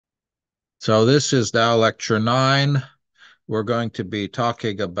So this is now lecture 9. We're going to be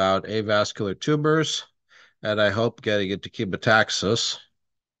talking about avascular tumors, and I hope getting into chemotaxis.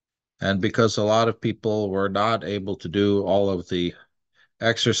 And because a lot of people were not able to do all of the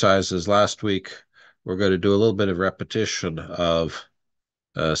exercises last week, we're going to do a little bit of repetition of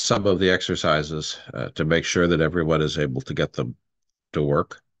some of the exercises to make sure that everyone is able to get them to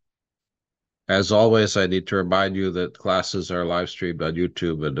work. As always, I need to remind you that classes are live streamed on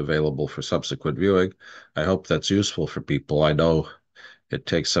YouTube and available for subsequent viewing. I hope that's useful for people. I know it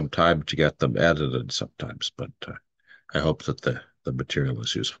takes some time to get them edited sometimes, but I hope that the material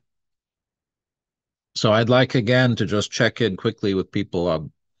is useful. So I'd like again to just check in quickly with people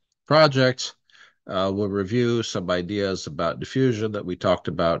on projects. We'll review some ideas about diffusion that we talked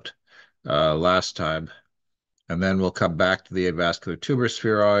about last time, and then we'll come back to the avascular tumor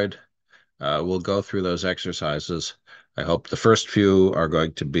spheroid. We'll go through those exercises. I hope the first few are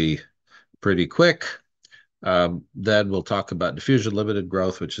going to be pretty quick. Then we'll talk about diffusion-limited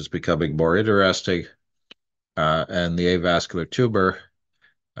growth, which is becoming more interesting, and the avascular tumor,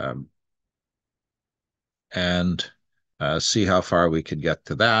 um, and see how far we can get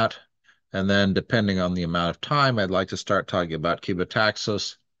to that. And then, depending on the amount of time, I'd like to start talking about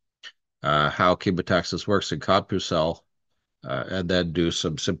chemotaxis, how chemotaxis works in CompuCell, and then do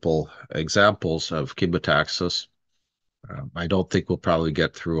some simple examples of chemotaxis. I don't think we'll probably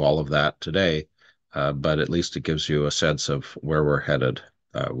get through all of that today, but at least it gives you a sense of where we're headed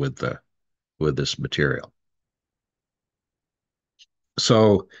with this material.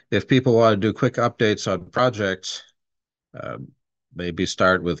 So if people want to do quick updates on projects, um, maybe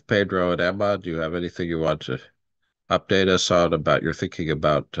start with Pedro and Emma. Do you have anything you want to update us on about your thinking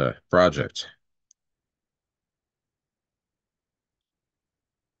about projects?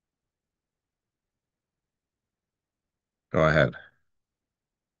 Go ahead.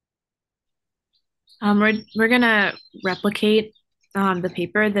 We're gonna replicate the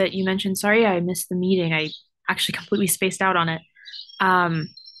paper that you mentioned. Sorry, I missed the meeting. I actually completely spaced out on it. Um,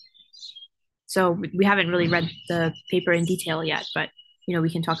 so we haven't really read the paper in detail yet, but we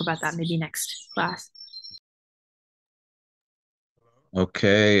can talk about that maybe next class.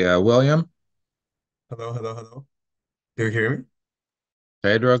 Okay, William, Hello, hello, hello. Do you hear me?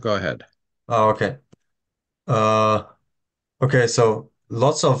 Pedro, go ahead. Oh, okay. Uh, okay, so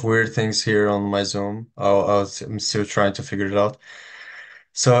lots of weird things here on my Zoom. I'm still trying to figure it out.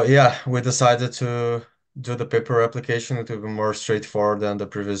 So yeah, we decided to do the paper replication. It will be more straightforward than the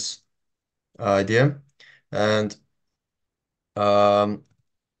previous idea. And um,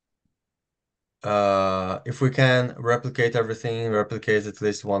 if we can replicate everything, replicate at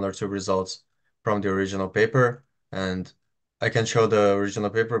least one or two results from the original paper, and I can show the original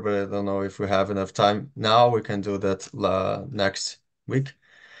paper, but I don't know if we have enough time now. We can do that next week.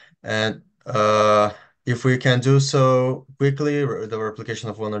 And if we can do so quickly, the replication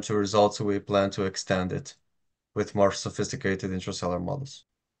of one or two results, we plan to extend it with more sophisticated intracellular models.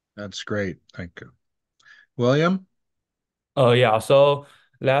 That's great. Thank you. William? Oh yeah, so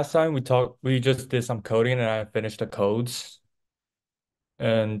last time we just did some coding and I finished the codes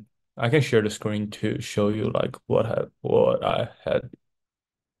and I can share the screen to show you like what I had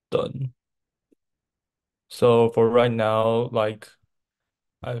done. So for right now, like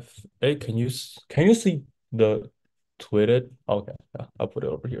hey, can you see the tweeted? Okay, yeah, I'll put it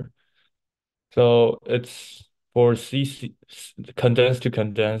over here. So it's for CC condensed to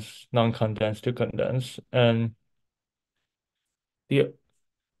condense, non-condensed to condense, and the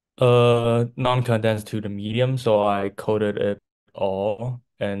non-condensed to the medium, so I coded it all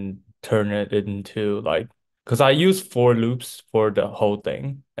and turn it into like because I use for loops for the whole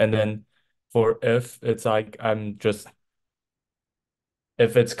thing, and then for if it's like I'm just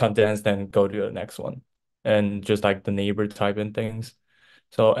if it's condensed, then go to the next one, and just like the neighbor type and things.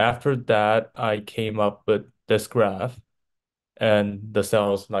 So after that, I came up with this graph and the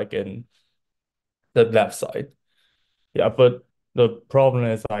cells like in the left side. Yeah, but the problem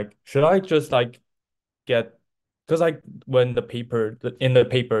is like, should I just like get because like when in the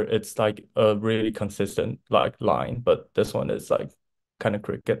paper it's like a really consistent like line, but this one is like kind of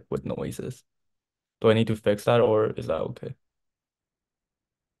cricket with noises. Do I need to fix that or is that okay?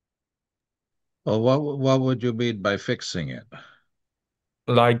 Well, what would you mean by fixing it?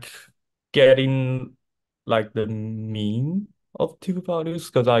 Like getting like the mean of two values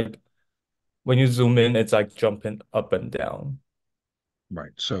because like when you zoom in it's like jumping up and down.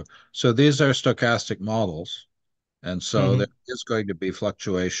 Right. So these are stochastic models, and so there Hmm. is going to be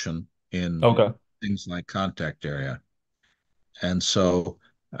fluctuation in Okay. things like contact area. And so,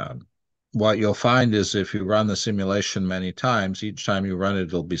 um, what you'll find is if you run the simulation many times, each time you run it,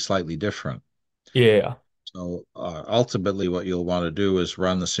 it'll be slightly different. Yeah. So ultimately, what you'll want to do is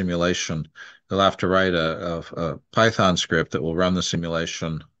run the simulation. You'll have to write a Python script that will run the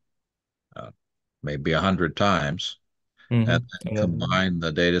simulation maybe 100 times, and then And then combine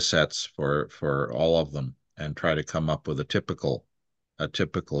the data sets for all of them and try to come up with a typical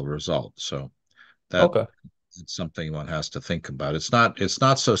result. So that okay. it's something one has to think about. It's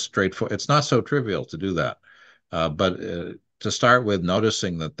not so straightforward. It's not so trivial to do that. But to start with,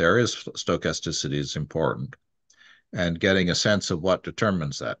 noticing that there is stochasticity is important and getting a sense of what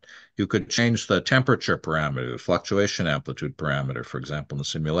determines that. You could change the temperature parameter, the fluctuation amplitude parameter, for example, in the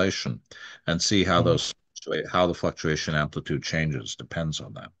simulation, and see how Mhm. how the fluctuation amplitude changes. Depends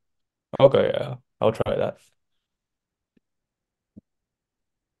on that. Okay, yeah. I'll try that.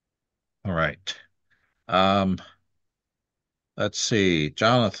 All right. Um, let's see,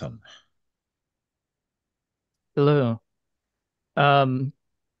 Jonathan. Hello. Um,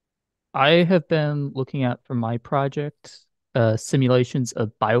 I have been looking at for my project simulations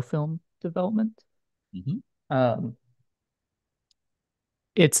of biofilm development. Mhm. Um,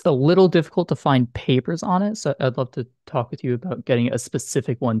 it's a little difficult to find papers on it, so I'd love to talk with you about getting a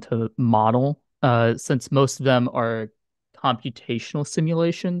specific one to model, since most of them are computational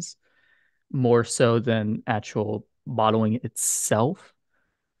simulations more so than actual modeling itself.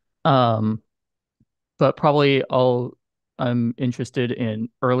 Um, but probably I'm interested in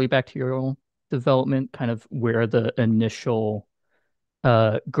early bacterial development, kind of where the initial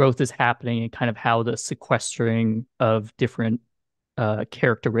growth is happening and kind of how the sequestering of different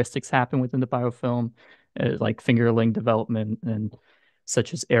characteristics happen within the biofilm, like fingerling development and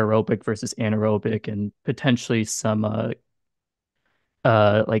such as aerobic versus anaerobic, and potentially some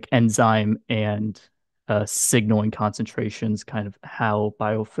like enzyme and signaling concentrations, kind of how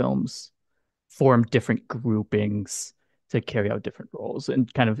biofilms form different groupings to carry out different roles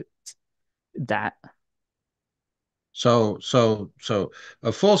and kind of that. So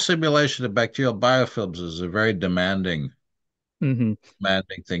a full simulation of bacterial biofilms is a very Hmm.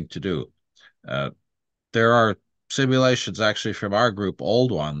 demanding thing to do. Uh, there are simulations actually from our group,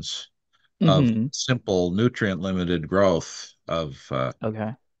 old ones, of Hmm. simple nutrient-limited growth of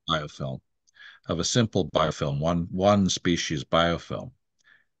Okay. biofilm, of a simple biofilm, one species biofilm.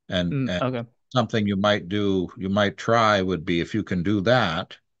 And Okay. something you might try would be if you can do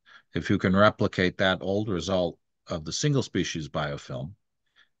that, if you can replicate that old result of the single species biofilm,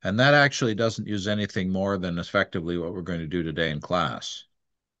 and that actually doesn't use anything more than effectively what we're going to do today in class.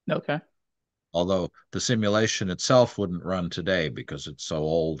 Okay. Although the simulation itself wouldn't run today because it's so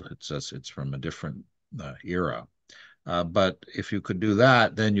old. It's from a different era. But if you could do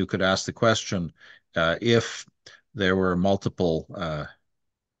that, then you could ask the question, if there were multiple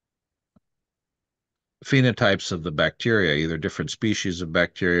phenotypes of the bacteria, either different species of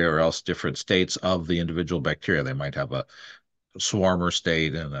bacteria or else different states of the individual bacteria. They might have a swarmer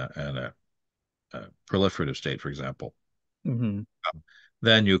state and a proliferative state, for example. Hmm.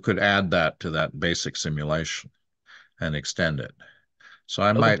 Then you could add that to that basic simulation and extend it. So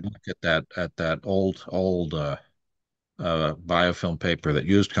I Okay. might look at that old biofilm paper that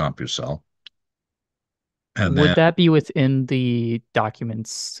used CompuCell, and Would then that be within the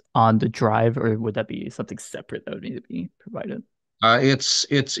documents on the drive, or would that be something separate that would need to be provided?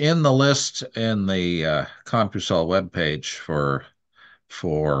 it's in the list in the CompuCell webpage for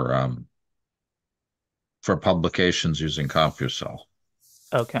um, for publications using CompuCell.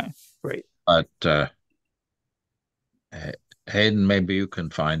 Okay, great. But Hayden, maybe you can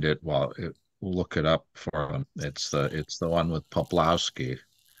find it. Look it up for them. It's the one with Poplawski.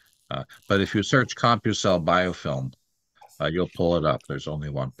 But if you search CompuCell biofilm, you'll pull it up. There's only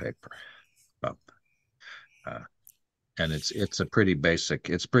one paper, but, uh, and it's a pretty basic.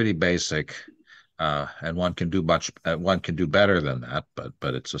 It's pretty basic, and one can do better than that.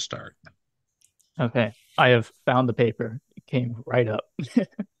 But it's a start. Okay. I have found the paper. It came right up.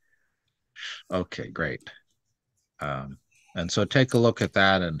 Okay, great. Um, and so take a look at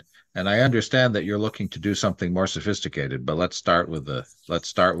that, and I understand that you're looking to do something more sophisticated, but let's start with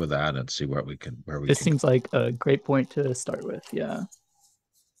that and see where we This can go. seems like a great point to start with. Yeah.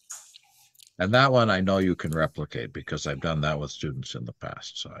 And that one I know you can replicate because I've done that with students in the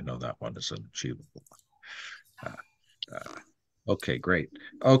past, so I know that one is an achievable. Uh, uh, okay, great.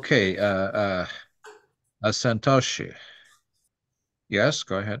 Okay, Santoshi. Yes,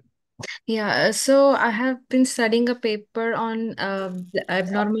 go ahead. Yeah, so I have been studying a paper on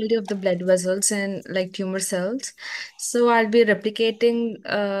abnormality of the blood vessels and like tumor cells. So I'll be replicating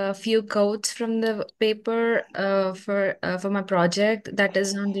a few codes from the paper for my project that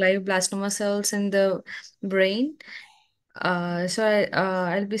is on glioblastoma cells in the brain.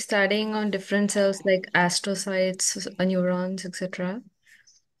 I'll be studying on different cells like astrocytes, neurons, etc.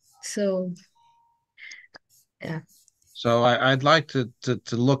 So yeah. So I'd like to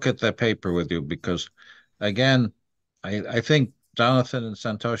look at that paper with you because, again, I think Jonathan and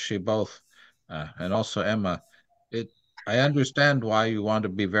Santoshi both, and also Emma, it I understand why you want to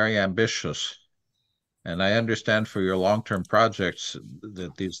be very ambitious, and I understand for your long-term projects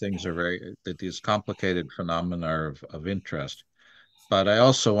that these things are that these complicated phenomena are of interest. But I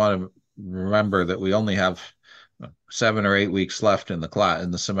also want to remember that we only have 7 or 8 weeks left in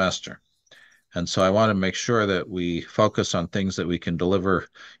the semester. And so I want to make sure that we focus on things that we can deliver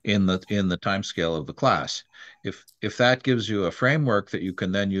in the time scale of the class. If that gives you a framework that you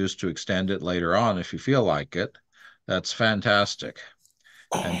can then use to extend it later on if you feel like it, that's fantastic.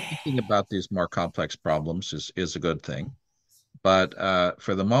 And thinking about these more complex problems is a good thing. But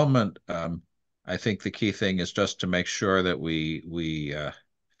for the moment, I think the key thing is just to make sure that we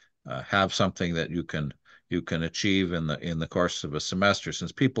have something that you can achieve in the course of a semester.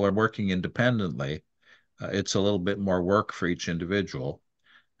 Since people are working independently, it's a little bit more work for each individual.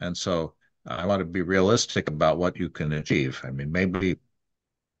 And so I want to be realistic about what you can achieve. I mean, maybe,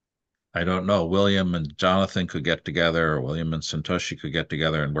 I don't know, William and Jonathan could get together, or William and Santoshi could get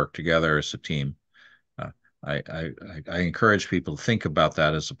together and work together as a team. Uh, I encourage people to think about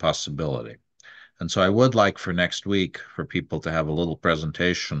that as a possibility. And so I would like for next week for people to have a little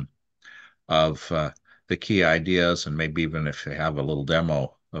presentation of the key ideas, and maybe even if they have a little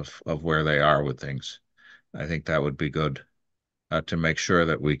demo of where they are with things. I think that would be good to make sure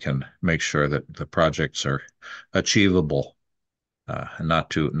that we can make sure that the projects are achievable and not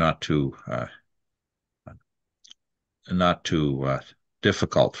too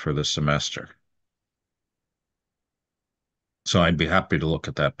difficult for the semester. So I'd be happy to look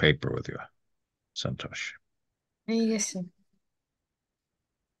at that paper with you, Santosh. Yes, sir.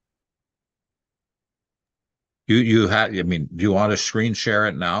 You had, I mean, do you want to screen share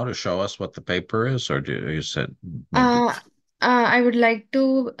it now to show us what the paper is, or do you said maybe? I would like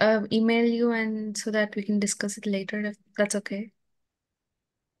to email you and so that we can discuss it later if that's okay.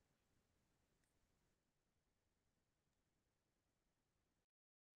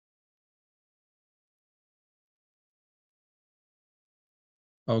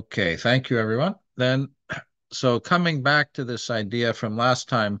 Okay, thank you, everyone. Then, so coming back to this idea from last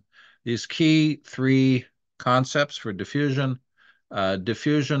time, these key three concepts for diffusion,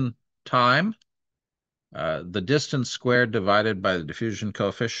 diffusion time, the distance squared divided by the diffusion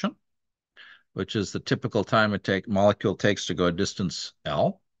coefficient, which is the typical time molecule takes to go a distance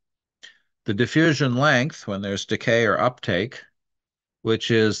L. The diffusion length when there's decay or uptake,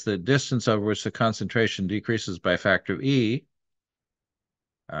 which is the distance over which the concentration decreases by a factor of E.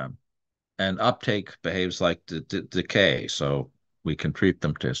 And uptake behaves like decay, so we can treat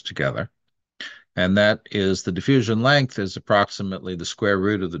them together. And that is the diffusion length is approximately the square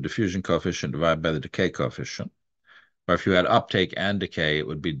root of the diffusion coefficient divided by the decay coefficient. Or if you had uptake and decay, it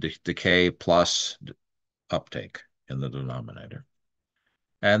would be decay plus uptake in the denominator.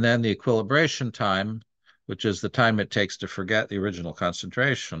 And then the equilibration time, which is the time it takes to forget the original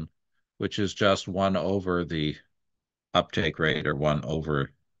concentration, which is just 1 over the uptake rate or 1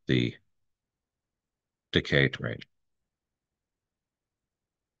 over the decay rate.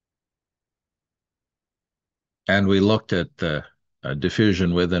 And we looked at the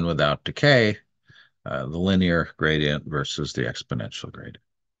diffusion with and without decay, the linear gradient versus the exponential gradient.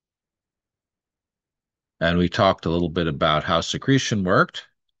 And we talked a little bit about how secretion worked.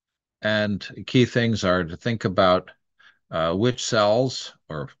 And key things are to think about which cells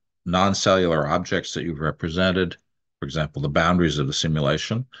or non-cellular objects that you've represented, for example, the boundaries of the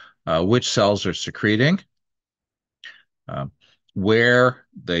simulation, which cells are secreting, where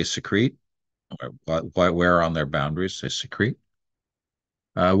they secrete, where on their boundaries they secrete,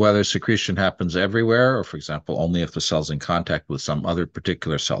 whether secretion happens everywhere, or for example, only if the cell's in contact with some other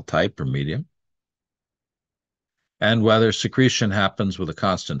particular cell type or medium, and whether secretion happens with a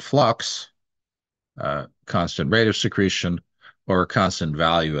constant flux, constant rate of secretion, or a constant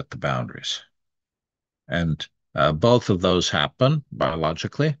value at the boundaries. And both of those happen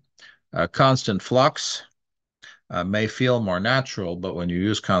biologically. Constant flux may feel more natural, but when you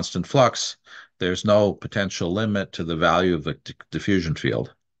use constant flux, there's no potential limit to the value of the diffusion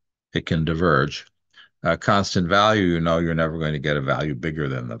field. It can diverge. constant value, you know you're never going to get a value bigger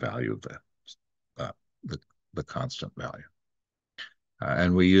than the value of the constant value.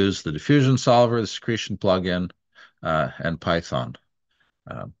 And we use the diffusion solver, the secretion plugin, and Python.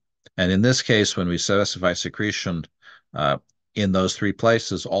 And in this case, when we specify secretion in those three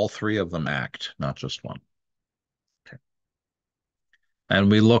places, all three of them act, not just one. Okay. And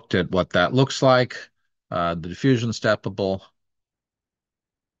we looked at what that looks like. The diffusion steppable,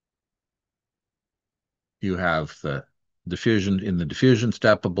 you have the diffusion in the diffusion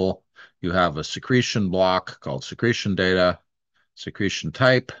steppable, you have a secretion block called secretion data, secretion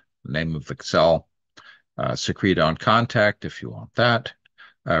type, name of the cell, secrete on contact if you want that,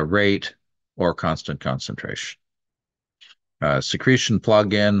 rate, or constant concentration. Secretion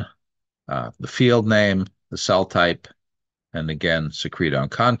plugin, the field name, the cell type, and again, secrete on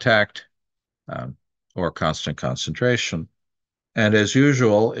contact or constant concentration. And as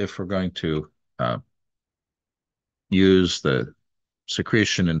usual, if we're going to use the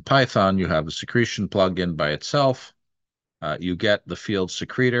secretion in Python, you have a secretion plugin by itself. You get the field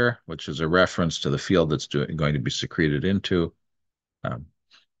secretor, which is a reference to the field that's going to be secreted into.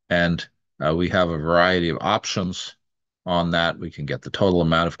 And we have a variety of options on that. We can get the total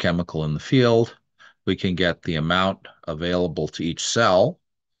amount of chemical in the field. We can get the amount available to each cell,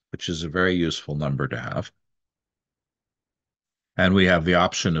 which is a very useful number to have. And we have the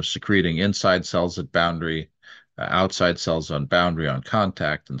option of secreting inside cells at boundary, outside cells on boundary, on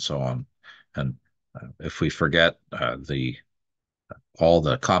contact, and so on. And if we forget all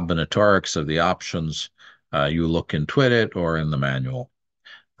the combinatorics of the options, you look in TWIDIT or in the manual.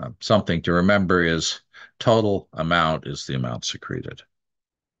 Something to remember is total amount is the amount secreted.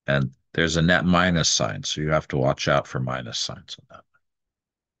 And there's a net minus sign, so you have to watch out for minus signs on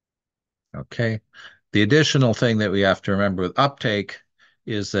that. Okay. The additional thing that we have to remember with uptake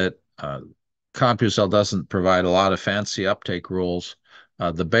is that CompuCell doesn't provide a lot of fancy uptake rules.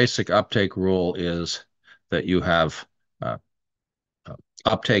 The basic uptake rule is that you have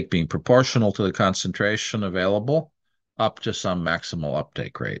uptake being proportional to the concentration available up to some maximal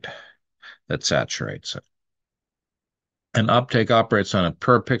uptake rate that saturates it. And uptake operates on a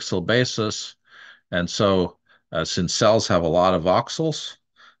per pixel basis. And so since cells have a lot of voxels,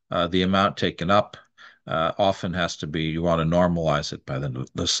 the amount taken up often has to be, you want to normalize it by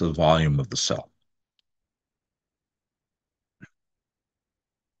the volume of the cell.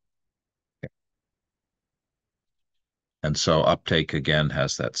 Okay. And so uptake again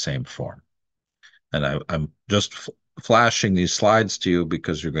has that same form. And I'm just flashing these slides to you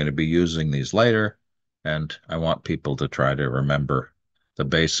because you're going to be using these later. And I want people to try to remember the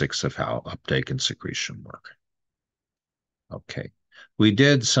basics of how uptake and secretion work. Okay. We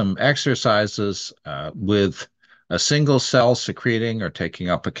did some exercises with a single cell secreting or taking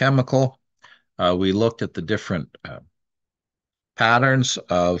up a chemical. We looked at the different patterns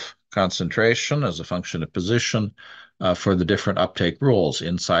of concentration as a function of position for the different uptake rules: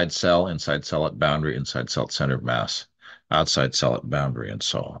 inside cell at boundary, inside cell at center of mass, outside cell at boundary, and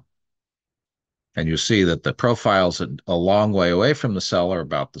so on. And you see that the profiles a long way away from the cell are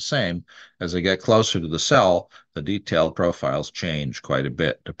about the same. As they get closer to the cell, the detailed profiles change quite a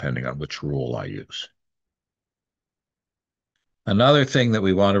bit depending on which rule I use. Another thing that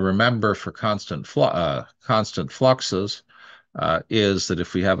we want to remember for constant fluxes is that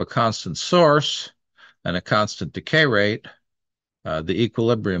if we have a constant source and a constant decay rate, the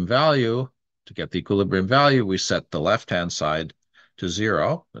equilibrium value, to get the equilibrium value, we set the left-hand side to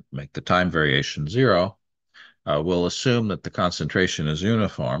 0, but make the time variation 0. We'll assume that the concentration is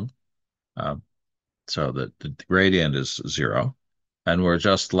uniform, so that the gradient is 0, and we're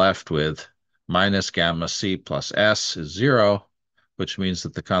just left with minus gamma C plus S is 0, which means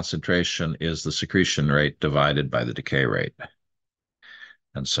that the concentration is the secretion rate divided by the decay rate.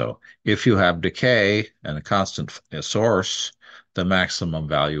 And so if you have decay and a constant source, the maximum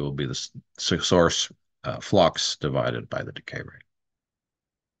value will be the source flux divided by the decay rate.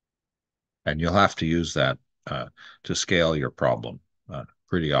 And you'll have to use that to scale your problem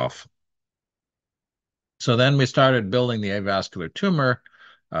pretty often. So then we started building the avascular tumor.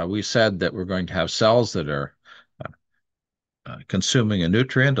 We said that we're going to have cells that are consuming a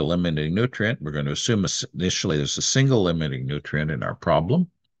nutrient, a limiting nutrient. We're going to assume initially there's a single limiting nutrient in our problem.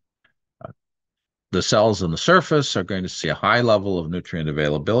 The cells on the surface are going to see a high level of nutrient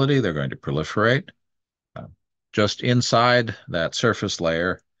availability. They're going to proliferate. Just inside that surface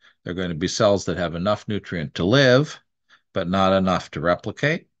layer, there are going to be cells that have enough nutrient to live, but not enough to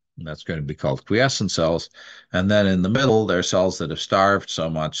replicate. And that's going to be called quiescent cells. And then in the middle, there are cells that have starved so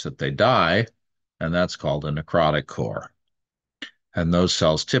much that they die, and that's called a necrotic core. And those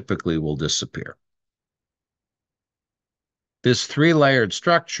cells typically will disappear. This three-layered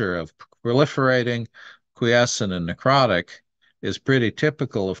structure of proliferating, quiescent, and necrotic is pretty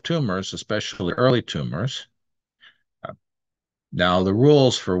typical of tumors, especially early tumors. Now, the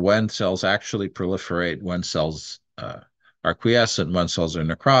rules for when cells actually proliferate, when cells are quiescent, when cells are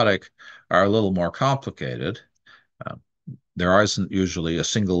necrotic, are a little more complicated. There isn't usually a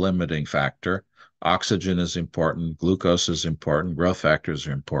single limiting factor. Oxygen is important, glucose is important, growth factors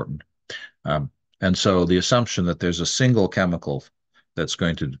are important. And so the assumption that there's a single chemical that's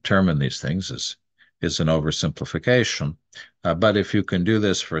going to determine these things is an oversimplification. But if you can do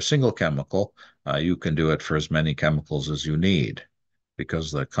this for a single chemical, you can do it for as many chemicals as you need,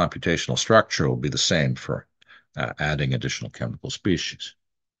 because the computational structure will be the same for adding additional chemical species.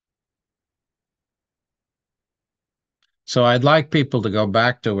 So I'd like people to go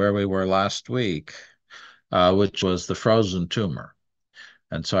back to where we were last week, which was the frozen tumor.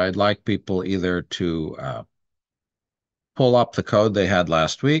 And so I'd like people either to pull up the code they had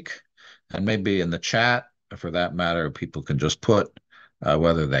last week, and maybe in the chat, for that matter, people can just put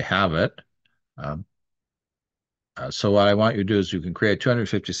whether they have it. So what I want you to do is you can create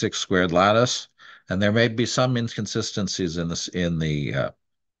 256 squared lattice, and there may be some inconsistencies in this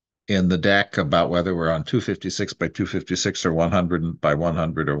in the deck about whether we're on 256 by 256 or 100 by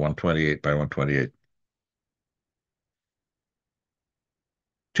 100 or 128 by 128.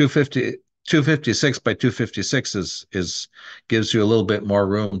 256 by 256 gives you a little bit more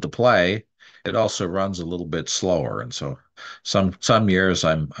room to play. It also runs a little bit slower, and so some years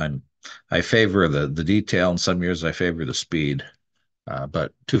I favor the detail, and some years I favor the speed.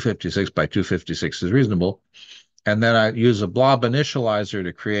 But 256 by 256 is reasonable. And then I use a blob initializer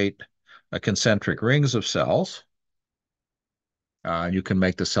to create a concentric rings of cells. You can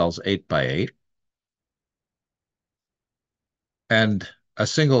make the cells 8 by 8. And a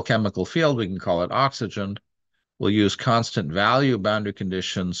single chemical field, we can call it oxygen. We'll use constant value boundary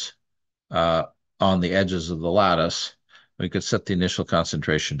conditions on the edges of the lattice. We could set the initial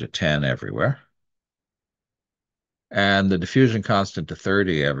concentration to 10 everywhere, and the diffusion constant to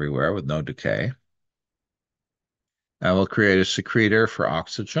 30 everywhere with no decay. And we'll create a secretor for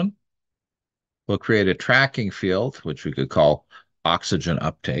oxygen. We'll create a tracking field, which we could call oxygen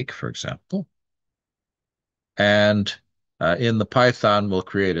uptake, for example. And in the Python, we'll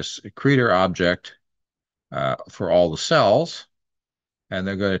create a secretor object for all the cells, and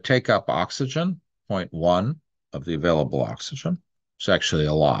they're going to take up oxygen, 0.1 of the available oxygen. It's actually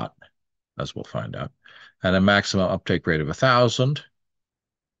a lot, as we'll find out, and a maximum uptake rate of 1,000.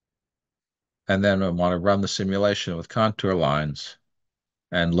 And then we want to run the simulation with contour lines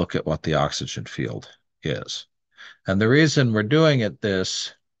and look at what the oxygen field is. And the reason we're doing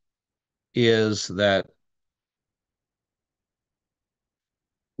this is that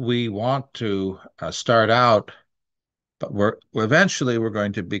we want to start out, but eventually we're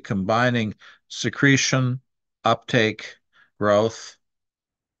going to be combining secretion, uptake, growth,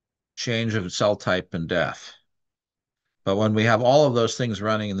 change of cell type, and death. But when we have all of those things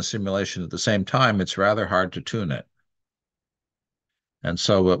running in the simulation at the same time, it's rather hard to tune it. And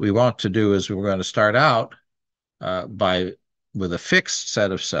so what we want to do is we're going to start out with a fixed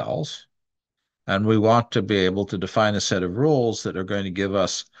set of cells, and we want to be able to define a set of rules that are going to give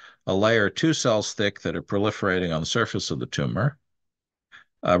us a layer 2 cells thick that are proliferating on the surface of the tumor,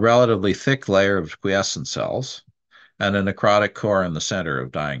 a relatively thick layer of quiescent cells, and a necrotic core in the center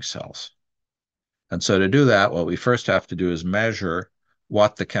of dying cells. And so to do that, what we first have to do is measure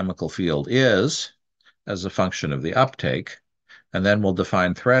what the chemical field is as a function of the uptake, and then we'll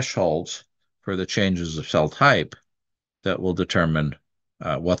define thresholds for the changes of cell type that will determine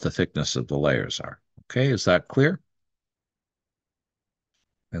what the thickness of the layers are. Okay, is that clear?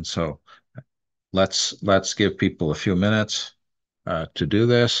 And so let's give people a few minutes to do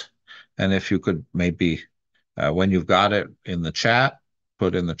this. And if you could maybe, when you've got it in the chat,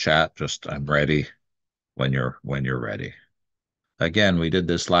 put in the chat, just I'm ready when you're ready. Again, we did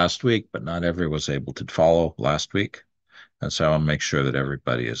this last week, but not everyone was able to follow last week. And so I'll make sure that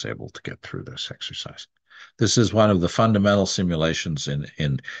everybody is able to get through this exercise. This is one of the fundamental simulations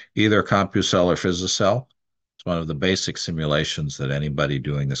in either CompuCell or PhysiCell. It's one of the basic simulations that anybody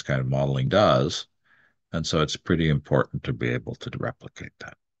doing this kind of modeling does. And so it's pretty important to be able to replicate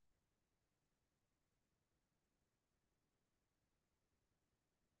that.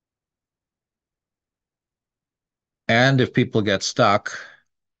 And if people get stuck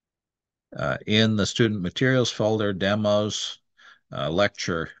in the student materials folder, demos,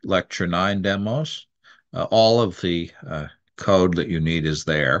 lecture 9 demos, all of the code that you need is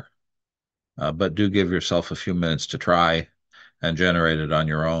there. But do give yourself a few minutes to try and generate it on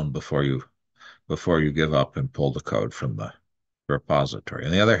your own before you give up and pull the code from repository.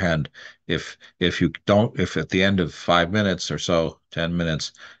 On the other hand, if at the end of 5 minutes or so, 10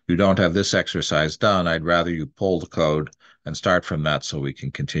 minutes, you don't have this exercise done, I'd rather you pull the code and start from that so we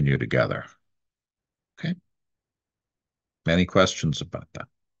can continue together. Okay. Any questions about that?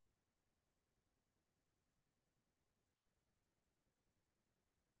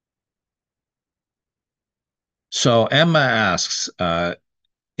 So Emma asks,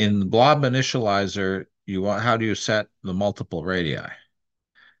 in the blob initializer, how do you set the multiple radii?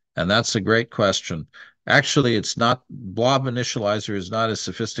 And that's a great question. Actually, it's not, blob initializer is not as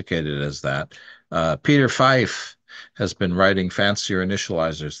sophisticated as that. Peter Fife has been writing fancier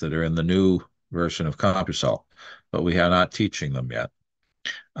initializers that are in the new version of CompuCell, but we are not teaching them yet.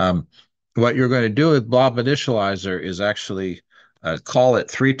 What you're going to do with blob initializer is actually call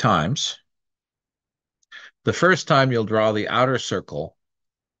it 3 times. The first time you'll draw the outer circle,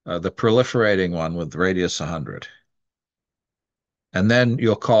 the proliferating one with radius 100. And then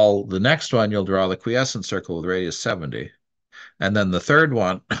you'll call the next one, you'll draw the quiescent circle with radius 70. And then the third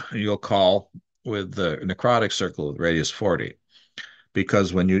one, you'll call with the necrotic circle with radius 40.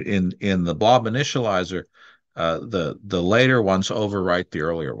 Because when you, in the blob initializer, the later ones overwrite the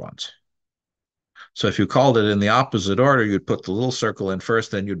earlier ones. So if you called it in the opposite order, you'd put the little circle in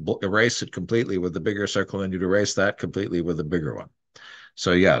first, then you'd erase it completely with the bigger circle, and you'd erase that completely with the bigger one.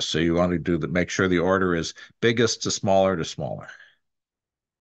 So yes, so you want to do that, make sure the order is biggest to smaller to smaller.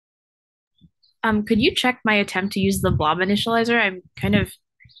 Could you check my attempt to use the blob initializer? I'm kind of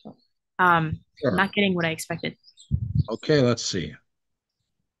Sure. not getting what I expected. Okay, let's see.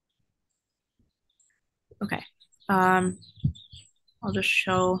 Okay. I'll just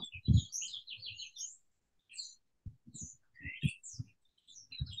show.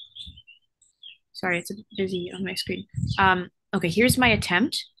 Sorry, it's a bit busy on my screen. Okay, here's my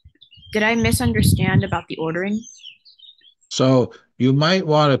attempt. Did I misunderstand about the ordering? So you might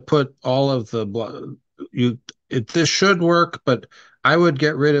want to put all of the this should work, but I would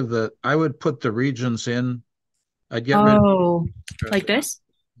get rid of I would put the regions in. I'd get rid of. Oh, like this?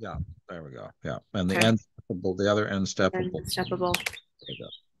 Yeah, there we go. Yeah, and the Okay. end steppable, the other end And steppable. steppable. There we go.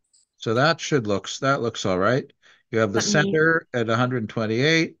 So that looks all right. You have the Let me- center at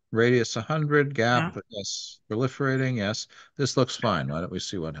 128, radius 100, gap, Yeah. yes, proliferating, yes. This looks fine. Why don't we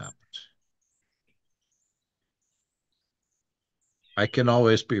see what happens? I can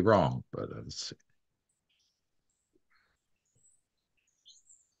always be wrong, but let's see.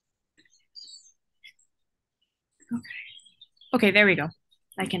 Okay, there we go.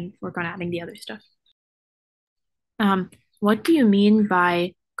 I can work on adding the other stuff. What do you mean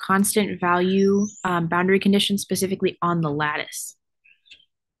by constant value boundary conditions specifically on the lattice?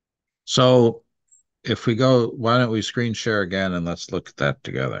 So if we go, why don't we screen share again and let's look at that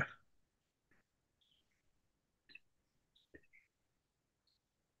together.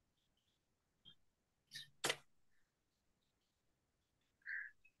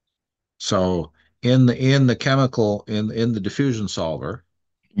 So in the chemical in the diffusion solver,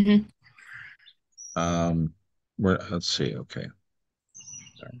 Mhm. let's see, okay.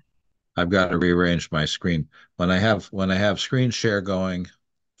 Sorry. I've got to rearrange my screen. When I have screen share going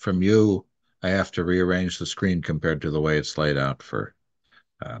from you, I have to rearrange the screen compared to the way it's laid out for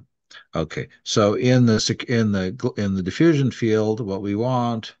okay. So in the diffusion field, what we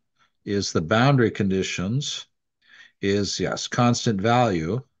want is the boundary conditions is yes, constant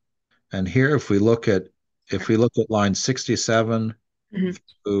value. And here if we look at line 67 Mhm.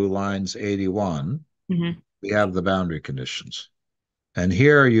 through lines 81, Mhm. we have the boundary conditions. And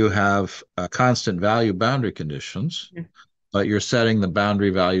here you have constant value boundary conditions, Mhm. but you're setting the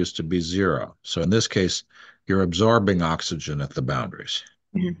boundary values to be 0. So in this case, you're absorbing oxygen at the boundaries.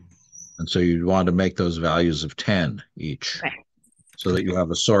 Mhm. And so you want to make those values of 10 each. Okay. So that you have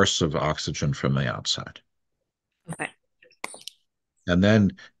a source of oxygen from the outside. Okay. And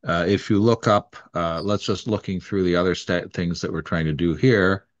then if you look up, let's just looking through the other things that we're trying to do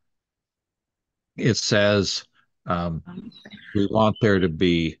here, it says we want there to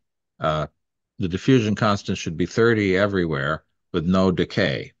be, the diffusion constant should be 30 everywhere with no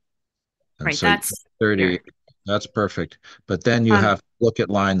decay. And Right, so that's 30, here. that's perfect. But then you have to look at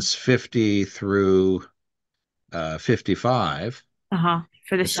lines 50 through 55.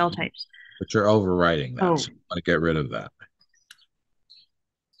 For the cell types. Which are overwriting that. Oh. So you want to get rid of that.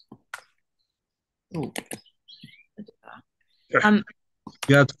 Oh.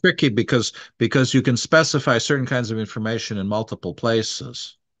 Yeah, it's tricky because you can specify certain kinds of information in multiple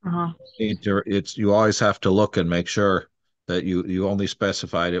places. You always have to look and make sure that you only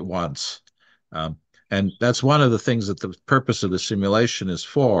specified it once. And that's one of the things that the purpose of the simulation is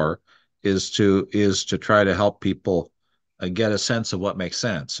for, is to try to help people get a sense of what makes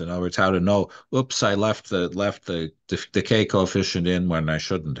sense. In other words, how to know, oops, I left the decay coefficient in when I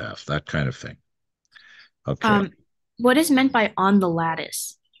shouldn't have, that kind of thing. Okay. What is meant by on the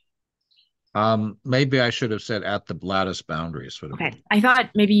lattice? Maybe I should have said at the lattice boundaries would have Okay, been. I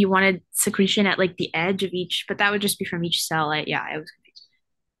thought maybe you wanted secretion at like the edge of each, but that would just be from each cell. Yeah, I was confused.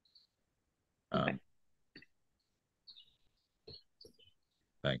 Okay.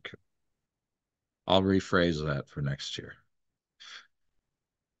 Thank you. I'll rephrase that for next year.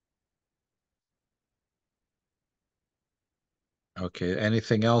 Okay,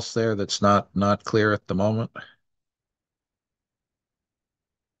 anything else there that's not clear at the moment?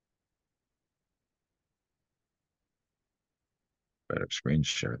 Better screen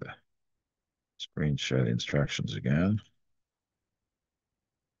share the instructions again.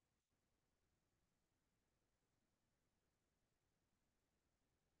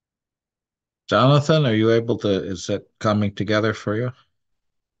 Jonathan, are you able to, is it coming together for you?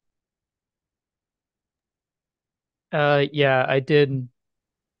 Yeah, I did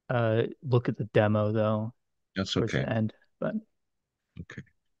look at the demo though That's towards okay. the end, but Okay.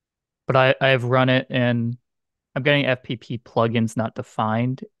 I have run it and I'm getting FPP plugins not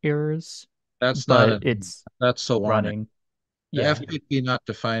defined errors, That's not but a, it's that's a warning. running. The Yeah. FPP not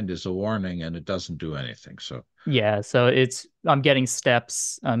defined is a warning and it doesn't do anything. So Yeah, so I'm getting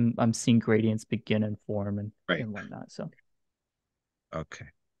steps. I'm seeing gradients begin and form right. and whatnot. So Okay.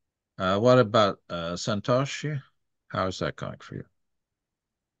 What about Santoshi? How is that going for you?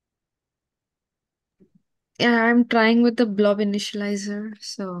 Yeah, I'm trying with the blob initializer,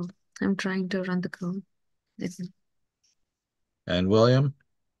 so I'm trying to run the code. And William?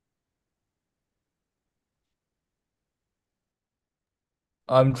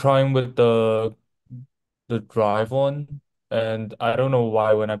 I'm trying with the drive one, and I don't know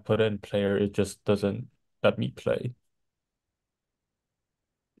why when I put it in player, it just doesn't let me play.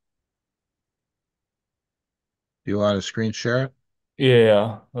 Do you want to screen share it?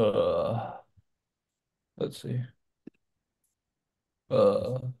 Yeah. Let's see.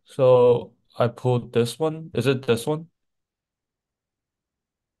 So I pulled this one. Is it this one?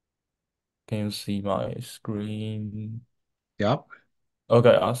 Can you see my screen? Yep.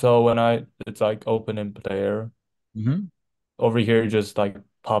 Okay, so it's like open in player. Mm-hmm. Over here, it just like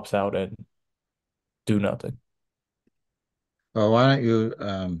pops out and do nothing.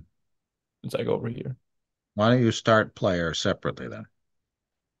 Well, It's like over here. why don't you start player separately then?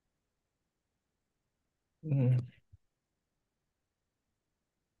 Mhm.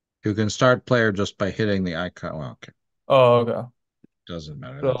 You can start player just by hitting the icon. Well, okay. Oh, okay. Doesn't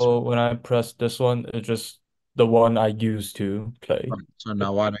matter. That's So when I press this one, it's just the one I used to play. right. So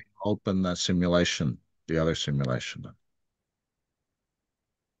now why don't you open the simulation, the other simulation then?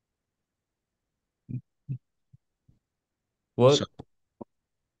 So What?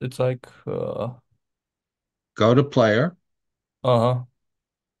 It's like go to player. uh-huh.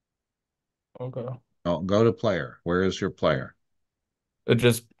 Okay. Oh, go to player. Where is your player? It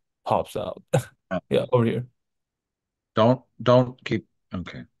just pops out. Yeah, over here. Don't keep.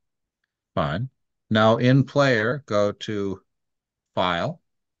 Okay, fine. Now in player, go to file,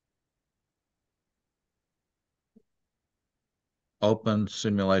 open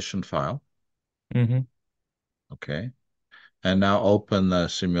simulation file. Mm-hmm. Okay, and now open the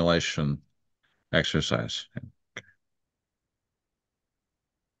simulation exercise.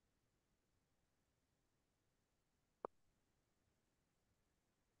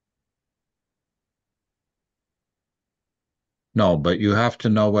 No, but you have to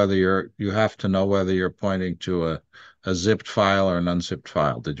know whether you're pointing to a zipped file or an unzipped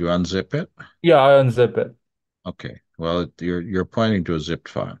file. Did you unzip it? Yeah, I unzip it. Okay. Well, you're pointing to a zipped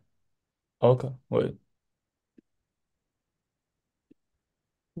file. Okay, wait.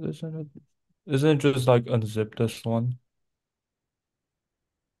 Isn't it isn't it just like unzip this one?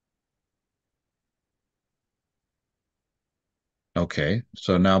 Okay.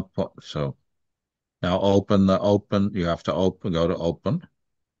 So now open. You have to go to open.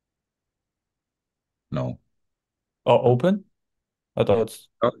 No. Oh, open? I thought it's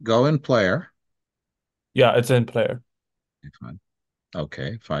Go in player. yeah, it's in player. Okay, fine.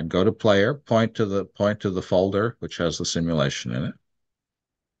 Okay, fine. Go to player, point to the folder which has the simulation in it.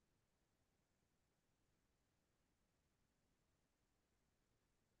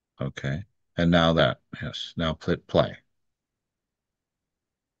 Okay. And now yes. Now click play.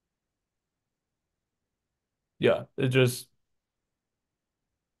 Yeah, it just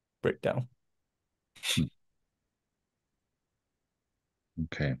break down. Hmm.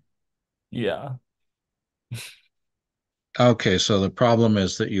 Okay. Yeah. Okay, so the problem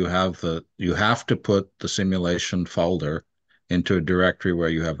is that you have to put the simulation folder into a directory where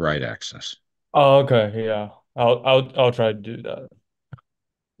you have write access. Oh, okay, yeah. I'll try to do that.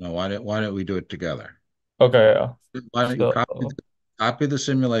 Now, why don't we do it together? Okay, yeah. Why don't you So copy the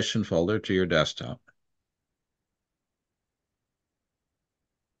simulation folder to your desktop?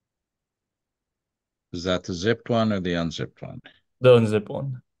 Is that the zipped one or the unzipped one? the unzip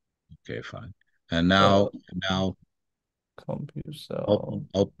one. Okay, fine. And Uh, now Compute cell.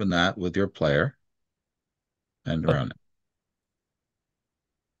 open that with your player and Uh, run it.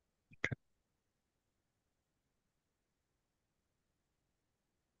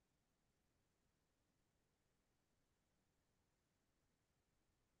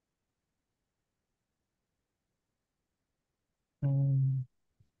 mm,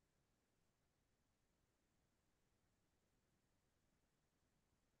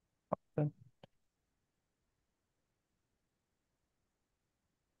 okay.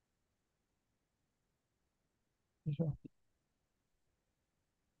 Sure.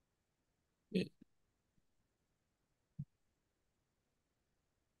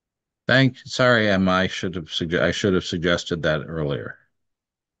 Sorry, Emma, I should have suggested that earlier.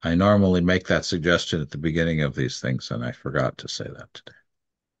 I normally make that suggestion at the beginning of these things, and I forgot to say that today.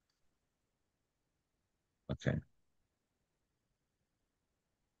 Okay.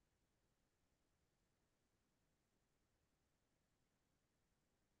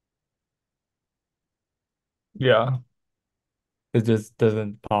 Yeah, it just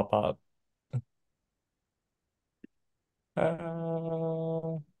doesn't pop up.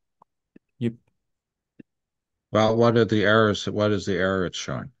 Yep. Well, what are the errors? What is the error it's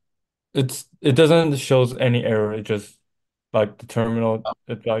showing? It doesn't shows any error. It just like the terminal.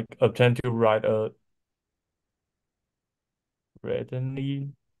 It like attempt to write a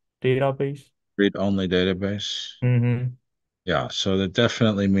readily database. Read-only database. Mm-hmm. Yeah, so that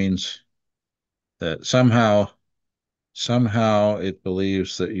definitely means that somehow it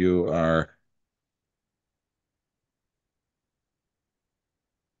believes that you are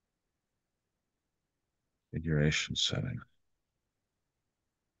configuration setting.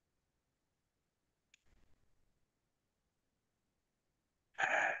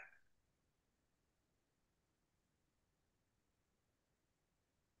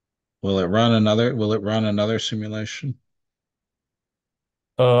 Will it run another simulation?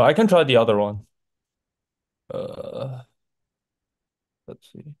 I can try the other one. Uh,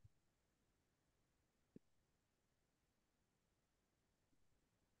 let's see.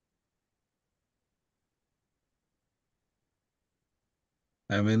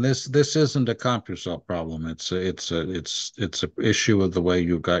 I mean, this isn't a CompuCell problem. It's a issue of the way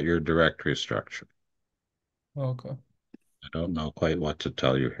you've got your directory structure. Okay. I don't know quite what to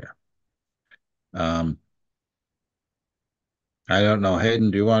tell you here. Um, I don't know.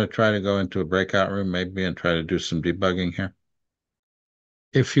 Hayden, do you want to try to go into a breakout room maybe and try to do some debugging here?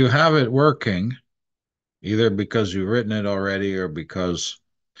 If you have it working, either because you've written it already or because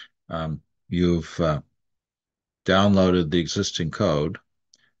you've downloaded the existing code,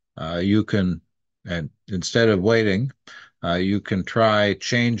 you can, and instead of waiting, you can try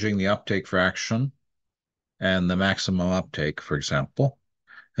changing the uptake fraction and the maximum uptake, for example,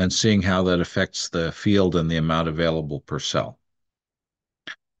 and seeing how that affects the field and the amount available per cell.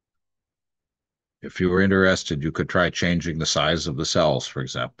 If you were interested, you could try changing the size of the cells, for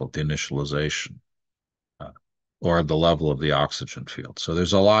example, the initialization, uh, or the level of the oxygen field. So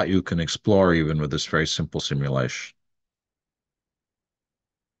there's a lot you can explore even with this very simple simulation.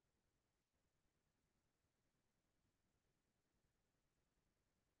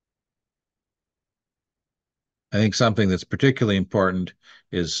 I think something that's particularly important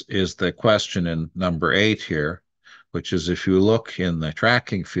is the question in number 8 here, which is if you look in the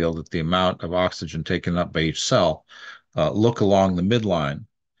tracking field at the amount of oxygen taken up by each cell, look along the midline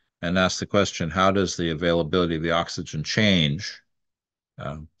and ask the question, how does the availability of the oxygen change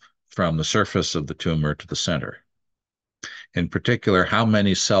from the surface of the tumor to the center? In particular, how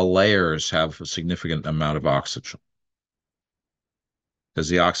many cell layers have a significant amount of oxygen? Does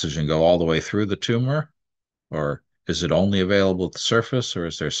the oxygen go all the way through the tumor, or is it only available at the surface, or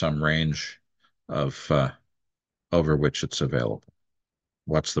is there some range of over which it's available?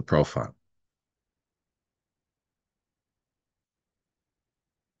 What's the profile?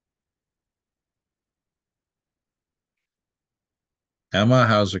 Emma,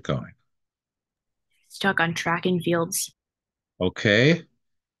 how's it going? Stuck on tracking fields. Okay.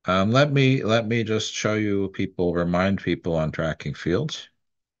 Let me just show you people, remind people on tracking fields.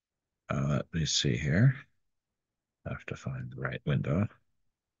 Let me see here. I have to find the right window.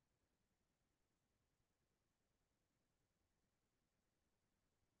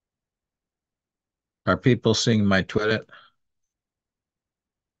 Are people seeing my Twitter?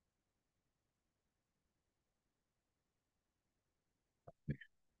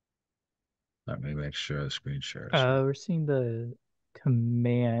 Let me make sure the screen shares. We're seeing the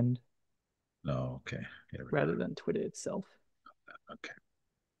command No, okay. Here we rather go. than Twitter itself. Okay.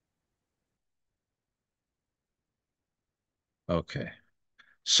 Okay.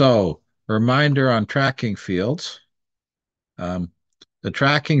 So, reminder on tracking fields. The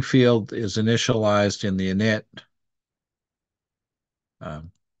tracking field is initialized in the init.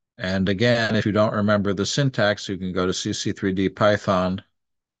 And again, if you don't remember the syntax, you can go to CC3D Python,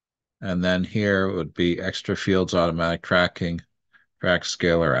 and then here would be extra fields automatic tracking, track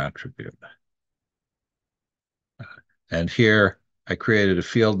scalar attribute. And here I created a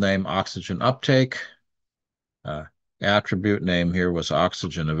field name oxygen uptake. Attribute name here was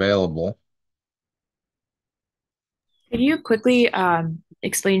oxygen available. Could you quickly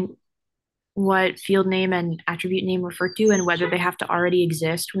explain what field name and attribute name refer to and whether they have to already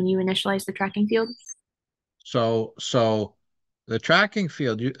exist when you initialize the tracking field? So the tracking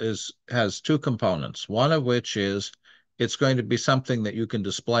field has two components, one of which is it's going to be something that you can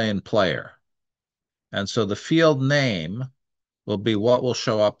display in player. And so the field name will be what will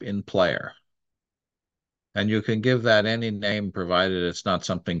show up in player. And you can give that any name provided it's not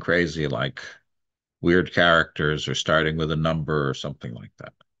something crazy like weird characters or starting with a number or something like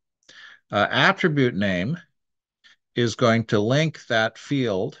that. Attribute name is going to link that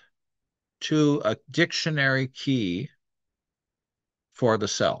field to a dictionary key for the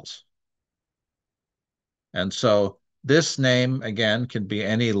cells. And so this name, again, can be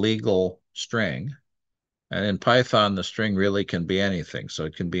any legal string. And in Python, the string really can be anything. So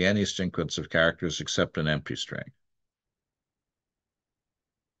it can be any sequence of characters except an empty string.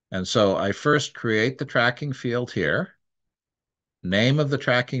 And so I first create the tracking field here, name of the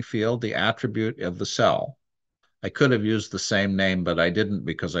tracking field, the attribute of the cell. I could have used the same name, but I didn't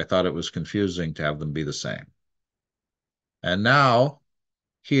because I thought it was confusing to have them be the same. And now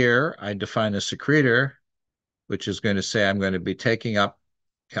here I define a secretor, which is going to say I'm going to be taking up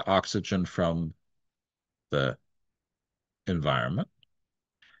oxygen from the environment.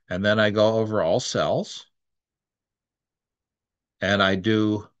 And then I go over all cells and I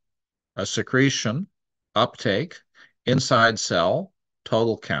do a secretion uptake inside cell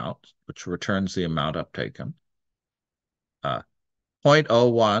total count, which returns the amount uptaken.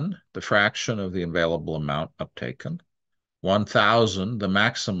 0.01, the fraction of the available amount uptaken. 1,000, the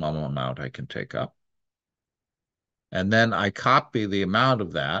maximum amount I can take up. And then I copy the amount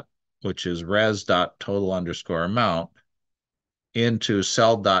of that, which is res.total_amount, into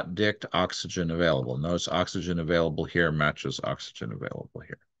cell.dict oxygen available. Notice oxygen available here matches oxygen available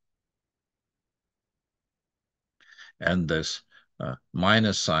here. And this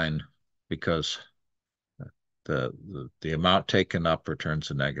minus sign because the amount taken up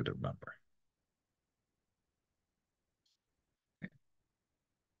returns a negative number.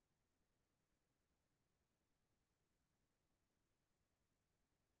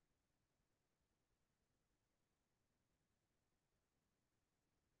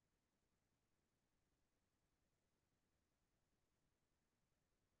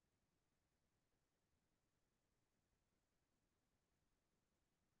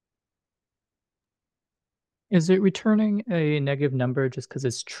 Is it returning a negative number just because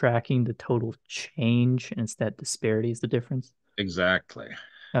it's tracking the total change and it's that disparity is the difference? Exactly.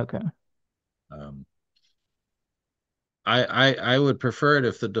 Okay. I would prefer it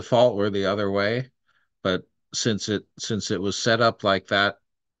if the default were the other way, but since it was set up like that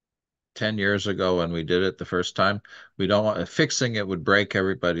 10 years ago when we did it the first time, we don't want fixing it would break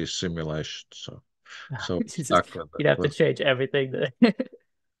everybody's simulation. So we're stuck with You'd have to it. change everything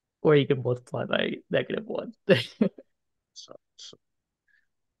or you can multiply by -1. So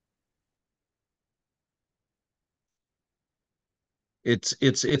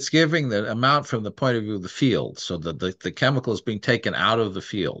it's giving the amount from the point of view of the field, so that the chemical is being taken out of the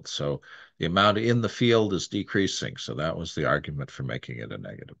field. So the amount in the field is decreasing. So that was the argument for making it a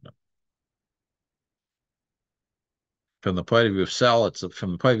negative number. From the point of view of cell,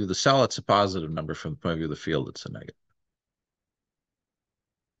 from the point of view of the cell, it's a positive number. From the point of view of the field, it's a negative.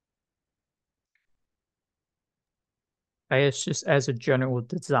 I guess just as a general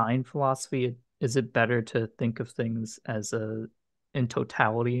design philosophy, is it better to think of things as in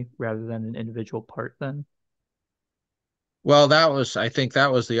totality rather than an individual part then? Well, I think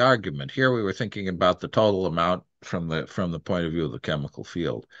that was the argument. Here we were thinking about the total amount from the point of view of the chemical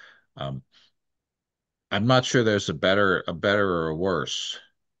field. I'm not sure there's a better or a worse.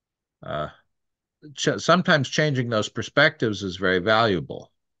 Sometimes changing those perspectives is very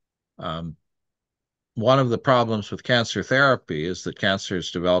valuable. One of the problems with cancer therapy is that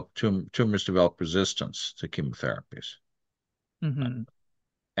tumors develop resistance to chemotherapies. Mm-hmm.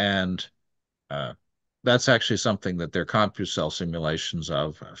 And That's actually something that there are CompuCell simulations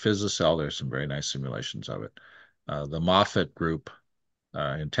of. PhysiCell, there's some very nice simulations of it. The Moffitt group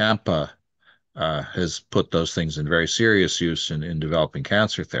in Tampa has put those things in very serious use in developing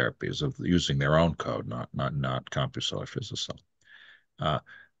cancer therapies of using their own code, not CompuCell or PhysiCell.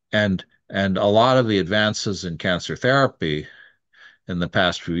 And a lot of the advances in cancer therapy in the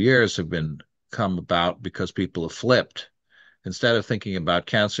past few years have come about because people have flipped. Instead of thinking about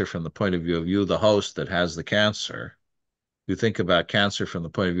cancer from the point of view of you, the host that has the cancer, you think about cancer from the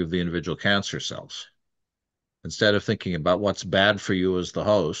point of view of the individual cancer cells. Instead of thinking about what's bad for you as the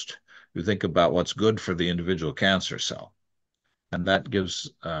host, you think about what's good for the individual cancer cell. And that gives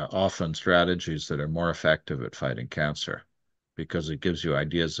often strategies that are more effective at fighting cancer because it gives you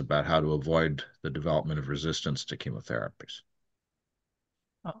ideas about how to avoid the development of resistance to chemotherapies.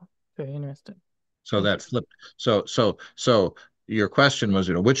 Oh, very interesting. So Thank that flipped. So your question was,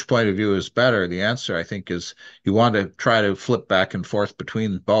 which point of view is better? The answer, I think, is you want to try to flip back and forth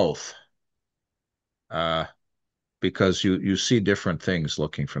between both, because you see different things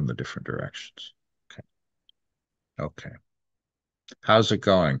looking from the different directions. Okay. Okay. How's it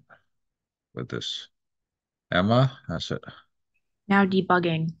going with this? Emma, how's it? Now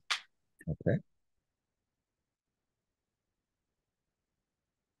debugging. Okay.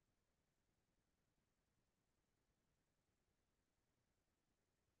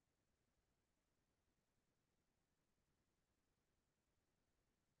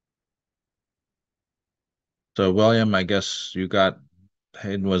 So William, I guess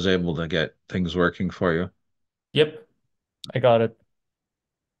Hayden was able to get things working for you. Yep, I got it.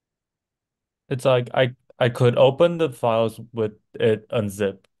 It's like I could open the files with it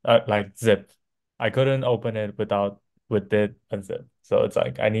unzipped, like zipped. I couldn't open it with it unzipped. So it's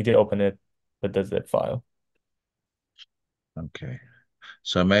like I need to open it with the zip file. Okay.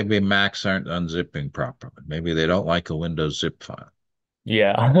 So maybe Macs aren't unzipping properly. Maybe they don't like a Windows zip file.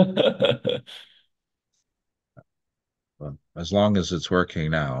 Yeah. Well, as long as it's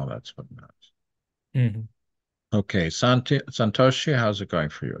working now, that's what matters. Mhm. Okay, Santoshi, how's it going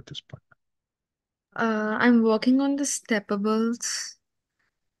for you at this point? I'm working on the steppables.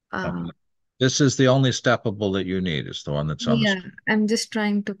 Okay. Uh, This is the only steppable that you need, is the one that's on the yeah, screen. I'm just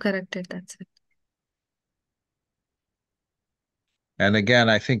trying to correct it. That's it. And again,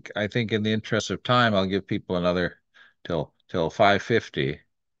 I think in the interest of time, I'll give people another till 5:50.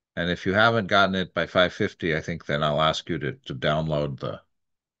 And if you haven't gotten it by 5:50, I think then I'll ask you to download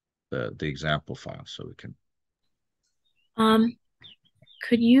the example file so we can.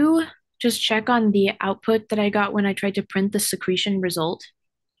 Could you just check on the output that I got when I tried to print the secretion result?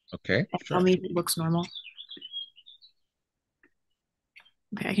 Okay, Tell sure. me if it looks normal.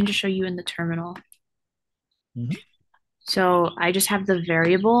 Okay, I can just show you in the terminal. Mhm. So I just have the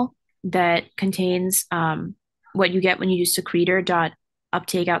variable that contains what you get when you use secretor dot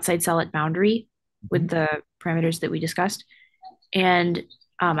uptake outside cell at boundary with the parameters that we discussed. And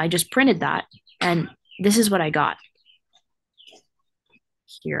I just printed that, and this is what I got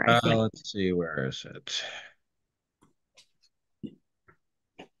here, I think. Let's see, where is it?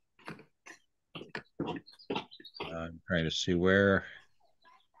 I'm trying to see where.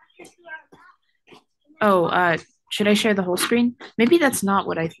 Oh, should I share the whole screen? Maybe that's not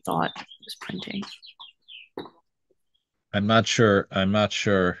what I thought was printing. I'm not sure. I'm not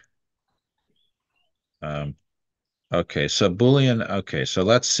sure. Okay, so Boolean. Okay, so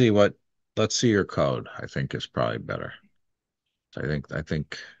let's see your code. I think is probably better. I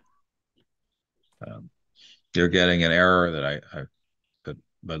think um, you're getting an error that I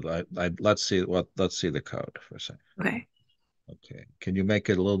but let's see the code for a second. Okay. Okay, can you make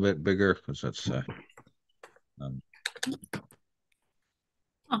it a little bit bigger because that's um,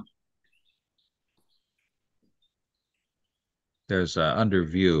 Oh, there's under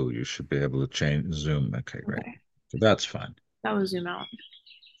view you should be able to change zoom. Okay, great. okay. So that's fine. That was zoom out.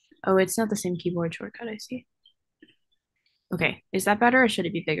 Oh, it's not the same keyboard shortcut, I see. Okay, is that better or should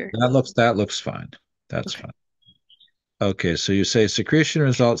it be bigger? That looks fine. That's Okay. fine. Okay, so you say secretion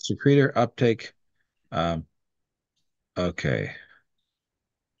results, secretor uptake. Okay.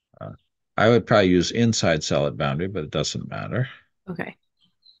 Uh, I would probably use inside cell at boundary, but it doesn't matter. Okay.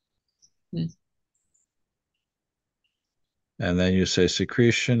 And then you say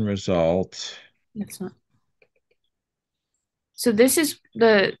secretion result. That's not. So this is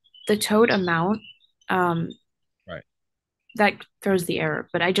the total amount Right. that throws the error,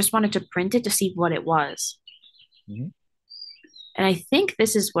 but I just wanted to print it to see what it was. Mhm. And I think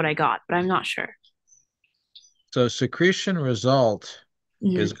this is what I got, but I'm not sure. So secretion result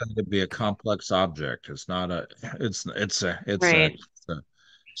Mhm. is going to be a complex object. It's not a, it's a, Right.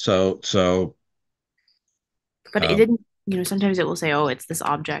 so But it didn't, sometimes it will say, oh, it's this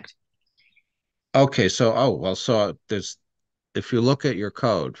object. Okay, so there's if you look at your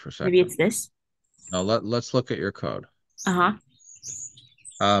code for a second. Maybe it's this. Now let's look at your code. Uh-huh.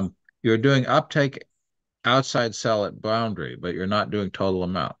 You're doing uptake outside cell at boundary, but you're not doing total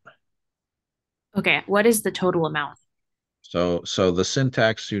amount. Okay, what is the total amount? So the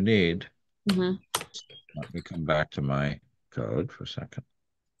syntax you need, Mm-hmm. let me come back to my code for a second.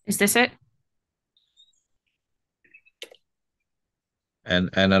 Is this it? And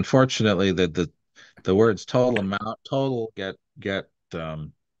unfortunately the words total amount, total get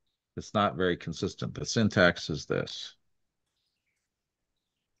it's not very consistent. The syntax is this.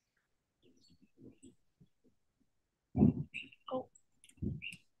 Oh.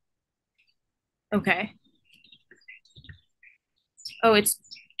 Okay. Oh, it's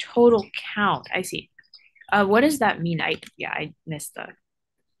total count. I see. What does that mean? I missed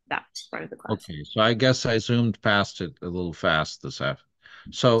that part of the class. Okay, so I guess I zoomed past it a little fast this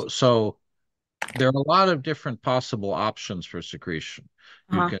afternoon. So there are a lot of different possible options for secretion.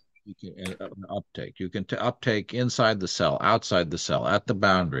 You can uptake. You can uptake inside the cell, outside the cell, at the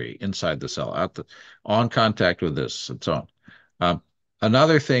boundary, inside the cell, on contact with this, and so on.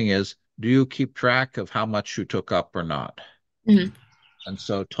 Another thing is, do you keep track of how much you took up or not? Mm-hmm. And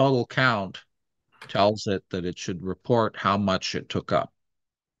so total count tells it that it should report how much it took up.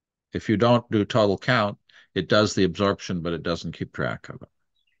 If you don't do total count, it does the absorption, but it doesn't keep track of it.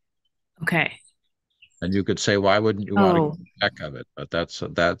 Okay. And you could say, why wouldn't you want to keep track of it? But that's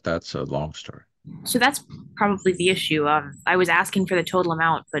a long story. So that's probably the issue. I was asking for the total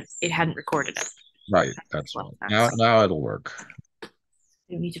amount, but it hadn't recorded it. Right. That's right. Now it'll work.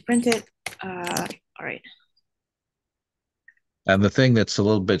 You need to print it. All right. And the thing that's a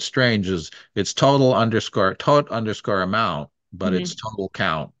little bit strange is it's total underscore amount, but it's total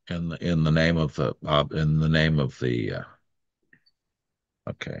count in the name of the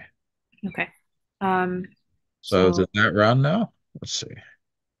okay. Okay. So did that run now? Let's see.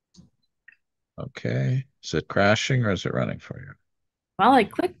 Okay. Is it crashing or is it running for you? Well, I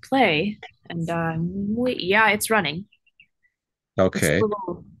click play and wait, yeah, it's running. Okay. It's a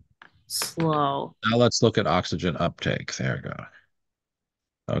little slow. Now let's look at oxygen uptake. There you go.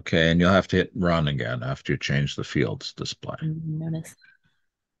 Okay, and you'll have to hit run again after you change the fields display. Notice.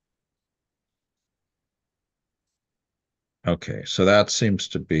 Okay, so that seems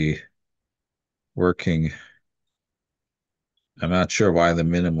to be working. I'm not sure why the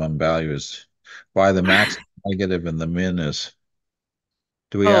minimum value is, why the max negative and the min is.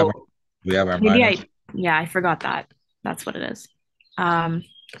 Do we have our minus? Yeah, I forgot that. That's what it is.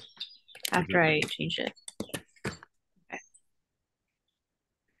 After I changed it.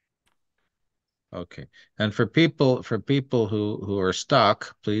 Okay. And for people who are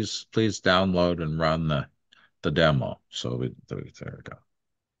stuck, please download and run the demo. So there we go.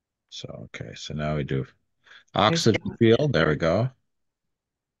 So okay, so now we do oxygen field. There we go.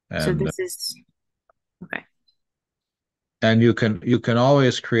 And so this is okay. And you can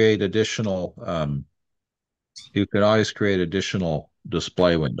always create additional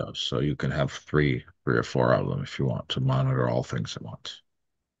display windows. So you can have three or four of them if you want to monitor all things at once.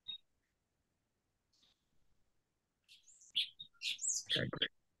 Okay, great.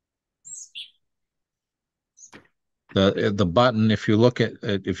 The button, if you look at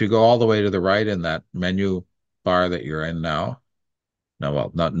it, if you go all the way to the right in that menu bar that you're in now, no,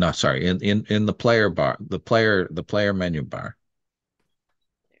 well, not sorry, in the player bar, the player menu bar.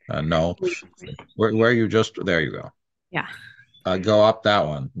 No, where you just there you go. Yeah. Go up that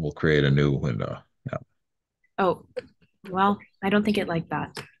one. We'll create a new window. Yeah. Oh, well, I don't think it liked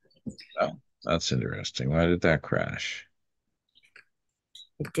that. Oh, that's interesting. Why did that crash?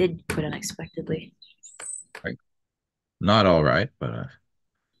 It did quite unexpectedly. Right. Not all right, but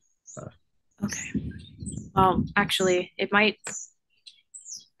okay. Well, actually, it might.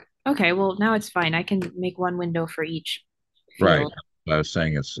 Okay, well, now it's fine. I can make one window for each field. Right. I was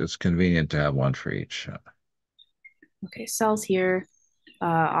saying it's convenient to have one for each. Okay, cells here,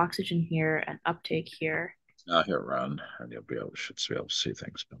 oxygen here, and uptake here. Now hit run, and you'll should be able to see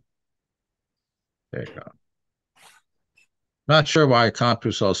things. There you go. Not sure why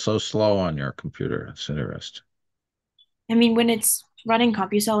CompuCell is so slow on your computer. It's interesting. I mean, when it's running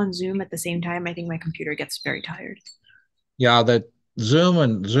CompuCell and Zoom at the same time, I think my computer gets very tired. Yeah, that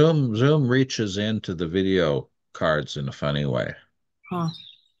Zoom reaches into the video cards in a funny way. Huh.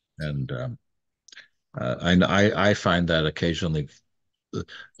 And I find that occasionally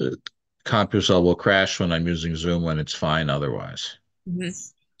CompuCell will crash when I'm using Zoom when it's fine otherwise.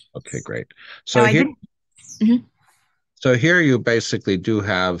 Okay, great. So here, so here you basically do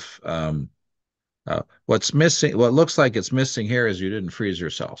have What's missing, what looks like it's missing here is you didn't freeze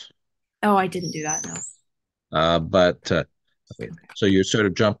yourself. Oh, I didn't do that, no. So you sort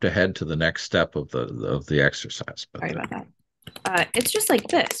of jumped ahead to the next step of the exercise. Sorry about that. It's just like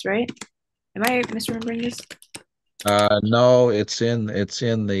this, right? Am I misremembering this? No, it's in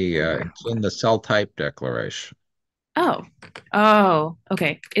the cell type declaration. Oh. Oh,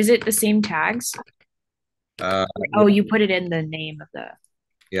 okay. Is it the same tags? Uh, Oh, you put it in the name of the.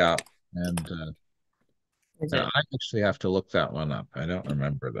 yeah, and Is I it? actually have to look that one up. I don't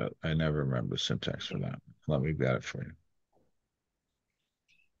remember that. I never remember syntax for that. Let me get it for you.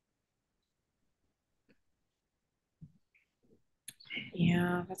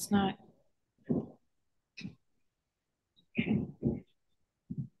 Yeah, that's not.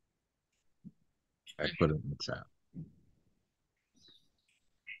 I put it in the chat.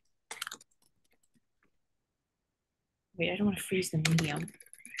 Wait, I don't want to freeze the medium.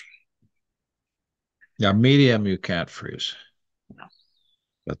 Yeah, medium you can't freeze, No.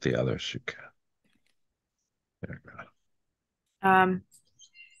 but the others you can. There you go.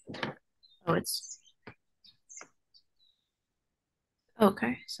 Oh, it's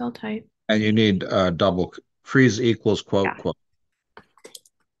okay. Cell type. And you need double freeze equals quote Yeah. quote.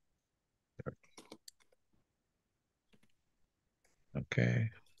 Okay.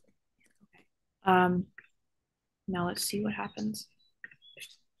 Now let's see what happens.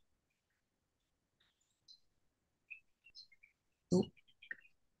 Oh.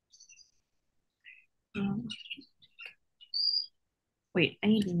 Wait, I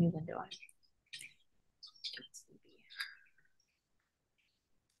need a new window on.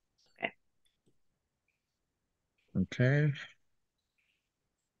 Okay. Okay.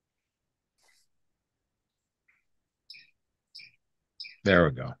 There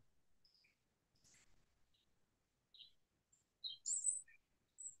we go.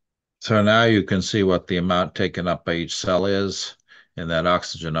 So now you can see what the amount taken up by each cell is in that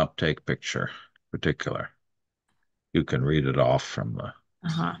oxygen uptake picture particular. You can read it off from the.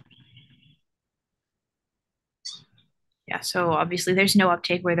 Uh-huh. Yeah, so obviously there's no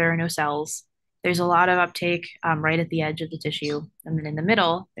uptake where there are no cells. There's a lot of uptake right at the edge of the tissue. And then in the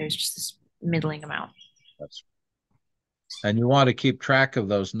middle, there's just this middling amount. And you want to keep track of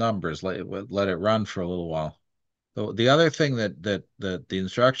those numbers. Let it run for a little while. The other thing that the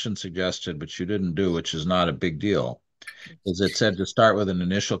instruction suggested, but you didn't do, which is not a big deal, is it said to start with an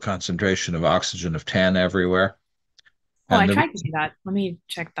initial concentration of oxygen of 10 everywhere. Oh, I And tried to do that. Let me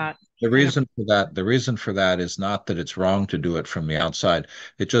check that. the reason for that is not that it's wrong to do it from the outside.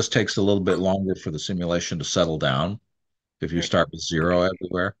 It just takes a little bit longer for the simulation to settle down if you start with 0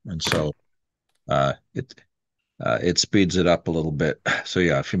 everywhere. And so it speeds it up a little bit. So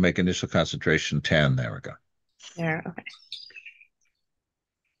yeah, if you make initial concentration 10, there we go. There, okay.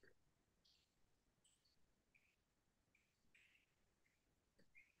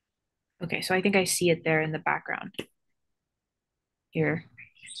 Okay, so I think I see it there in the background. Here.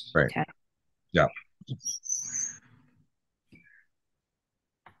 Right. 10. Yeah.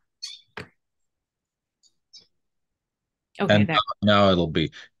 Okay, And there. now it'll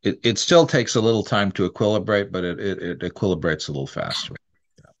be, it still takes a little time to equilibrate, but it equilibrates a little faster.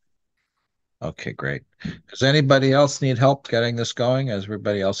 Yeah. Okay, great. Does anybody else need help getting this going as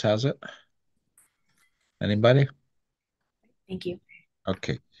everybody else has it? Anybody? Thank you.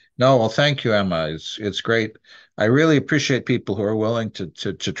 Okay. No, well, thank you, Emma. It's great. I really appreciate people who are willing to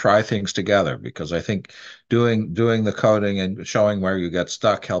try things together because I think doing the coding and showing where you get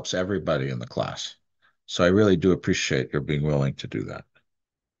stuck helps everybody in the class. So I really do appreciate your being willing to do that.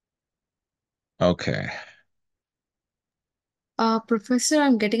 Okay. Professor,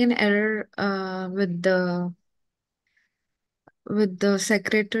 I'm getting an error with the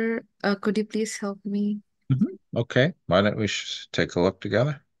secretor. Could you please help me? Okay. Why don't we take a look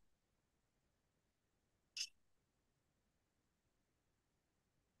together?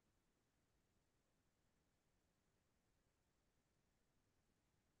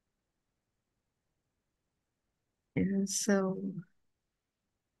 Yeah, so,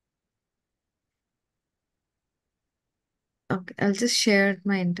 okay, I'll just share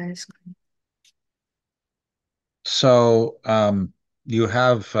my entire screen. So you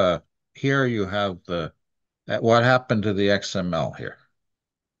have here you have the what happened to the XML here?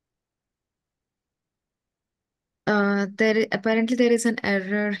 Apparently there is an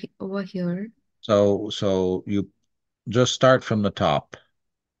error over here. So you just start from the top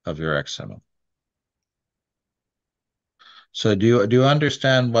of your XML. So do you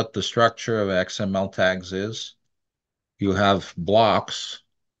understand what the structure of XML tags is? You have blocks,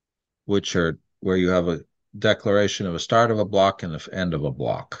 which are where you have a declaration of a start of a block and the end of a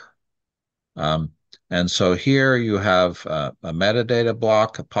block. And so here you have a metadata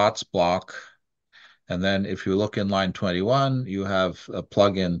block, a POTS block, and then if you look in line 21, you have a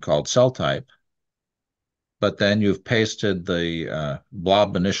plugin called cell type, but then you've pasted the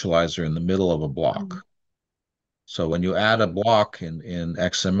blob initializer in the middle of a block. So when you add a block in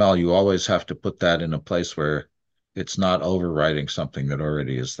XML, you always have to put that in a place where it's not overwriting something that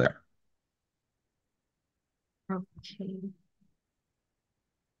already is there. Okay.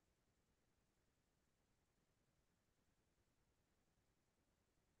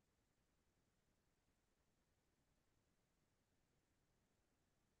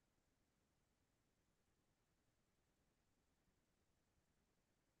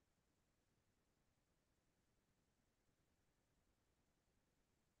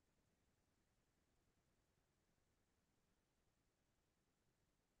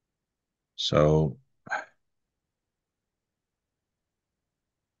 So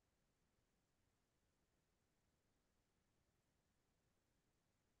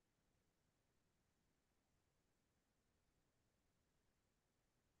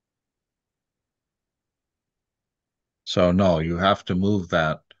So no, you have to move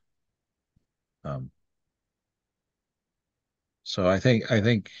that. So I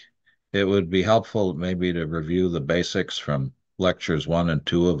think it would be helpful maybe to review the basics from lectures 1 and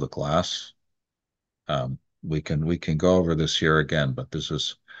 2 of the class. We can go over this here again, but this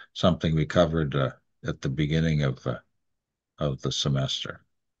is something we covered at the beginning of the semester.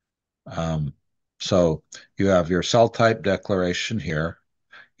 So you have your cell type declaration here.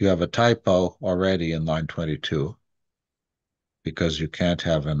 You have a typo already in line 22 because you can't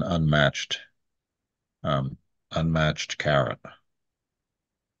have an unmatched caret.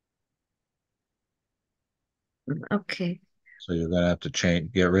 Okay. So you're going to have to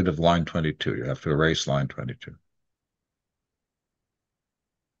get rid of line 22. You have to erase line 22.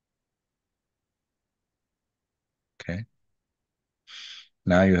 Okay.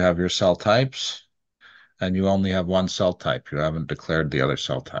 Now you have your cell types, and you only have one cell type. You haven't declared the other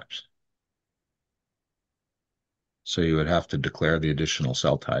cell types. So you would have to declare the additional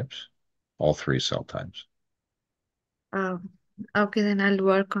cell types, all 3 cell types. Okay, then I'll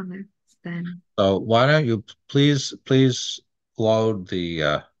work on it then. So why don't you please load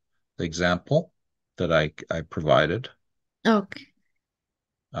the example that I provided. Okay.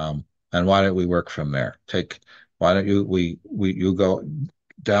 And why don't we work from there? Why don't you go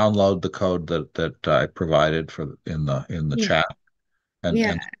download the code that I provided in the Yeah. chat and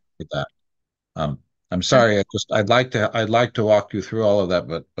Yeah. with that. I'm sorry, I'd like to walk you through all of that,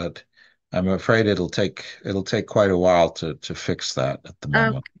 but I'm afraid it'll take quite a while to fix that at the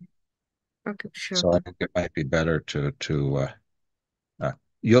moment. Okay, sure. So I think it might be better to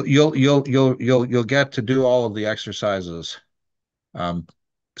you'll get to do all of the exercises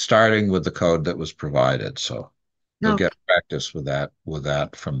starting with the code that was provided. So you'll Okay. get practice with that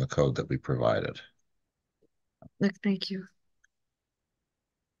from the code that we provided. Thank you.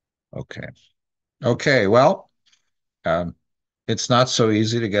 Okay. Well, it's not so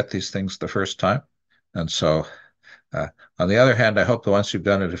easy to get these things the first time. And so, on the other hand, I hope that once you've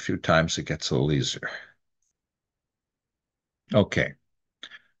done it a few times, it gets a little easier. Okay.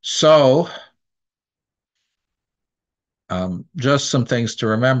 So, just some things to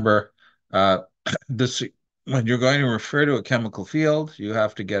remember. This, when you're going to refer to a chemical field, you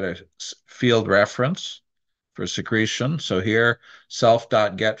have to get a field reference for secretion. So here,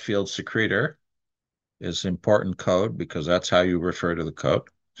 self.get field secretor is important code because that's how you refer to the code,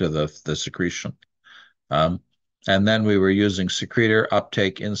 to the secretion. And then we were using secretor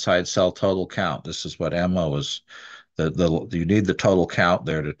uptake inside cell total count. This is what Emma was, you need the total count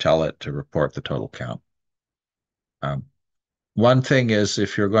there to tell it to report the total count. One thing is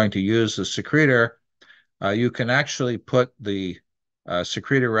if you're going to use the secretor, you can actually put the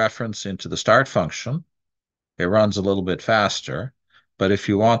secretor reference into the start function. It runs a little bit faster, but if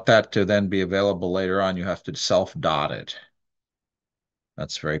you want that to then be available later on, you have to self-dot it.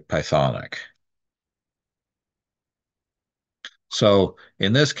 That's very Pythonic. So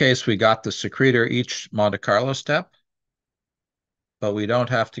in this case, we got the secretor each Monte Carlo step, but we don't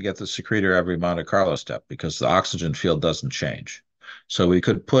have to get the secretor every Monte Carlo step because the oxygen field doesn't change. So we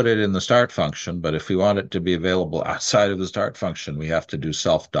could put it in the start function, but if we want it to be available outside of the start function, we have to do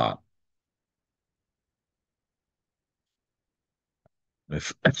self-dot.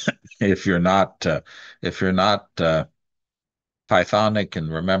 If you're not Pythonic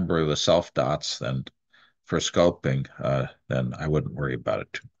and remember the self dots, then for scoping, then I wouldn't worry about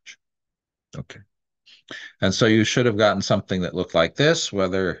it too much. Okay. And so you should have gotten something that looked like this,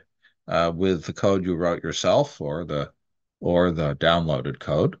 whether with the code you wrote yourself or the downloaded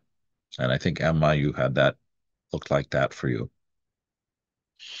code. And I think, Emma, you had that, looked like that for you.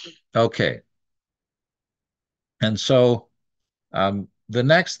 Okay. And so the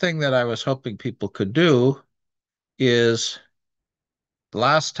next thing that I was hoping people could do is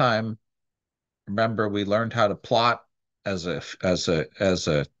last time, remember, we learned how to plot as a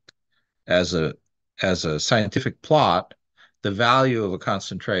scientific plot the value of a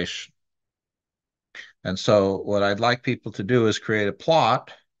concentration. And so what I'd like people to do is create a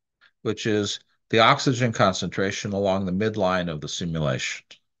plot, which is the oxygen concentration along the midline of the simulation.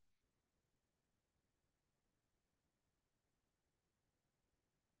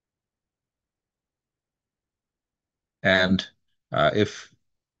 And if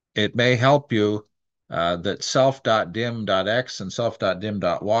it may help you that self.dim.x and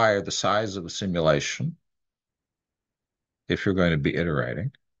self.dim.y are the size of the simulation if you're going to be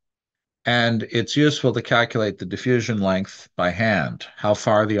iterating. And it's useful to calculate the diffusion length by hand, how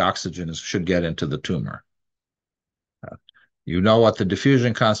far the oxygen should get into the tumor. You know what the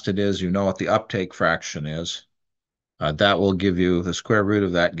diffusion constant is, you know what the uptake fraction is. That will give you, the square root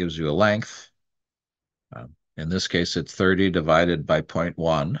of that gives you a length. In this case, it's 30 divided by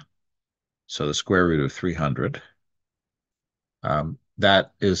 0.1, so the square root of 300.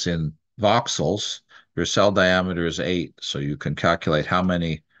 That is in voxels. Your cell diameter is 8, so you can calculate how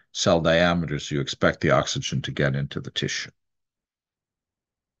many cell diameters you expect the oxygen to get into the tissue.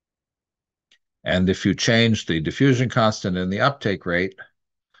 And if you change the diffusion constant and the uptake rate,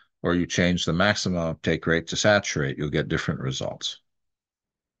 or you change the maximum uptake rate to saturate, you'll get different results.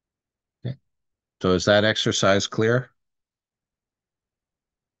 Okay. So is that exercise clear?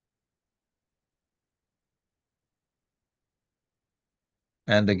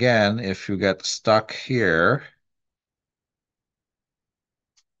 And again, if you get stuck here,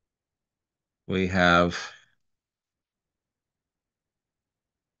 we have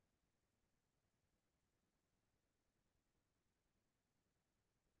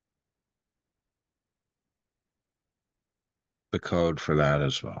the code for that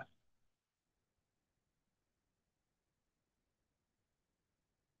as well.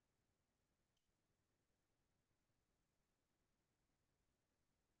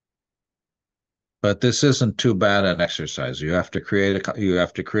 But this isn't too bad an exercise. You have to create a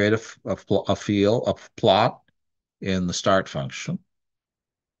plot in the start function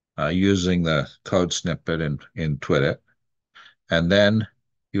using the code snippet in Twit. And then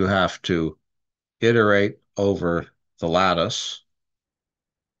you have to iterate over the lattice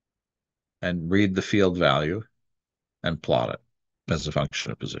and read the field value and plot it as a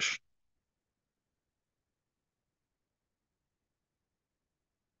function of position.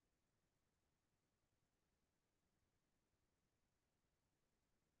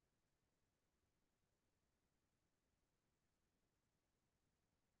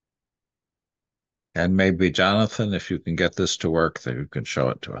 And maybe, Jonathan, if you can get this to work, then you can show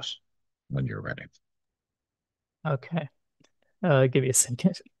it to us when you're ready. Okay. Give me a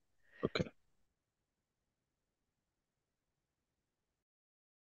second. Okay.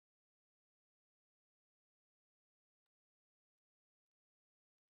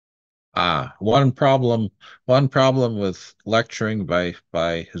 One problem with lecturing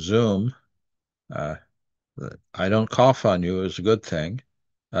by Zoom, I don't cough on you is a good thing.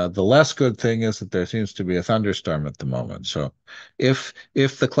 The less good thing is that there seems to be a thunderstorm at the moment. So if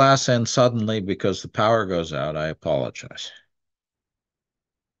the class ends suddenly because the power goes out, I apologize.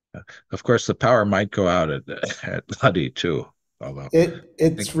 Of course, the power might go out at Buddy too. Although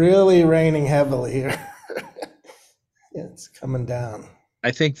it's really raining heavily here. It's coming down.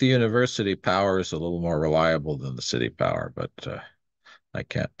 I think the university power is a little more reliable than the city power, but I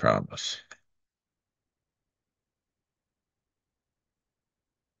can't promise.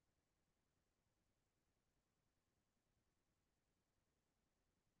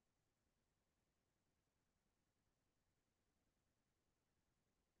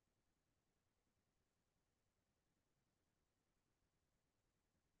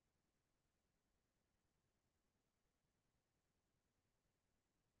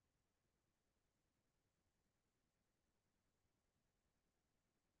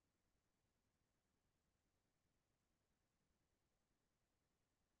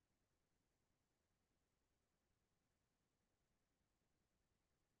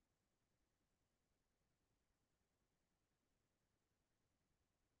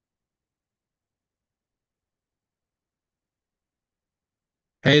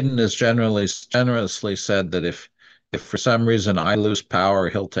 Hayden has generously said that if for some reason I lose power,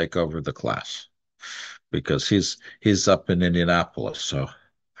 he'll take over the class because he's up in Indianapolis. So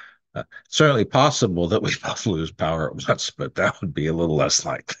certainly possible that we both lose power at once, but that would be a little less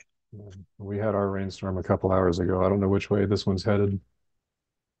likely. We had our rainstorm a couple hours ago. I don't know which way this one's headed.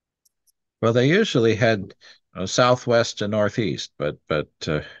 Well, they usually head southwest to northeast, but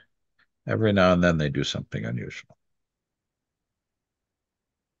every now and then they do something unusual.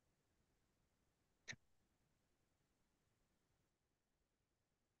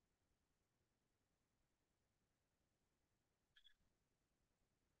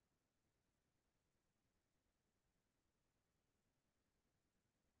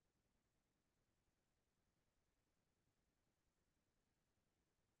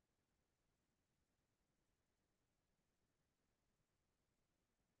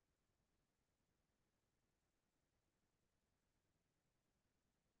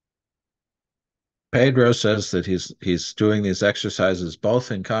 Pedro says that he's doing these exercises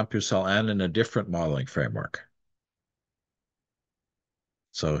both in CompuCell and in a different modeling framework.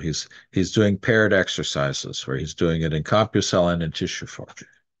 So he's doing paired exercises where he's doing it in CompuCell and in TissueForge.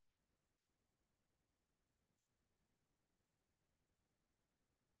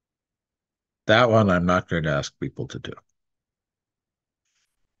 That one I'm not going to ask people to do.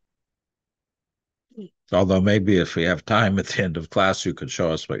 Although maybe if we have time at the end of class, you could show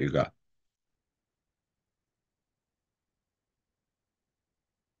us what you got.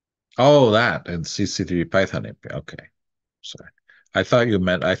 Oh, that and CC3 Python API. Okay, sorry. I thought you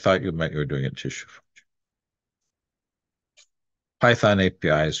meant you were doing it in TissueForge. Python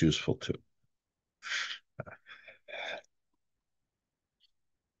API is useful too.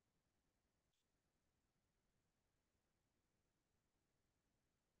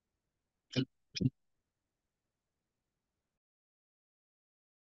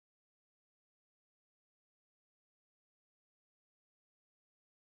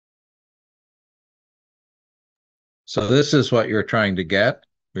 So this is what you're trying to get.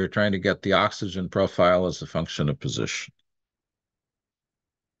 You're trying to get the oxygen profile as a function of position.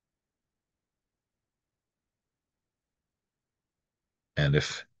 And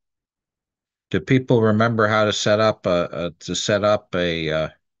if do people remember how to set up a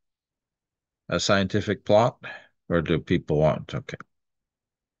scientific plot, or do people want? Okay.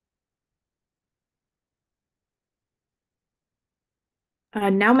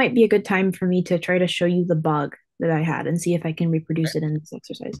 Now might be a good time for me to try to show you the bug that I had and see if I can reproduce it in this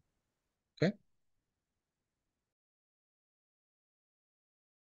exercise. Okay.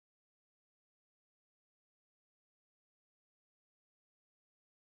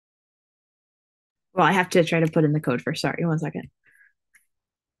 Well, I have to try to put in the code first. Sorry, 1 second.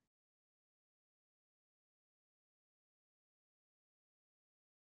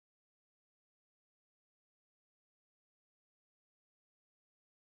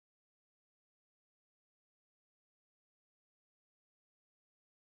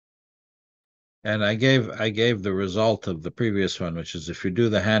 And I gave the result of the previous one, which is if you do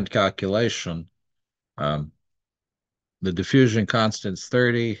the hand calculation, the diffusion constant is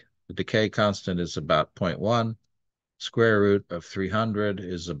 30, the decay constant is about 0.1, square root of 300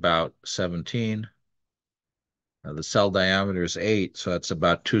 is about 17. The cell diameter is 8, so that's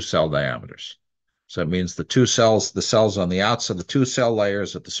about 2 cell diameters. So it means the cells on the outside, the 2 cell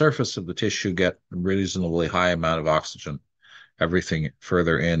layers at the surface of the tissue get a reasonably high amount of oxygen. Everything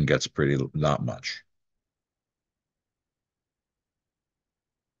further in gets not much.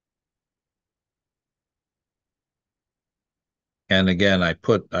 And again, I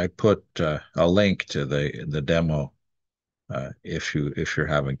put a link to the demo if you're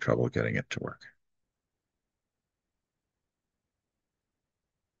having trouble getting it to work.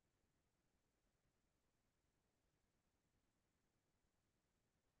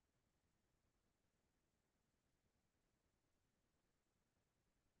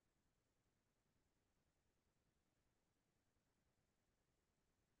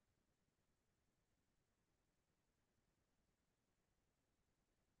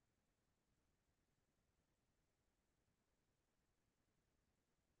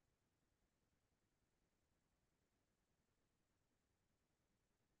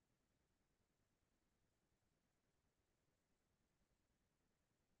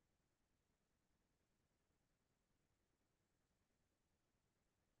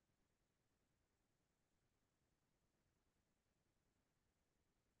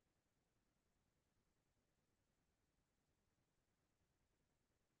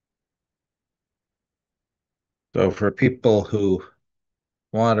 So for people who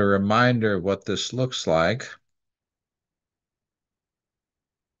want a reminder of what this looks like,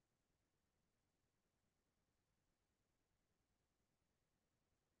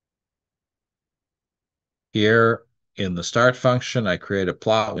 here in the start function, I create a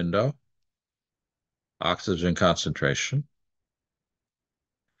plot window, oxygen concentration.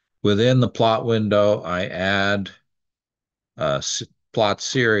 Within the plot window, I add plot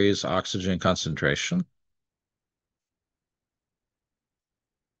series oxygen concentration.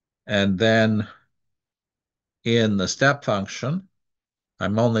 And then in the step function,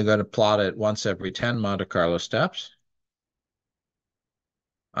 I'm only going to plot it once every 10 Monte Carlo steps.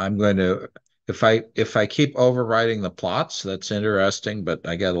 I'm going to, if I keep overwriting the plots, that's interesting, but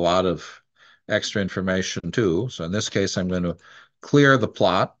I get a lot of extra information too. So in this case, I'm going to clear the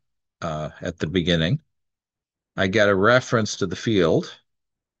plot at the beginning. I get a reference to the field.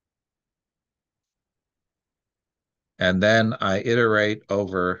 And then I iterate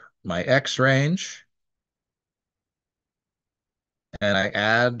over my X range. And I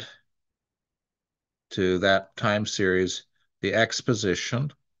add to that time series the X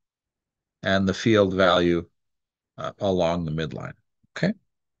position and the field value along the midline. Okay.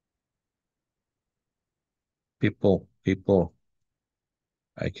 People,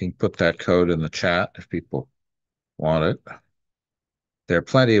 I can put that code in the chat if people want it. There are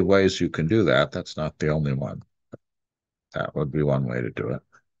plenty of ways you can do that. That's not the only one. That would be one way to do it.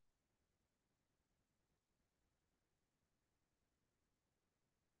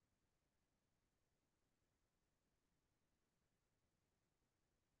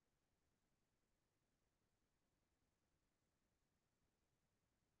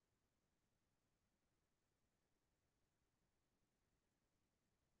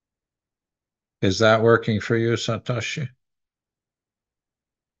 Is that working for you, Satoshi?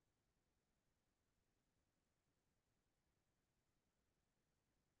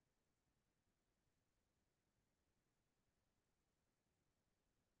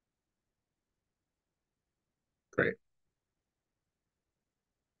 Great.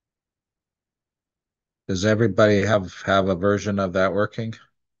 Does everybody have a version of that working?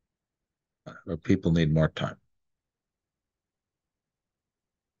 Or people need more time?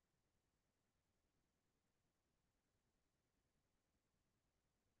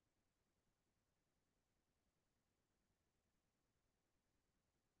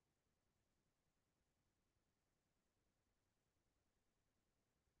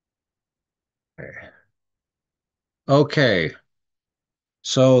 Okay.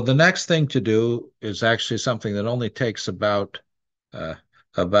 So the next thing to do is actually something that only takes about uh,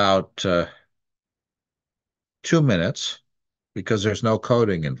 2 minutes because there's no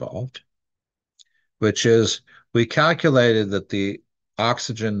coding involved, which is we calculated that the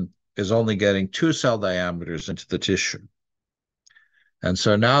oxygen is only getting 2 cell diameters into the tissue. And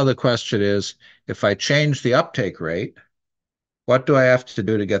so now the question is, if I change the uptake rate, what do I have to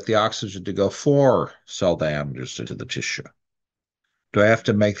do to get the oxygen to go 4 cell diameters into the tissue? Do I have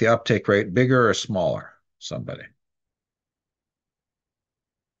to make the uptake rate bigger or smaller? Somebody.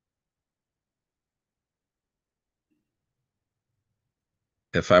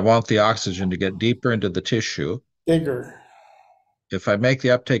 If I want the oxygen to get deeper into the tissue, Bigger. if I make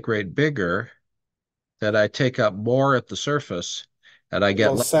the uptake rate bigger, then I take up more at the surface and I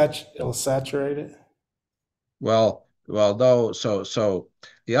get It'll saturate it. well, no. So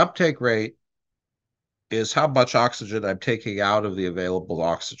the uptake rate is how much oxygen I'm taking out of the available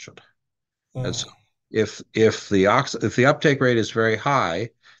oxygen. And so if the uptake rate is very high,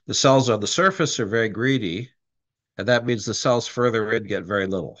 the cells on the surface are very greedy, and that means the cells further in get very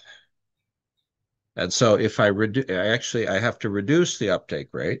little. And so if I have to reduce the uptake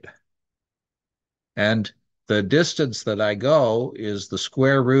rate, and the distance that I go is the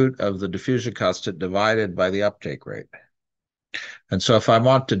square root of the diffusion constant divided by the uptake rate. And so if I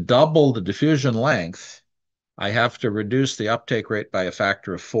want to double the diffusion length, I have to reduce the uptake rate by a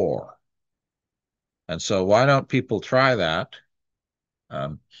factor of 4. And so why don't people try that?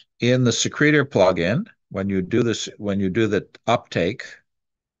 In the secretor plugin, when you do the uptake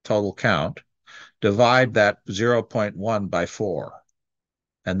total count, divide that 0.1 by 4,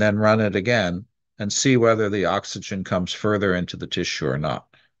 and then run it again and see whether the oxygen comes further into the tissue or not.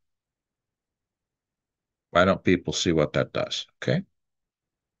 Why don't people see what that does? Okay.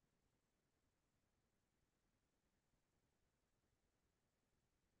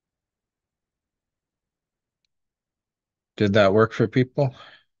 Did that work for people?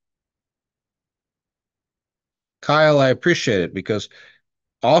 Kyle, I appreciate it because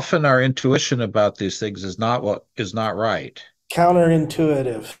often our intuition about these things is not right.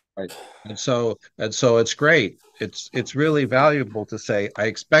 Counterintuitive. Right. And so it's great. It's really valuable to say, I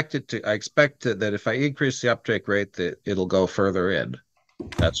expect that if I increase the uptake rate, that it'll go further in.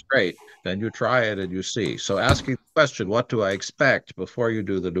 That's great. Then you try it and you see. So asking the question, what do I expect before you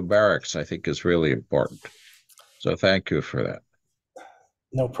do the numerics, I think is really important. So thank you for that.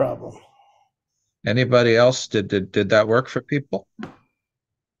 No problem. Anybody else? Did that work for people?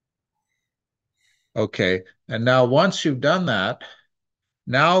 Okay, and now once you've done that,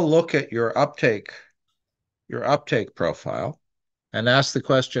 now look at your uptake profile and ask the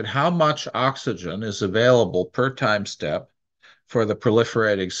question, how much oxygen is available per time step for the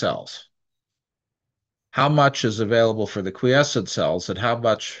proliferating cells? How much is available for the quiescent cells and how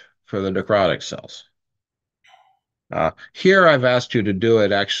much for the necrotic cells? Here I've asked you to do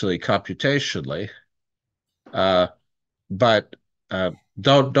it actually computationally, but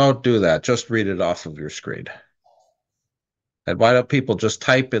don't do that. Just read it off of your screen. And why don't people just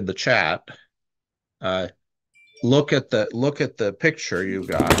type in the chat? Look at the picture you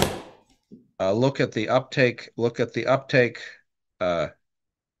got. Look at the uptake. Look at the uptake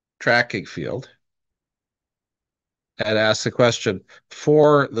tracking field, and ask the question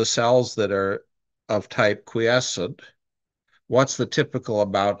for the cells that are of type quiescent. What's the typical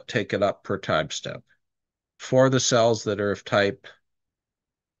amount taken up per time step? For the cells that are of type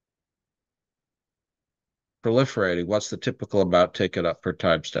proliferating, what's the typical amount taken up per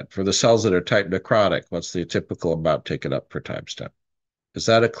time step? For the cells that are type necrotic, what's the typical amount taken up per time step? Is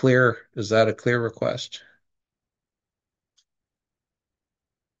that a clear request?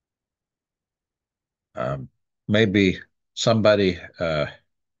 Maybe somebody,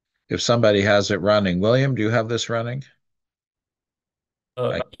 if somebody has it running. William, do you have this running?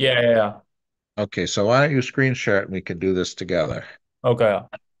 Yeah. Okay, so why don't you screen share it and we can do this together. Okay.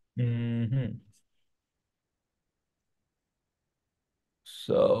 Mm-hmm.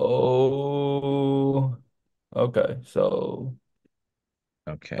 So, okay, so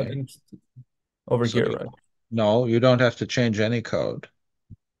I Okay. think it's over So here, right? no, you don't have to change any code.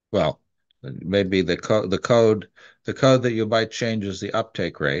 Well, maybe the code that you might change is the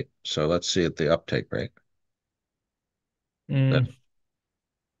uptake rate. So let's see at the uptake rate.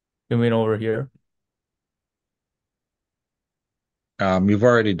 You mean over here? You've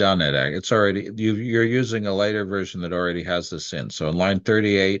already done it. It's already you're using a later version that already has this in. So in line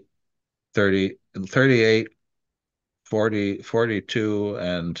 38, 30, 38, 40, 42,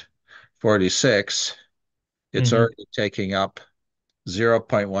 and 46, it's Mm-hmm. already taking up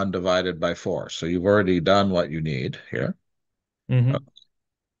 0.1 divided by 4. So you've already done what you need here. Mm-hmm.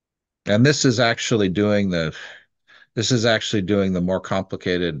 And this is actually doing the more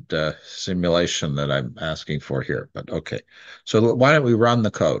complicated simulation that I'm asking for here. But okay. So why don't we run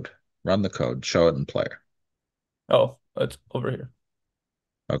the code? Run the code, show it in player. Oh, it's over here.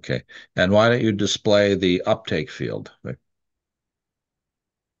 Okay. And why don't you display the uptake field?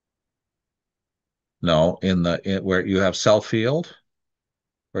 No, in where you have cell field,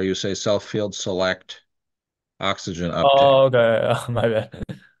 where you say cell field select oxygen uptake. Oh, okay. My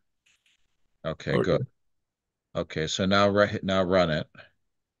bad. Okay, Over good. here. Okay, so now run it.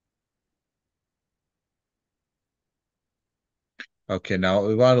 Okay, now what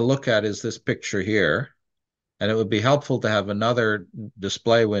we want to look at is this picture here, and it would be helpful to have another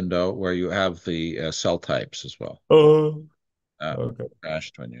display window where you have the cell types as well. Oh, Uh, okay.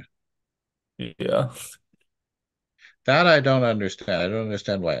 Crashed when you. Yeah. That I don't understand. I don't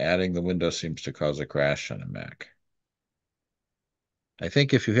understand why adding the window seems to cause a crash on a Mac. I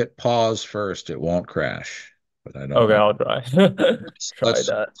think if you hit pause first, it won't crash, but I don't Okay, know. I'll try. Try Let's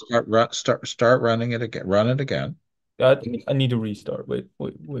that. start running it again. Run it again. I think I need to restart. Wait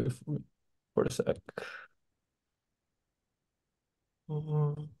for a sec.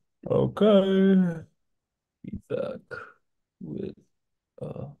 Okay. Feedback with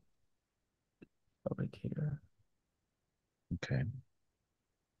uh right here. Okay.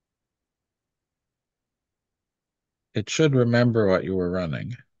 It should remember what you were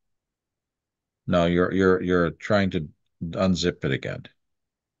running. No, you're trying to unzip it again.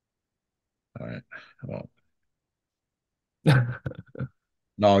 All right. Well,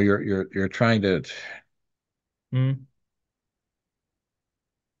 no, you're trying to. Hmm.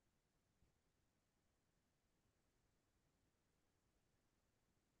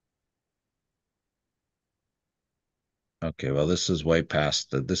 Okay, well, this is way past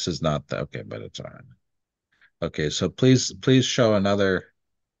the. This is not the. Okay, but it's all right. Okay, so please show another.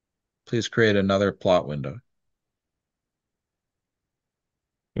 Please create another plot window.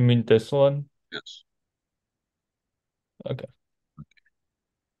 You mean this one? Yes. Okay.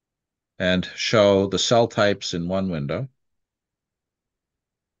 And show the cell types in one window.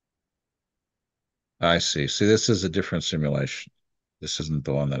 I see. See, this is a different simulation. This isn't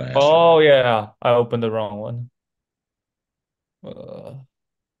the one that I asked you. Oh yeah, I opened the wrong one. Uh,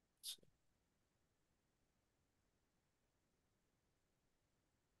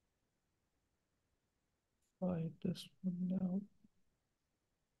 try this one now.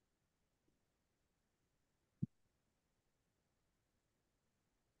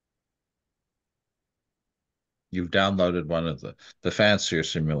 You've downloaded one of the fancier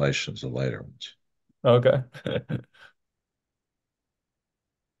simulations, the later ones. Okay.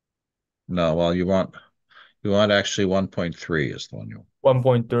 No, well, you want actually 1.3 is the one you want.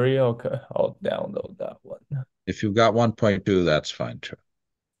 1.3. Okay, I'll download that one. If you've got 1.2, that's fine too.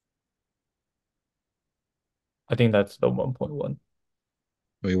 I think that's the 1.1.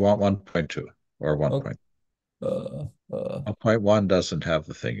 We want 1.2 or 1. Okay. 1.1 doesn't have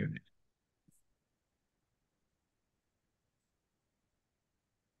the thing you need.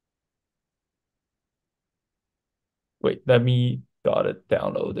 Wait, let me got it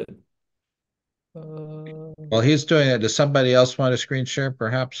downloaded. Well, he's doing it. Does somebody else want a screen share,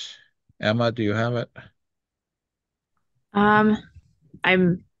 perhaps? Emma, do you have it?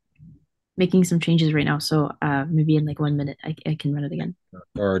 I'm making some changes right now, so maybe in like 1 minute I can run it again.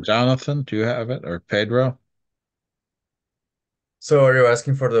 Or Jonathan, do you have it? Or Pedro? So are you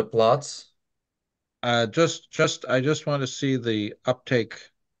asking for the plots? I just want to see the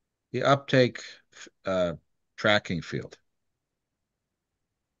uptake tracking field.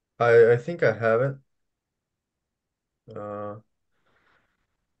 I think I have it.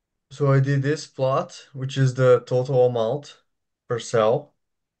 So I did this plot, which is the total amount per cell.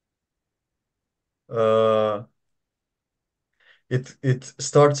 Uh, it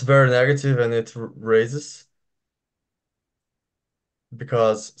starts very negative and it raises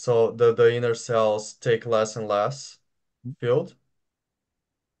because so the inner cells take less and less field.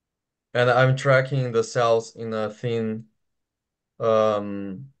 And I'm tracking the cells in a thin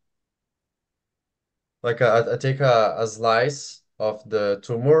like I take a slice of the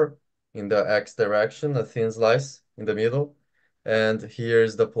tumor in the X direction, a thin slice in the middle, and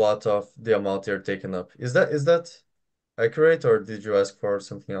here's the plot of the amount you're taking up. Is that accurate, or did you ask for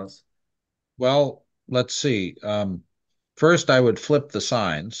something else? Well, let's see. First, I would flip the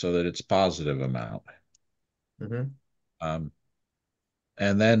sign so that it's positive amount. Mm-hmm.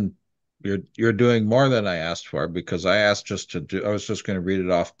 And then you're doing more than I asked for because I asked just to do. I was just going to read it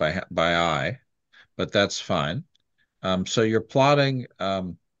off by eye, but that's fine. So you're plotting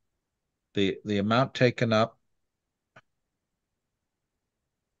the amount taken up.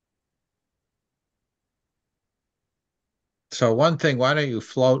 So one thing, why don't you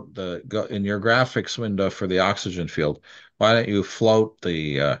float go in your graphics window for the oxygen field? Why don't you float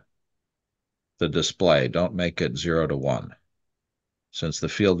the display? Don't make it 0 to 1, since the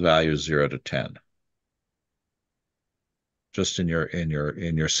field value is 0 to 10. Just in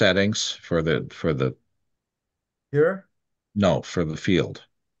your settings for the Here? no, for the field,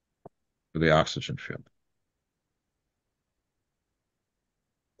 for the oxygen field.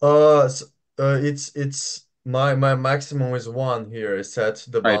 So, it's my maximum is 1 here. I set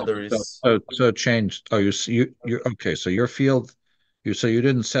the Right. boundaries. So change. Oh, you okay. So your field, you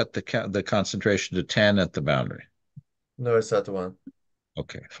didn't set the concentration to 10 at the boundary. No, I set 1.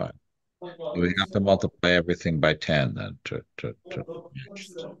 Okay, fine. We have to multiply everything by 10 then to match.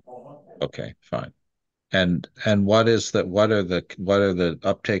 Okay, fine. And what are the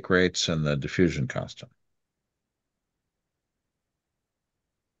uptake rates and the diffusion constant?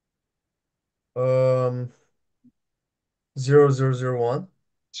 Um, 0.001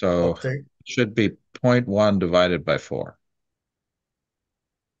 So uptake. it should be 0.1 divided by 4.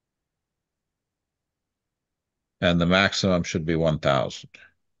 And the maximum should be 1,000.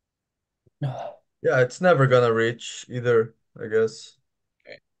 Yeah, it's never gonna reach either, I guess.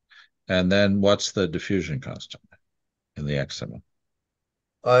 Okay. And then what's the diffusion constant in the XML?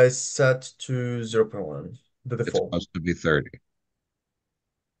 I set to 0.1, the It's default. supposed to be 30.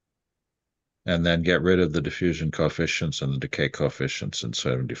 And then get rid of the diffusion coefficients and the decay coefficients in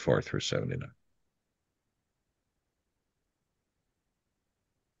 74 through 79.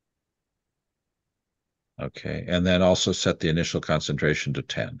 Okay, and then also set the initial concentration to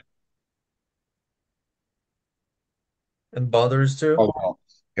 10. And boundaries too? Oh, well.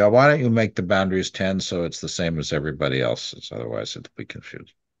 Yeah, why don't you make the boundaries 10 so it's the same as everybody else's? Otherwise, it'll be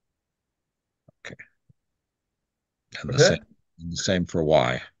confusing. Okay. And Okay. the same for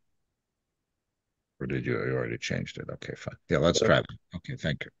Y. Or did you already changed it? Okay, fine. Yeah, let's try that. Okay,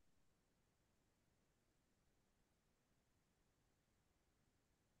 thank you.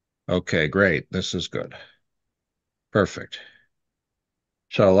 Okay, great. This is good. Perfect.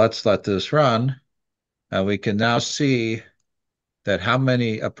 So let's let this run. And we can now see that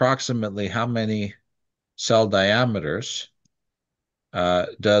approximately how many cell diameters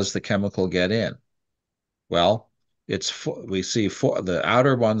does the chemical get in? Well, we see the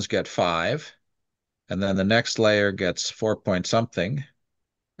outer ones get 5, and then the next layer gets 4 point something,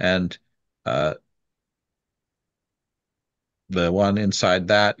 and the one inside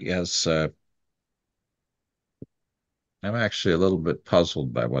that is I'm actually a little bit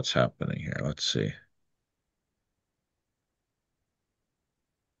puzzled by what's happening here. Let's see.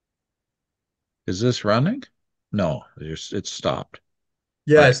 Is this running? No, it's stopped.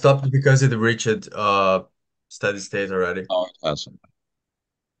 Yeah, I Right. stopped because it reached steady state already. No, it hasn't.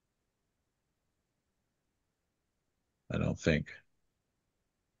 I don't think.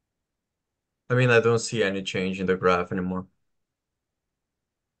 I mean, I don't see any change in the graph anymore.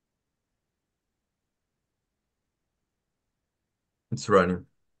 It's running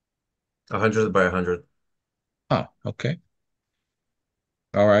 100 by 100. Oh, okay.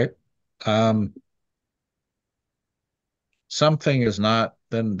 All right. Um, something is not,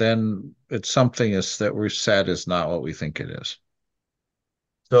 then it's something is that we said is not what we think it is.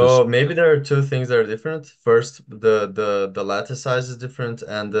 Just So maybe there are two things that are different. First, the lattice size is different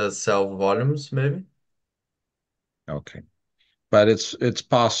and the cell volumes, maybe. okay. But it's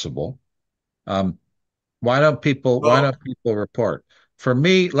possible. Um, why Oh, don't people report? For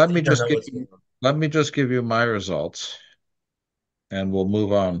me, I think I know what's going on. let me just give you my results and we'll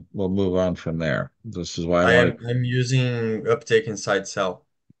move on. We'll move on from there. This is why I wanted. I'm using uptake inside cell.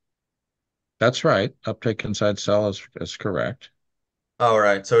 That's right. Uptake inside cell is correct. All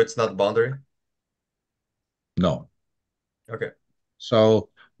right, so it's not boundary. No. Okay. So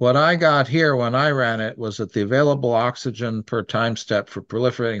what I got here when I ran it was that the available oxygen per time step for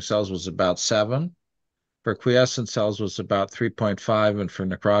proliferating cells was about 7, for quiescent cells was about 3.5, and for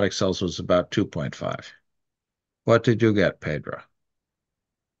necrotic cells was about 2.5. What did you get, Pedro?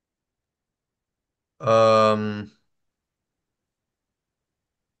 Um,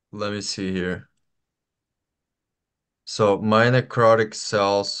 Let me see here. So my necrotic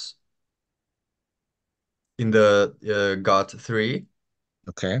cells in the got 3.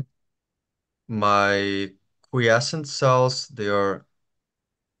 Okay. My quiescent cells, they are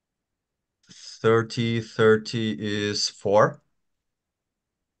 30 is 4.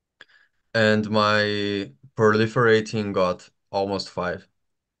 And my proliferating got almost 5.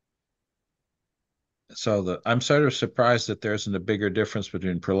 So I'm sort of surprised that there isn't a bigger difference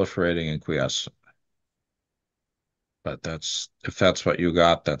between proliferating and quiescent. But if that's what you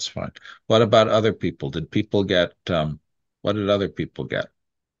got, that's fine. What about other people? Did people get what did other people get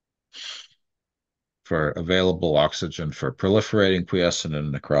for available oxygen for proliferating, quiescent,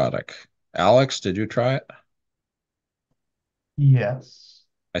 and necrotic? Alex, did you try it? Yes.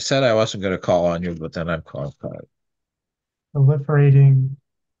 I said I wasn't going to call on you, but then I'm calling. Proliferating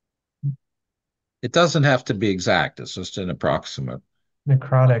It doesn't have to be exact. It's just an approximate.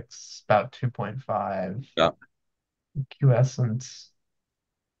 necrotics about 2.5. Yeah. Quiescence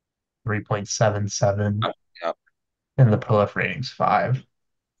 3.77. Yeah. And the proliferating's 5.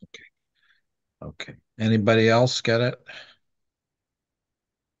 Okay. Okay. Anybody else get it?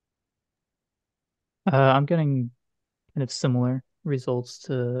 I'm getting kind of similar results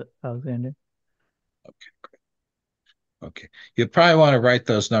to Alexander. Okay. Great. Okay. You probably want to write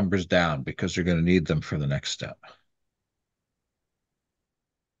those numbers down because you're going to need them for the next step.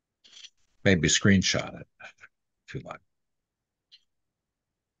 Maybe screenshot it if you like.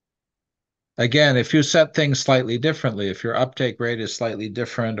 Again, if you set things slightly differently, if your uptake rate is slightly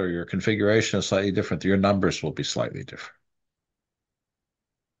different or your configuration is slightly different, your numbers will be slightly different.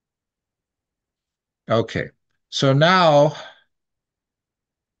 Okay, so now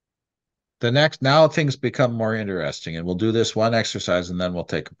now things become more interesting, and we'll do this one exercise and then we'll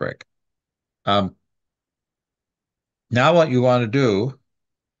take a break. Now what you want to do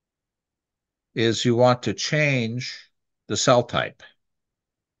is you want to change the cell type.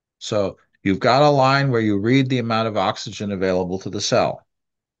 So you've got a line where you read the amount of oxygen available to the cell.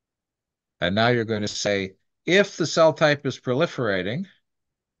 And now you're going to say, if the cell type is proliferating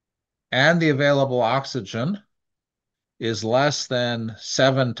and the available oxygen is less than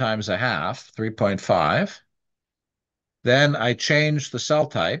 7 times a half, 3.5, then I change the cell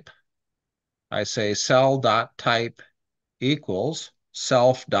type. I say cell.type equals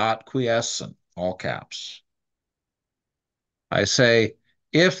self.quiescent, all caps. I say,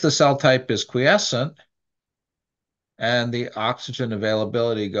 if the cell type is quiescent and the oxygen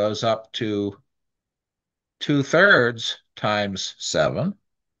availability goes up to 2/3 times 7,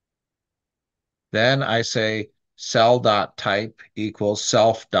 then I say cell.type equals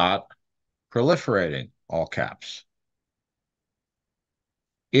self.proliferating, all caps.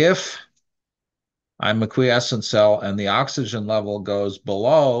 If I'm a quiescent cell and the oxygen level goes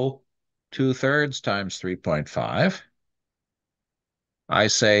below 2/3 times 3.5, I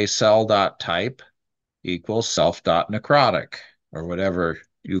say cell.type equals self.necrotic, or whatever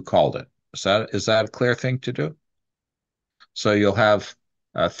you called it. Is that a clear thing to do? So you'll have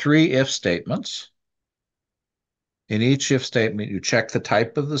 3 if statements. In each if statement, you check the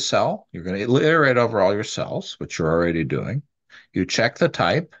type of the cell. You're going to iterate over all your cells, which you're already doing. You check the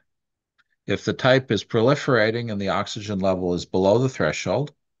type. If the type is proliferating and the oxygen level is below the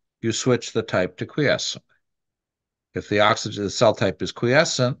threshold, you switch the type to quiescent. If the cell type is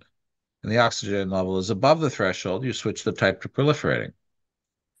quiescent and the oxygen level is above the threshold, you switch the type to proliferating.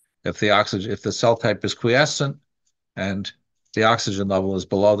 If the cell type is quiescent and the oxygen level is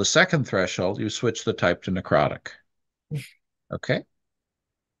below the second threshold, you switch the type to necrotic. Okay?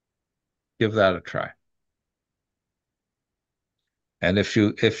 Give that a try. And if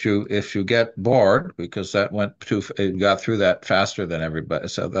you get bored because it got through that faster than everybody,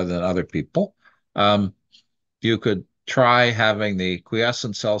 so than other people, you could try having the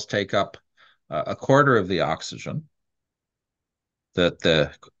quiescent cells take up a quarter of the oxygen that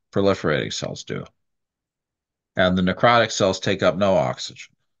the proliferating cells do, and the necrotic cells take up no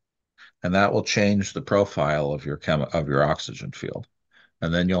oxygen, and that will change the profile of your oxygen field,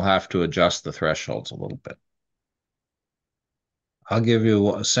 and then you'll have to adjust the thresholds a little bit. I'll give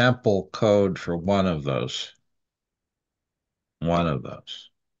you a sample code for one of those.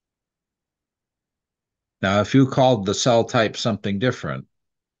 Now, if you called the cell type something different,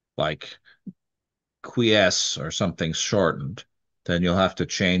 like quiesce or something shortened, then you'll have to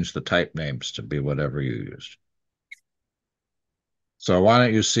change the type names to be whatever you used. So why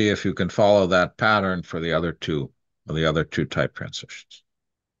don't you see if you can follow that pattern for the other two type transitions.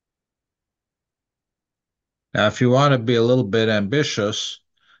 Now, if you want to be a little bit ambitious,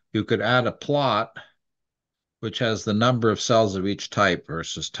 you could add a plot which has the number of cells of each type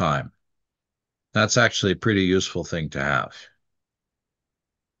versus time. That's actually a pretty useful thing to have.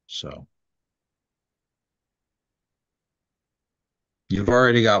 So you've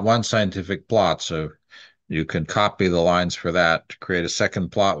already got one scientific plot, so you can copy the lines for that to create a second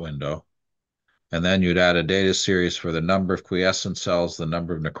plot window. And then you'd add a data series for the number of quiescent cells, the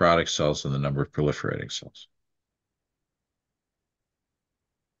number of necrotic cells, and the number of proliferating cells.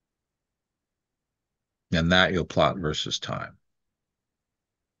 And that you'll plot versus time.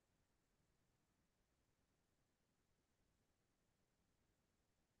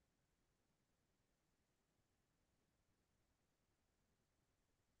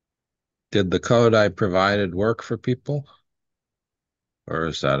 Did the code I provided work for people? Or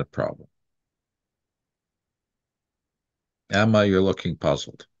is that a problem? Emma, you're looking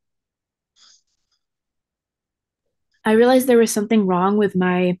puzzled. I realized there was something wrong with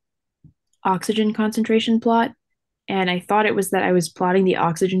my oxygen concentration plot, and I thought it was that I was plotting the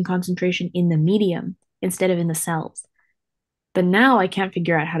oxygen concentration in the medium instead of in the cells. But now I can't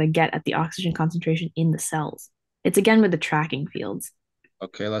figure out how to get at the oxygen concentration in the cells. It's again with the tracking fields.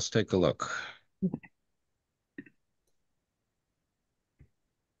 Okay, let's take a look.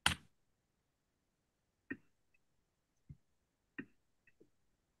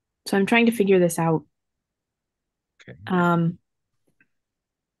 So I'm trying to figure this out. Okay.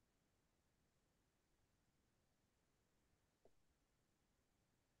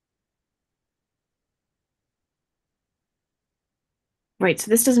 Right,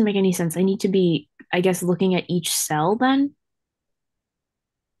 so this doesn't make any sense. I need to be, I guess, looking at each cell then.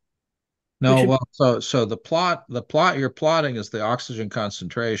 No, well, so the plot you're plotting is the oxygen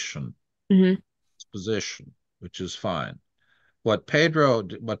concentration position, which is fine. What Pedro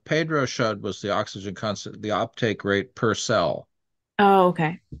showed was the uptake rate per cell. Oh,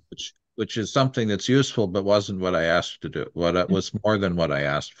 okay. Which is something that's useful, but wasn't what I asked to do. What was more than what I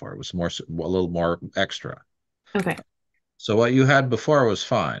asked for. It was a little more extra. Okay. So what you had before was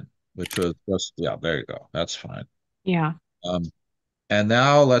fine, which was just, yeah, there you go. That's fine. Yeah. And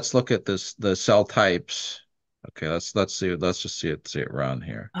now let's look at the cell types. Okay, let's just see it run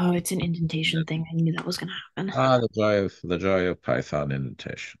here. Oh, it's an indentation thing. I knew that was gonna happen. The joy of Python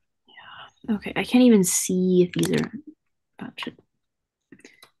indentation. Yeah. Okay, I can't even see if these are okay.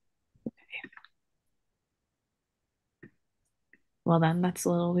 Well then, that's a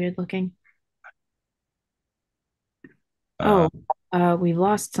little weird looking. We've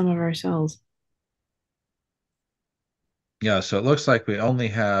lost some of our cells. Yeah, so it looks like we only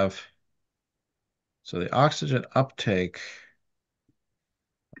have the oxygen uptake.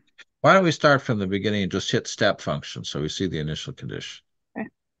 Why don't we start from the beginning and just hit step function so we see the initial condition? Okay.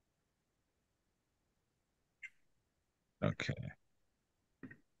 Okay.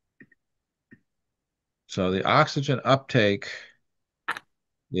 So the oxygen uptake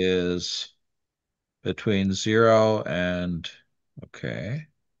is between 0 and, okay.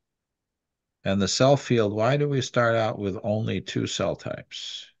 And the cell field, why do we start out with only 2 cell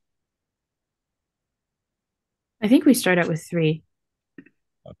types? I think we start out with 3.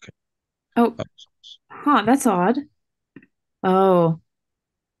 Okay. Oh, huh, that's odd. Oh,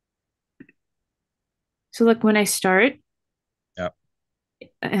 so look, when I start, Yep.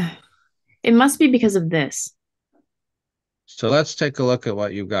 it must be because of this. So let's take a look at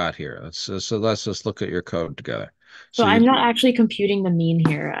what you got here. Let's just look at your code together. So So I'm you, not actually computing the mean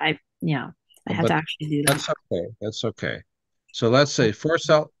here. I have to but actually do that. that's okay. That's okay. So let's say four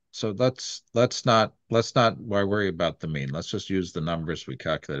cell. So let's not worry about the mean. Let's just use the numbers we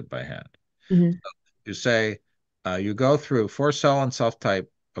calculated by hand. Hmm. You say you go through four cell and self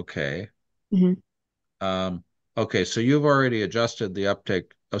type. Okay. Hmm. Okay. So you've already adjusted the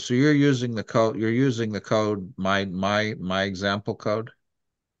uptake. Oh, so you're using the code. You're using the code. My example code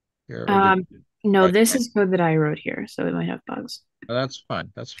here, or did you No, write? this is code that I wrote here, so it might have bugs. Oh, that's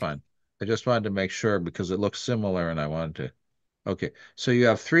fine. That's fine. I just wanted to make sure because it looks similar and I wanted to. Okay. So you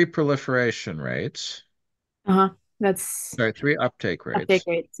have three proliferation rates. Uh-huh. That's Sorry, three uptake update rates.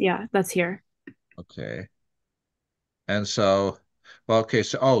 rates. Yeah, that's here. Okay. And so, well, okay.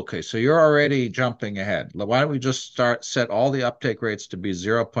 So you're already jumping ahead. Why don't we just set all the uptake rates to be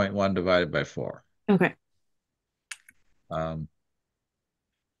 0.1 divided by 4? Okay. Um,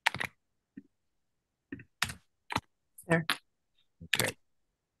 There. okay.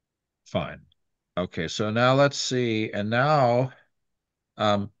 Fine. Okay. So now let's see. And now,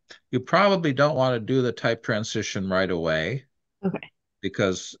 um, you probably don't want to do the type transition right away. Okay.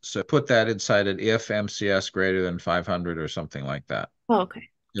 Because so put that inside an if MCS greater than 500 or something like that. Oh, okay.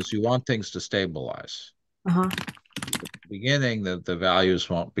 Because you want things to stabilize. Uh-huh. Beginning, the values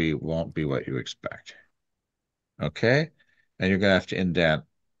won't be what you expect. Okay, and you're gonna have to indent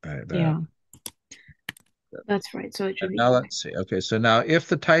that. Yeah, that's right. So it should And be now let's see. Okay, so now if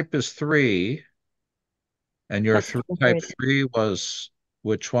the type is 3 and your that's type proliferating. 3 was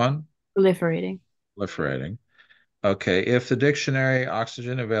which one? Proliferating. Proliferating. Okay, if the dictionary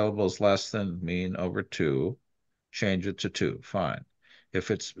oxygen available is less than mean over 2, change it to 2. Fine.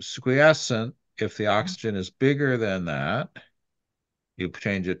 If it's quiescent, if the oxygen is bigger than that, you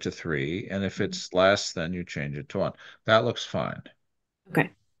change it to 3. And if it's less, then you change it to 1. That looks fine.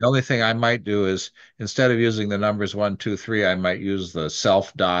 Okay. The only thing I might do is instead of using the numbers 1, 2, 3, I might use the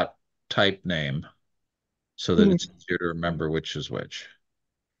self dot type name so that Mhm. it's easier to remember which is which.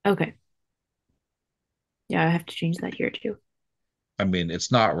 Okay. Yeah, I have to change that here too. I mean,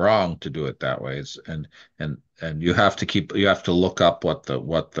 it's not wrong to do it that way. And you have to look up what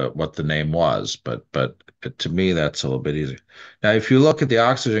the name was, but to me that's a little bit easier. Now, if you look at the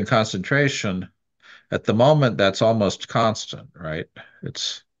oxygen concentration, at the moment that's almost constant, right?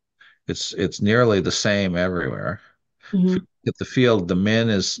 It's it's nearly the same everywhere. If you Hmm. look at the field, the min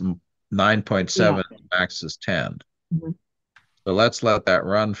is Yeah. 9.7, max is 10. Mhm. So let's let that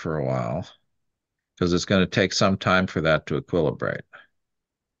run for a while because it's going to take some time for that to equilibrate.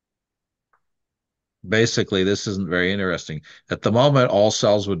 Basically, this isn't very interesting. At the moment, all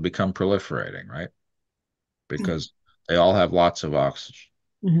cells would become proliferating, right? Because they all have lots of oxygen.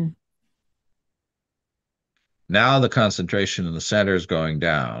 Hmm. Now the concentration in the center is going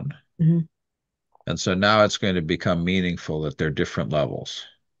down. Hmm. And so now it's going to become meaningful that they're different levels.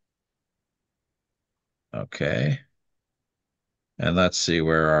 Okay. And let's see,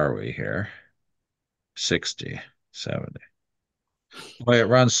 where are we here? 60, 70. Boy, it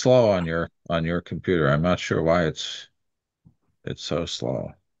runs slow on your computer. I'm not sure why it's so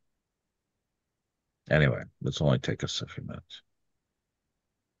slow. Anyway, let's only take us a few minutes.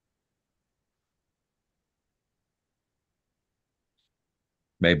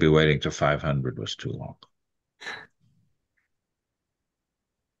 Maybe waiting to 500 was too long.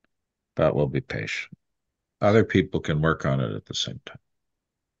 But we'll be patient. Other people can work on it at the same time.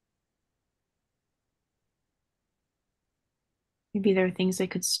 Maybe there are things I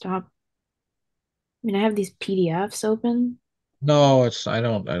could stop. I mean, I have these PDFs open. No, I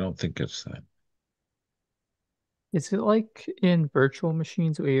don't think it's that. Is it like in virtual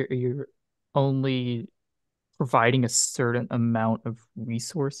machines where you're only providing a certain amount of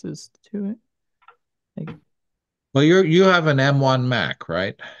resources to it? Like, Well, you have an M1 Mac,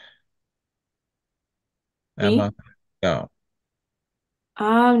 right? Me? M1. Yeah.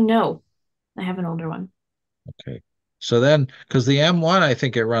 No. I have an older one. Okay. So then, because the M1, I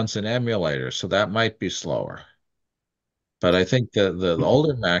think it runs an emulator, so that might be slower. But I think the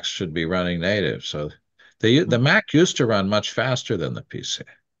older Macs should be running native. So the Mac used to run much faster than the PC.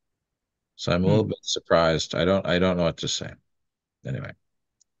 So I'm a little bit surprised. I don't know what to say. Anyway,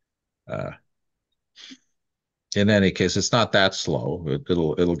 uh, in any case, it's not that slow.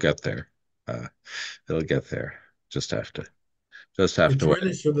 It'll get there. Uh, it'll get there. Just have to It wait.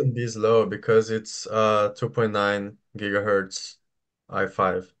 really shouldn't be slow because it's 2.9 gigahertz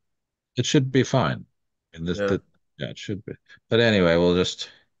i5. It should be fine. And Yeah. Yeah, it should be. But anyway, we'll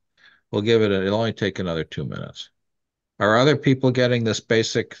give it, it'll only take another 2 minutes. Are other people getting this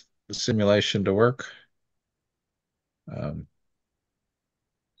basic simulation to work?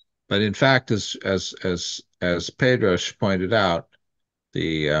 But in fact, as Pedro pointed out,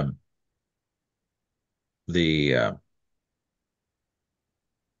 the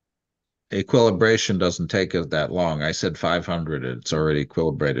equilibration doesn't take us that long. I said 500, it's already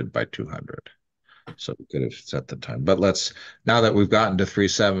equilibrated by 200. So we could have set the time. But now that we've gotten to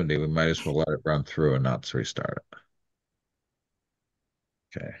 370, we might as well let it run through and not restart it.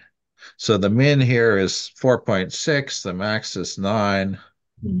 Okay. So the min here is 4.6, the max is 9.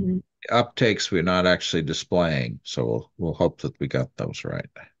 Mm-hmm. Uptakes we're not actually displaying, so we'll hope that we got those right.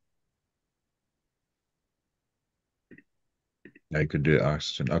 I could do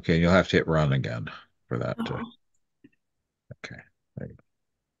oxygen. Okay, you'll have to hit run again for that. Okay. There you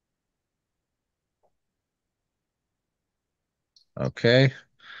go. Okay.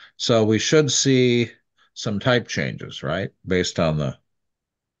 So we should see some type changes, right? Based on the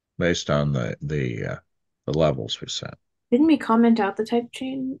levels we set. Didn't we comment out the type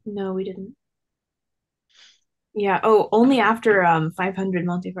chain? No, we didn't. Yeah. Oh, only after 500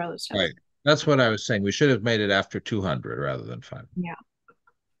 Monte Carlo steps. Right. That's what I was saying. We should have made it after 200 rather than 500. Yeah.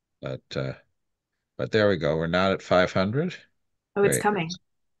 But there we go. We're not at 500. Oh, it's Great. coming.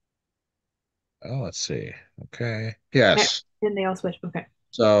 Oh, let's see. Okay. Yes. Didn't they all switch? Okay.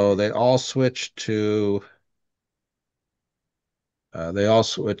 So they all switched to what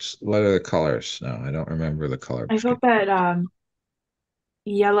are the colors? No, I don't remember the color I scheme. thought that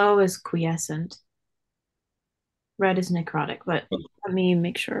yellow is quiescent. Red is necrotic, but let me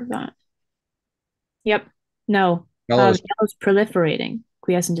make sure of that. Yep. No. Yellow is Yellow's proliferating.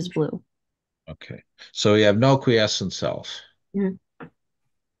 Quiescent is blue. okay. So we have no quiescent cells. Mhm.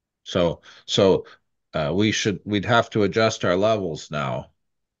 So we'd have to adjust our levels now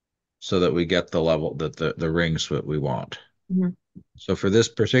so that we get the level that the rings that we want. Mhm. So for this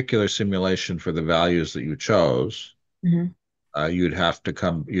particular simulation for the values that you chose, Mhm. you'd have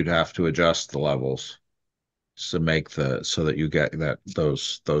to adjust the levels to make so that you get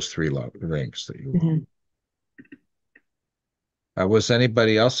those three rings that you want. Mhm. Was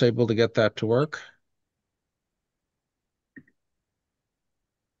anybody else able to get that to work?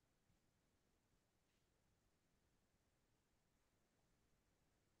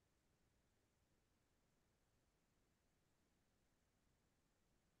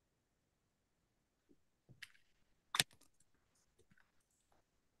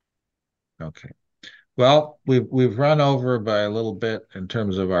 Okay. Well, we've run over by a little bit in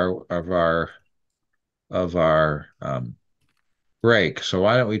terms of our break. So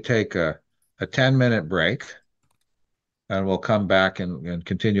why don't we take a 10-minute break, and we'll come back and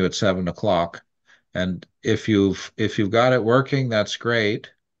continue at 7 o'clock. And if you've got it working, that's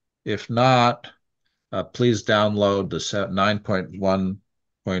great. If not, please download the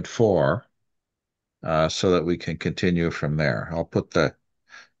 9.1.4 so that we can continue from there. I'll put the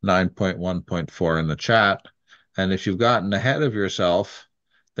 9.1.4 in the chat. And if you've gotten ahead of yourself,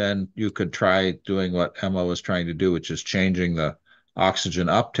 then you could try doing what Emma was trying to do, which is changing the oxygen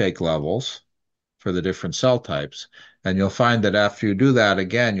uptake levels for the different cell types. And you'll find that after you do that,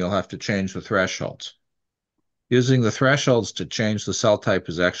 again, you'll have to change the thresholds. Using the thresholds to change the cell type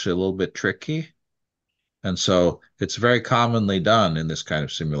is actually a little bit tricky. And so it's very commonly done in this kind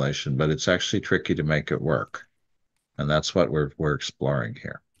of simulation, but it's actually tricky to make it work. And that's what we're exploring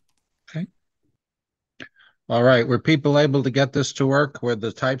here. Okay. All right. Were people able to get this to work with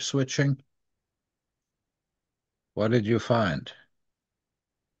the type switching? What did you find?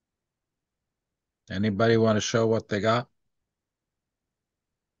 Anybody want to show what they got?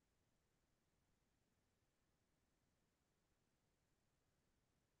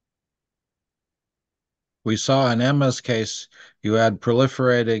 We saw in Emma's case, you had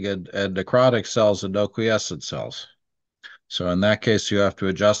proliferating and necrotic cells and no quiescent cells. So in that case, you have to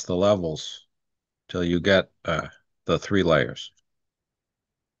adjust the levels till you get the 3 layers.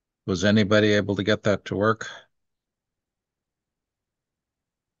 Was anybody able to get that to work?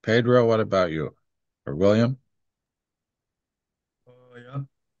 Pedro, what about you? Or William? Yeah.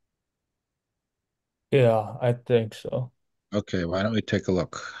 Yeah, I think so. Okay, why don't we take a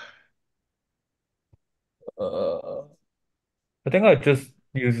look? Uh, I think I just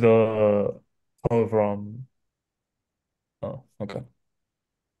used the code from. Oh, okay.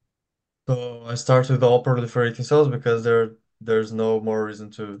 So I start with all proliferating cells because there's no more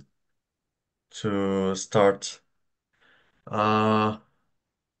reason to start uh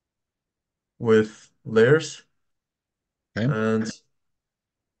with layers. Okay. And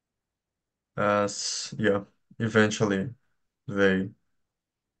as yeah, eventually they.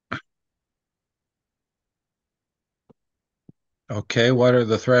 Okay, what are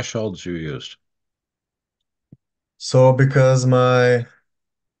the thresholds you used? So because my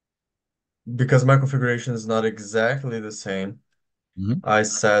configuration is not exactly the same, Mhm. I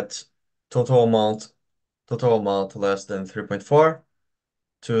set total amount less than 3.4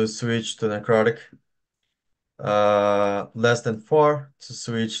 to switch to necrotic, less than 4 to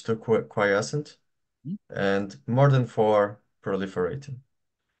switch to quiescent, and more than 4 proliferating.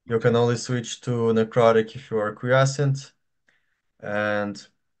 You can only switch to necrotic if you are quiescent, and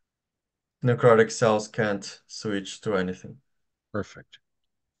necrotic cells can't switch to anything. Perfect.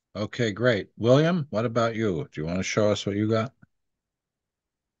 Okay, great. William, what about you? Do you want to show us what you got?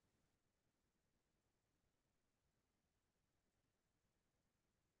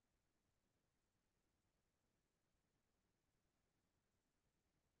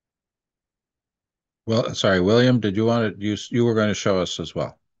 Well, sorry, William, did you want to use, you were going to show us as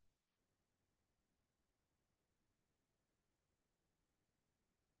well.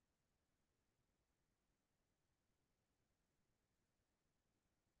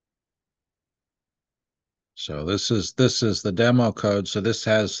 So this is the demo code. So this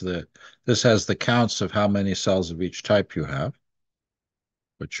has the counts of how many cells of each type you have,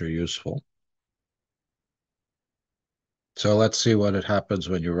 which are useful. So let's see what it happens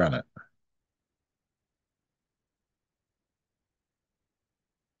when you run it.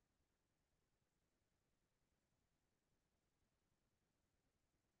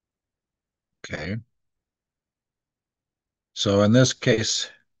 Okay. So in this case,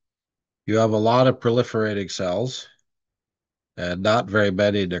 you have a lot of proliferating cells and not very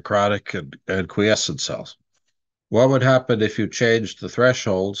many necrotic and quiescent cells. What would happen if you changed the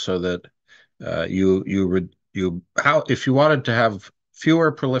threshold so that if you wanted to have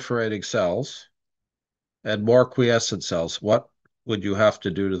fewer proliferating cells and more quiescent cells, what would you have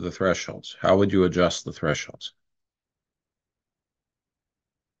to do to the thresholds? How would you adjust the thresholds?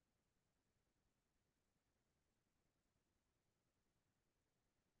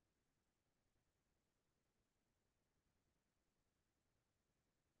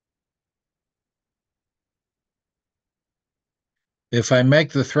 If I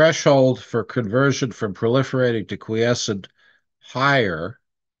make the threshold for conversion from proliferating to quiescent higher,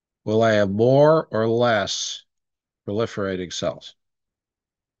 will I have more or less proliferating cells?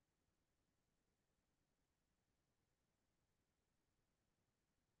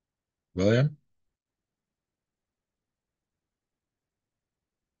 William,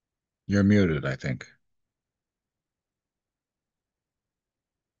 you're muted, I think.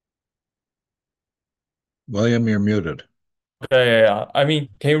 William, you're muted. Okay, yeah. I mean,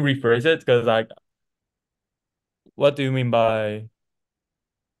 can you rephrase it? Because like, what do you mean by?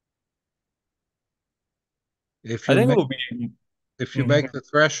 If I you think it make will be. if you Mhm. make the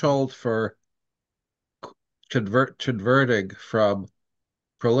threshold for converting from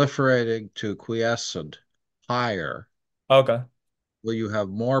proliferating to quiescent higher, Okay. will you have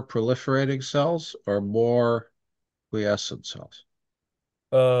more proliferating cells or more quiescent cells?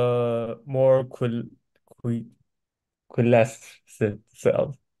 More quiescent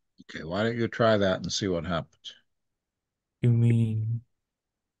cells. Okay, why don't you try that and see what happens? You mean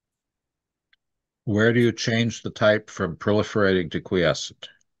Where do you change the type from proliferating to quiescent?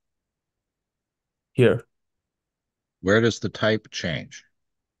 here? Where does the type change?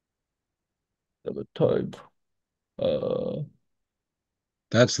 The type. Uh,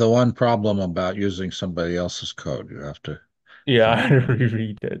 That's the one problem about using somebody else's code. You have to yeah, find. I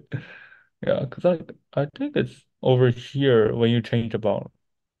reread it. Yeah, because I think it's over here when you change about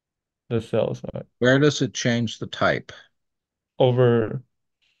the cells, right? Where does it change the type? Over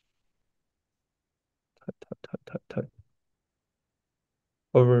type.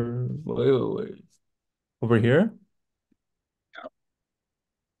 Over wait. Over here?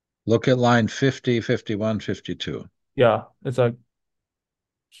 Look at line 50, 51, 52. Yeah, it's like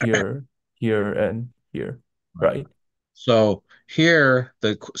here, here, and here, Right. right? So here,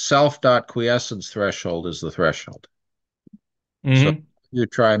 the self-quiescence threshold is the threshold. So Mm-hmm. you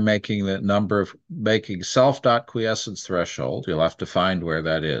try making self-quiescence threshold, you'll have to find where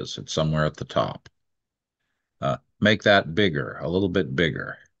that is. It's somewhere at the top. Make that bigger, a little bit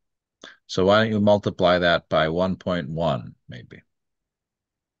bigger. So why don't you multiply that by 1.1, maybe?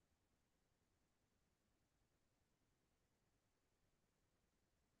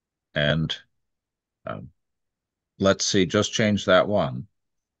 And um, let's see, just change that one.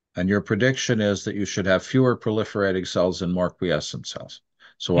 And your prediction is that you should have fewer proliferating cells and more quiescent cells.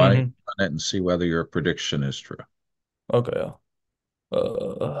 So why don't you Mm-hmm. run it and see whether your prediction is true? Okay. Yeah.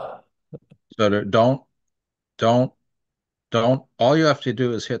 Uh, So don't don't all you have to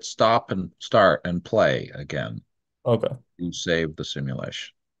do is hit stop and start and play again. Okay. You save the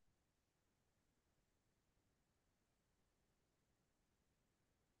simulation.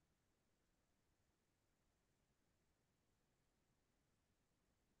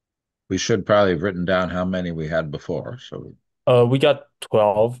 We should probably have written down how many we had before. So We got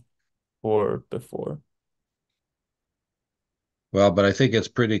 12 for before. well, but I think it's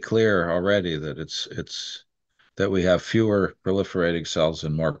pretty clear already that it's that we have fewer proliferating cells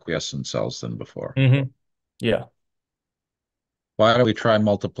and more quiescent cells than before. Yeah. Why don't we try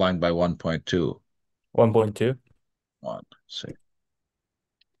multiplying by 1.2? 1.2. See.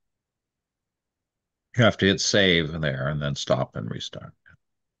 You have to hit save there and then stop and restart.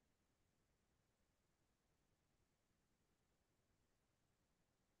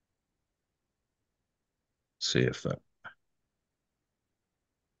 See if that.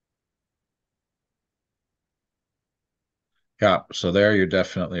 Yeah, so there you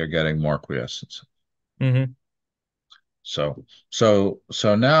definitely are getting more quiescence. So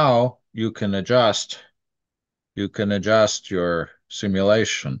now you can adjust your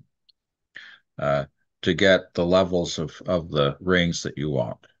simulation to get the levels of the rings that you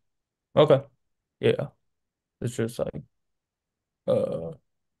want. Okay. Yeah. It's just like Okay.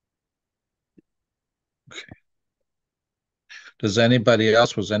 Was anybody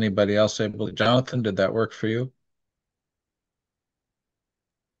else able Jonathan, did that work for you?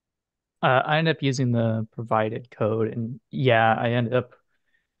 I ended up using the provided code, and yeah, I ended up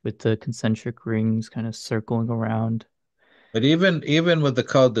with the concentric rings kind of circling around. But even with the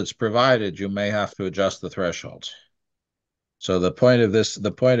code that's provided, you may have to adjust the thresholds. So the point of this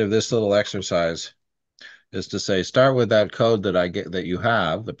little exercise is to say, start with that code that you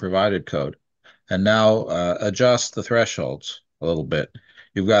have, the provided code, and now adjust the thresholds a little bit.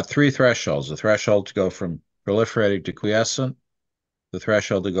 You've got 3 thresholds: the threshold to go from proliferating to quiescent, the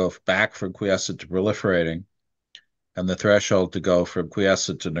threshold to go back from quiescent to proliferating, and the threshold to go from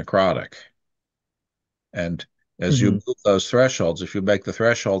quiescent to necrotic. And as you move those thresholds, if you make the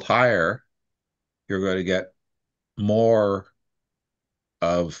threshold higher, you're going to get more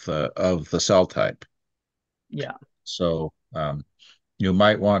of the cell type. Yeah. So you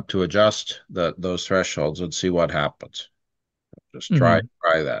might want to adjust those thresholds and see what happens. Just try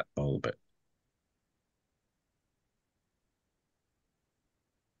that a little bit.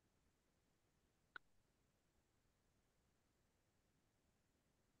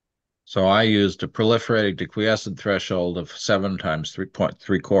 So I used a proliferating to quiescent threshold of 7 times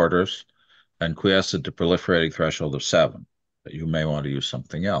 3.75 and quiescent to proliferating threshold of 7. But you may want to use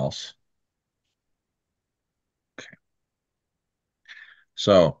something else. Okay.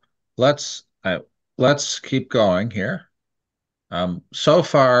 So let's keep going here. So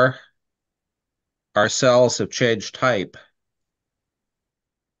far, our cells have changed type,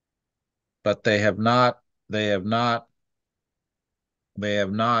 but they have not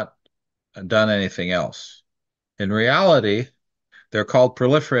done anything else. In reality, they're called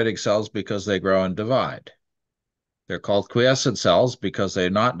proliferating cells because they grow and divide. They're called quiescent cells because they're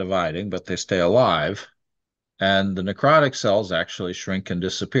not dividing, but they stay alive. And the necrotic cells actually shrink and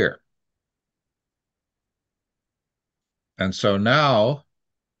disappear. And so now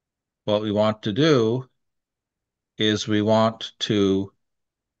what we want to do is we want to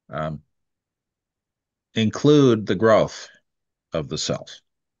include the growth of the cells.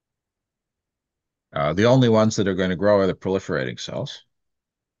 The only ones that are going to grow are the proliferating cells.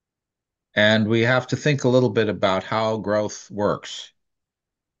 And we have to think a little bit about how growth works.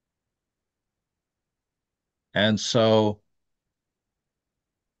 And so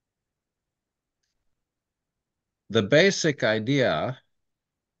the basic idea,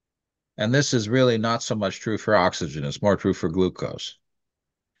 and this is really not so much true for oxygen, it's more true for glucose.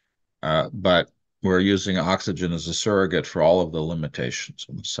 But we're using oxygen as a surrogate for all of the limitations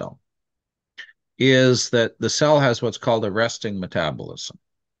of the cell, is that the cell has what's called a resting metabolism.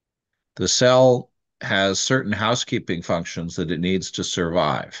 The cell has certain housekeeping functions that it needs to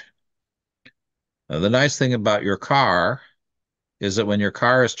survive. Now, the nice thing about your car is that when your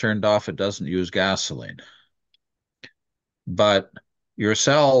car is turned off, it doesn't use gasoline. But your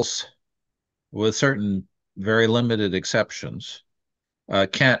cells, with certain very limited exceptions,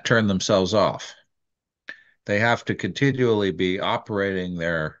 can't turn themselves off. They have to continually be operating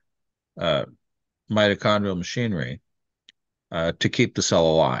their mitochondrial machinery to keep the cell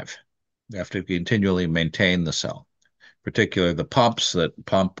alive. They have to continually maintain the cell. Particularly the pumps that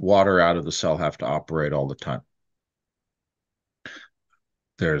pump water out of the cell have to operate all the time.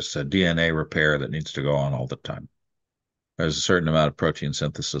 There's a DNA repair that needs to go on all the time. There's a certain amount of protein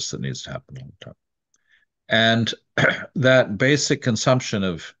synthesis that needs to happen all the time. And that basic consumption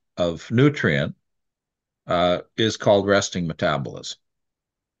of nutrient is called resting metabolism.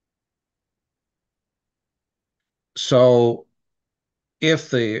 So if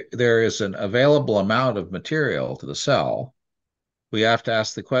there is an available amount of material to the cell, we have to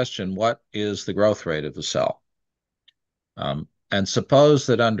ask the question, what is the growth rate of the cell? And suppose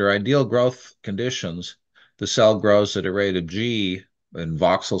that under ideal growth conditions, the cell grows at a rate of G in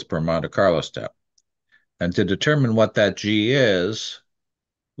voxels per Monte Carlo step. And to determine what that G is,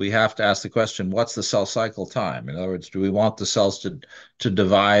 we have to ask the question, what's the cell cycle time? In other words, do we want the cells to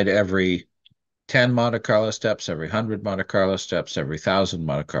divide every 10 Monte Carlo steps, every 100 Monte Carlo steps, every 1,000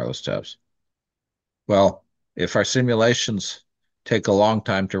 Monte Carlo steps? Well, if our simulations take a long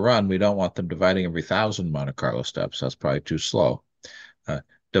time to run, we don't want them dividing every 1,000 Monte Carlo steps. That's probably too slow.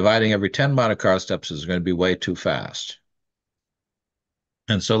 Dividing every 10 Monte Carlo steps is going to be way too fast.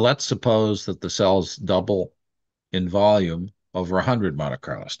 And so let's suppose that the cells double in volume over 100 Monte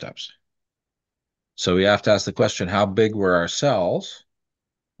Carlo steps. So we have to ask the question, how big were our cells?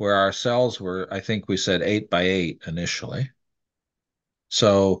 Where our cells were, I think we said 8 by 8 initially.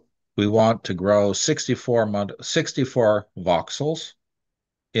 So we want to grow 64 voxels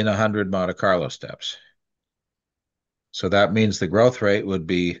in 100 Monte Carlo steps. So that means the growth rate would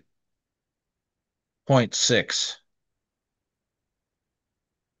be 0.6.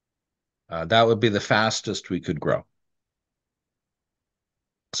 That would be the fastest we could grow.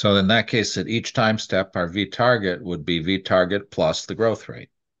 So in that case, at each time step, our V target would be V target plus the growth rate,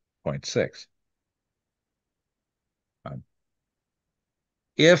 0.6.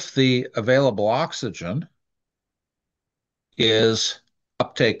 If the available oxygen is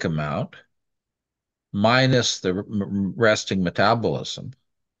uptake amount minus the resting metabolism,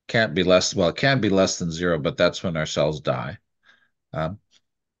 can't be less, well, it can be less than 0, but that's when our cells die.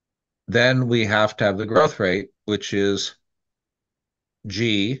 Then we have to have the growth rate, which is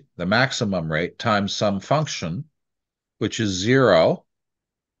G, the maximum rate, times some function, which is 0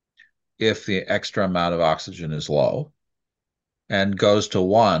 if the extra amount of oxygen is low, and goes to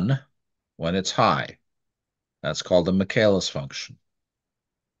 1 when it's high. That's called the Michaelis function.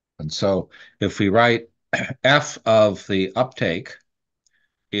 And so if we write F of the uptake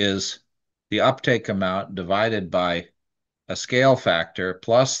is the uptake amount divided by a scale factor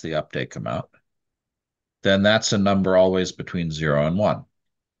plus the uptake amount, then that's a number always between 0 and 1.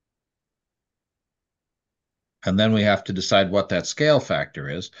 And then we have to decide what that scale factor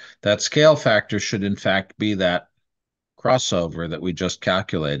is. That scale factor should in fact be that crossover that we just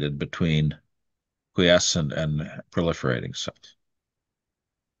calculated between quiescent and proliferating cells.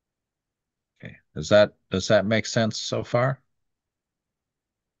 Okay, does that make sense so far?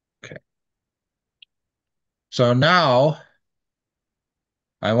 Okay. So now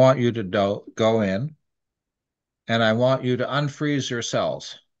I want you to go in and I want you to unfreeze your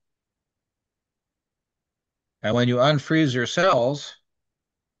cells. And when you unfreeze your cells,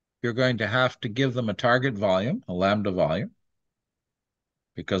 you're going to have to give them a target volume, a lambda volume,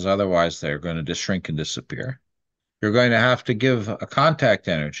 because otherwise they're going to just shrink and disappear. You're going to have to give a contact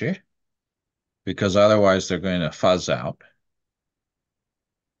energy, because otherwise they're going to fuzz out.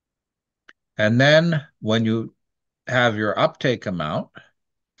 And then when you have your uptake amount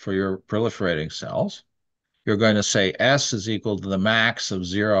for your proliferating cells, you're going to say S is equal to the max of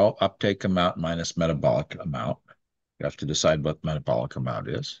 0 uptake amount minus metabolic amount. You have to decide what metabolic amount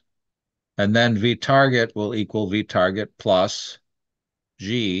is. And then V target will equal V target plus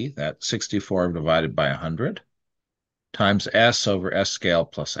G, that's 64 divided by 100, times S over S scale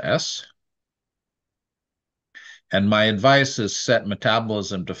plus S. And my advice is set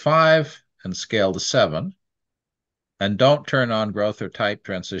metabolism to 5 and scale to 7. And don't turn on growth or type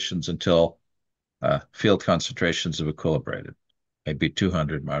transitions until field concentrations have equilibrated, maybe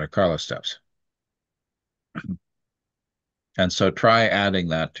 200 Monte Carlo steps. And so try adding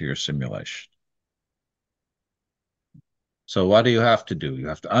that to your simulation. So what do you have to do? You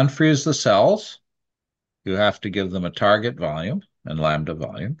have to unfreeze the cells. You have to give them a target volume and lambda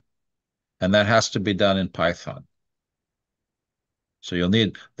volume. And that has to be done in Python. So you'll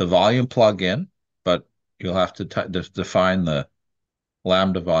need the volume plug-in, but you'll have to define the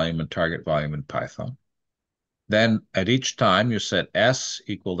lambda volume and target volume in Python. Then at each time you set S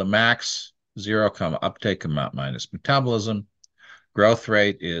equal to max 0, uptake amount minus metabolism. Growth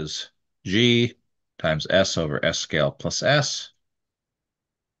rate is G times S over S scale plus S.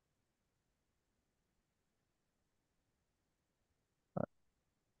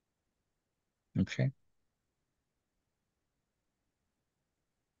 Okay.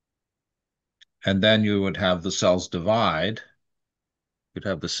 And then you would have the cells divide You'd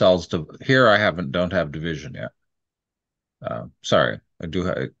have the cells here. I don't have division yet. Sorry, I do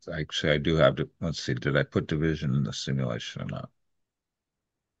have, actually I do have to, let's see, did I put division in the simulation or not?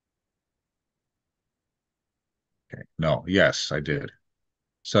 Okay, no, yes, I did.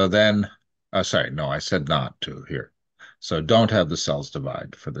 So then, sorry, no, I said not to here. So don't have the cells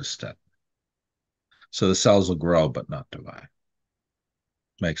divide for this step. So the cells will grow, but not divide.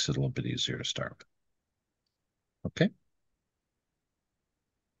 Makes it a little bit easier to start with. Okay.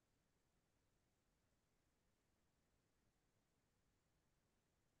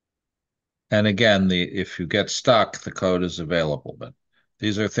 And again, if you get stuck, the code is available, but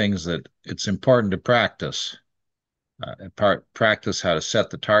these are things that it's important to practice. Practice how to set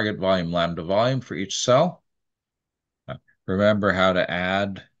the target volume, lambda volume for each cell. Remember how to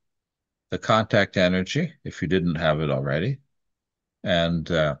add the contact energy if you didn't have it already.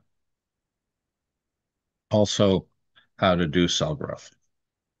 And also how to do cell growth.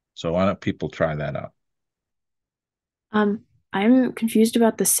 So why don't people try that out? I'm confused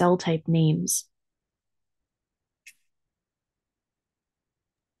about the cell type names.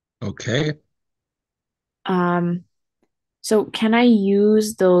 Okay. So can I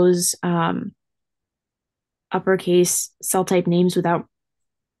use those uppercase cell type names without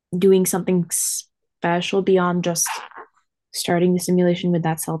doing something special beyond just starting the simulation with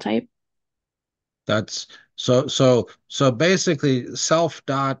that cell type? That's so basically self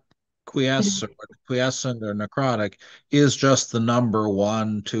dot quiescent or necrotic is just the number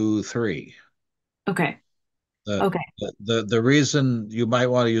 1, 2, 3. Okay. The, Okay. the reason you might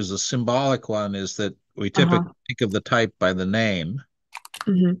want to use a symbolic one is that we typically think of the type by the name.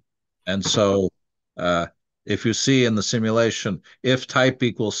 And so if you see in the simulation, if type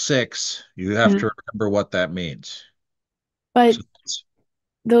equals 6, you have to remember what that means. But So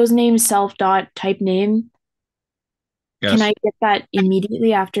those names, self dot type name, yes, can I get that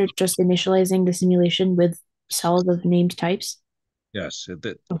immediately after just initializing the simulation with cells of named types? yes.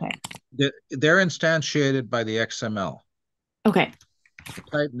 Okay. They're instantiated by the XML. Okay. The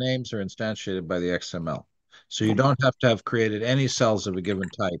type names are instantiated by the XML. So you don't have to have created any cells of a given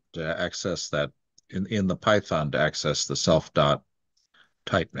type to access that in the Python to access the self dot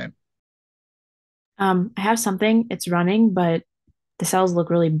type name. I have something, it's running, but the cells look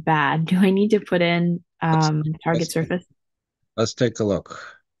really bad. Do I need to put in target surface? Let's take a look.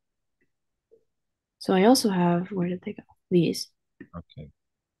 So I also have, where did they go? These. Okay.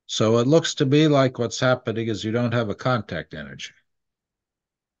 So it looks to be like what's happening is you don't have a contact energy.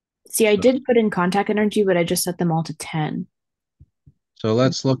 See, I did put in contact energy, but I just set them all to 10. So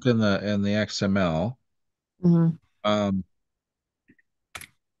let's look in the XML.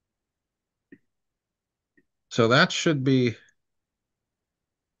 So that should be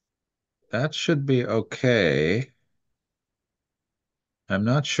okay. I'm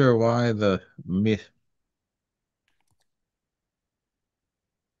not sure why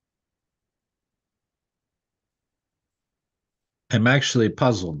I'm actually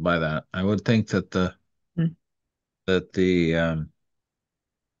puzzled by that. I would think that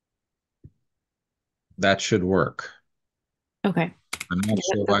that should work. Okay. I'm not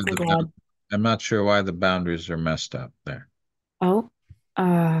sure why I'm not sure why the boundaries are messed up there. Oh,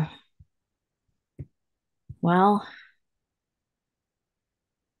 well,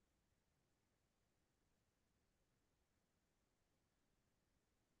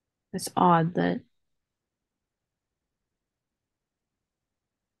 it's odd that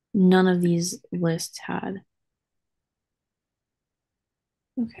none of these lists had.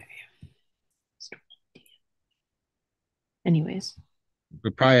 Okay. Anyways. We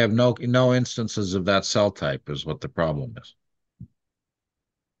probably have no instances of that cell type is what the problem is.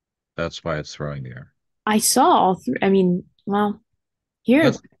 That's why it's throwing the error. I saw all three. I mean, well,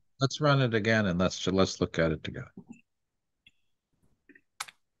 here. Let's run it again and let's look at it together.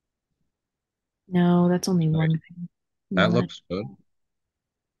 No, that's only one thing. That looks good.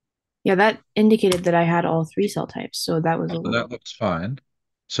 Yeah, that indicated that I had all three cell types, so that was a little. That looks fine.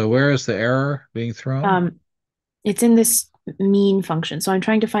 So where is the error being thrown? It's in this mean function. So I'm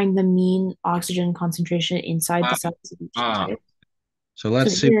trying to find the mean oxygen concentration inside the cells of each type. So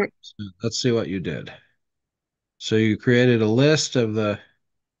let's see what you did. So you created a list of the.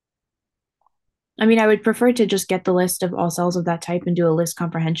 I mean, I would prefer to just get the list of all cells of that type and do a list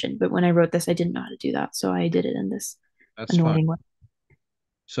comprehension, but when I wrote this, I didn't know how to do that, so I did it in this annoying way.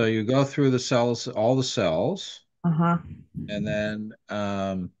 So you go through the cells, all the cells, and then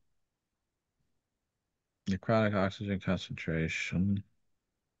necrotic oxygen concentration.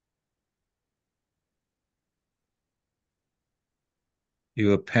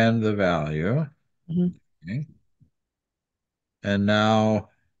 You append the value. Okay. And now,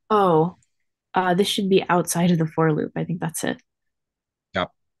 Oh, this should be outside of the for loop. I think that's it.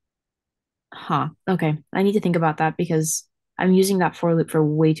 yep. Huh. Okay. I need to think about that because I'm using that for loop for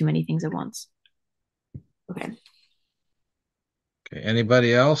way too many things at once. Okay. Okay.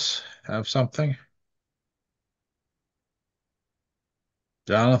 Anybody else have something?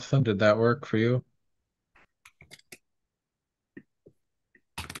 Jonathan, did that work for you?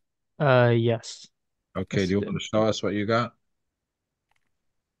 Yes. Okay. Yes, Do you it want did. to show us what you got?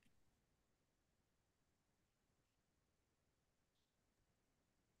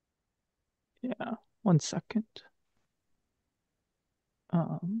 Yeah. 1 second.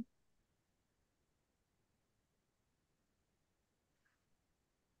 Um,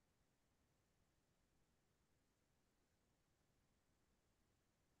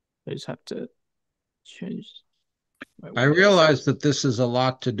 I just have to change my I words. realize that this is a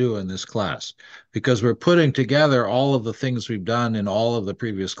lot to do in this class because we're putting together all of the things we've done in all of the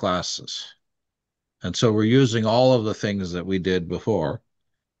previous classes. And so we're using all of the things that we did before.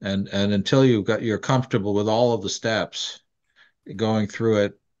 And until you're comfortable with all of the steps, going through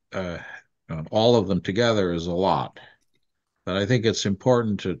it, uh, all of them together is a lot. But I think it's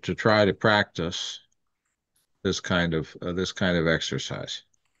important to try to practice this kind of exercise.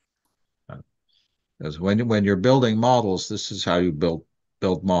 As when you're building models, this is how you build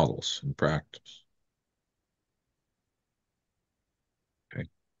models in practice. Okay.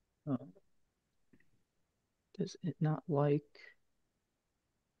 Does it not like?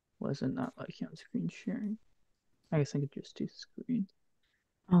 Was it not liking on screen sharing? I guess I could just do screen.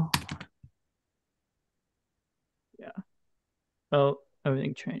 Oh. Yeah. Oh,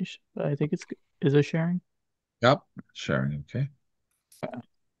 everything changed, but I think it's good. Is it sharing? Yep, sharing. Okay.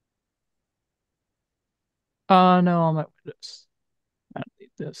 No, I'm at this. I don't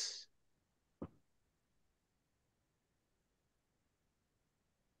need this.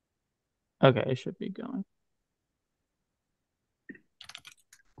 Okay, it should be going.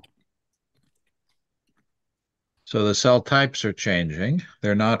 So the cell types are changing.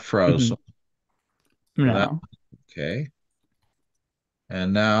 They're not frozen. So that No. okay.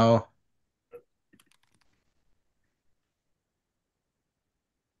 And now,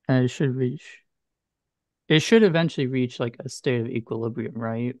 And it should reach. It should eventually reach like a state of equilibrium,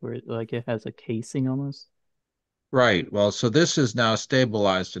 right? Where like it has a casing almost. right. Well, so this is now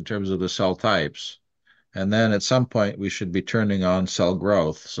stabilized in terms of the cell types. And then at some point, we should be turning on cell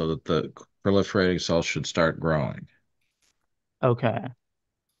growth so that the proliferating cells should start growing. Okay.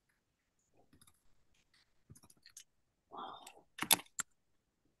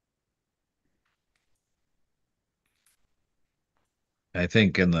 I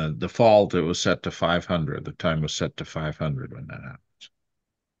think in the default, it was set to 500. The time was set to 500 when that happened.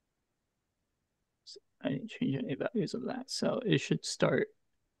 I didn't change any values of that, so it should start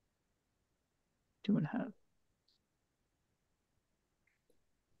 2.5.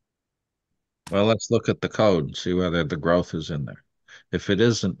 Well, let's look at the code and see whether the growth is in there. If it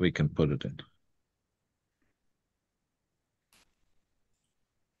isn't, we can put it in.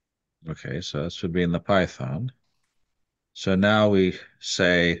 Okay, so that should be in the Python. So now we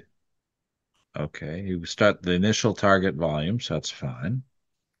say, okay, you start the initial target volume, so that's fine.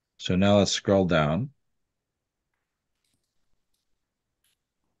 So now let's scroll down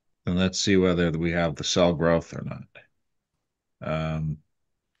and let's see whether we have the cell growth or not.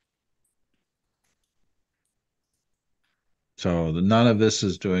 So none of this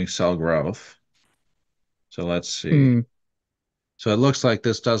is doing cell growth. So let's see. So it looks like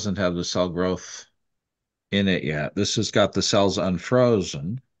this doesn't have the cell growth in it yet. This has got the cells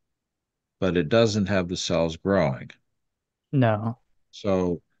unfrozen, but it doesn't have the cells growing. No.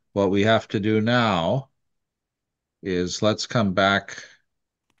 So what we have to do now is let's come back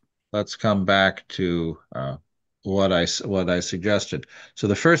to what I suggested. So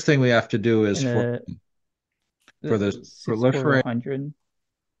the first thing we have to do is And for the 64 proliferate. 100.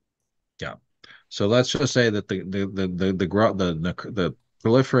 Yeah. So let's just say that the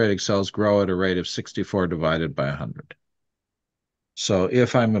proliferating cells grow at a rate of 64 divided by 100. So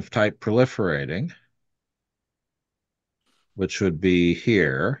if I'm of type proliferating, which would be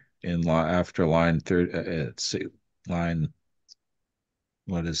here in after line 30, let's see, line,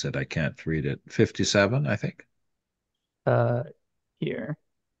 what is it? I can't read it. 57, I think. Here.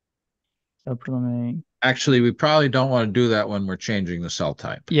 So preliminary. Actually, we probably don't want to do that when we're changing the cell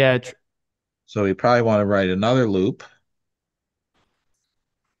type. Yeah. So we probably want to write another loop,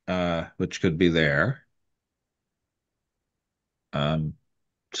 which could be there.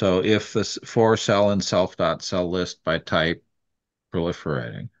 So if this for cell and self dot cell list by type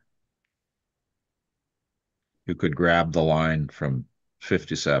proliferating, You could grab the line from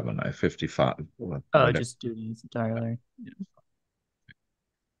 57, 55. Oh, just do these entirely. Yeah.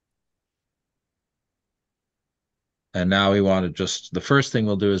 And now we want to just, the first thing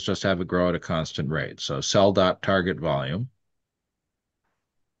we'll do is just have it grow at a constant rate. So cell dot target volume.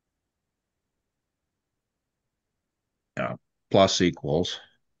 Plus equals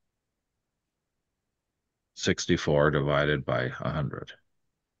 64 divided by 100.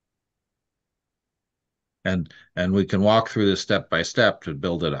 And we can walk through this step by step to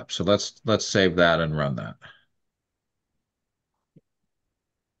build it up. So let's save that and run that.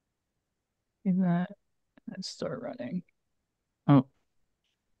 Save that and start running. Oh,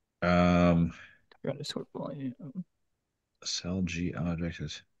 underscore volume. Cell G object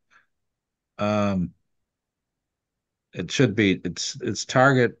is it should be it's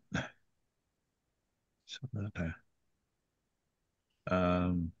target. So that,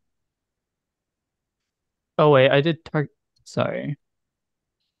 Oh wait, I did target. Sorry,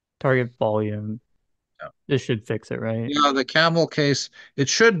 target volume. yeah. This should fix it, right? Yeah, the camel case. It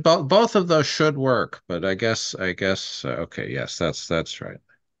should both of those should work, but I guess okay. Yes, that's right.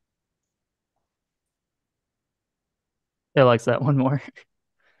 It likes that one more.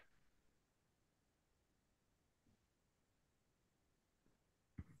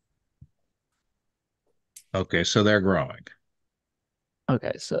 Okay, so they're growing.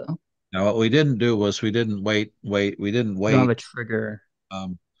 Okay, so Now what we didn't do was we didn't wait. We didn't we don't have wait. a trigger.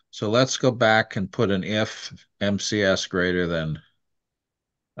 So let's go back and put an if MCS greater than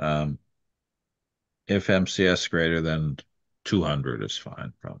if MCS greater than 200 is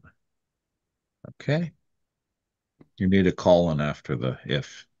fine, probably. Okay. You need a colon after the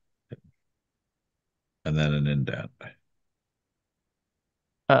if, and then an indent.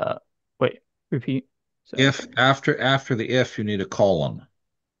 Wait, repeat. Sorry. If after the if, you need a colon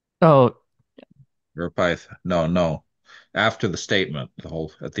Oh, or a Python. No. After the statement, the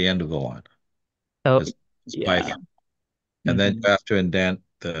whole at the end of the line. oh, It's yeah. Python. And then you have to indent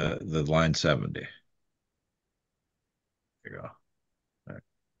the line 70. There you go. Right.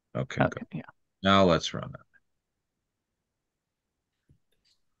 Okay, good. Yeah. Now let's run that.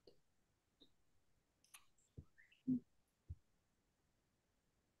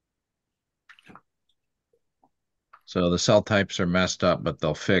 So the cell types are messed up, but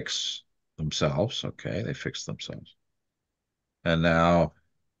they'll fix themselves. Okay, they fix themselves. And now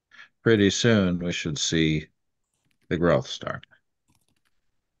pretty soon we should see the growth start.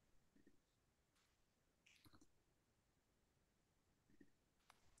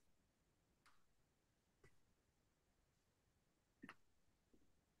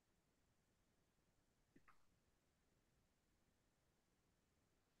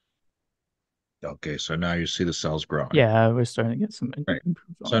 Okay, so now you see the cells growing. Yeah, we're starting to get some improvement.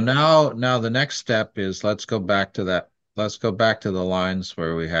 So now the next step is let's go back to that. Let's go back to the lines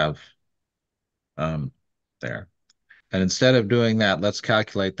where we have there. And instead of doing that, let's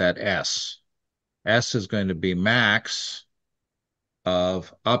calculate that S. S is going to be max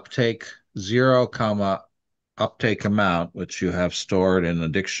of uptake 0, comma uptake amount, which you have stored in a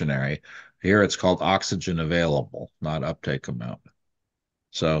dictionary. Here it's called oxygen available, not uptake amount.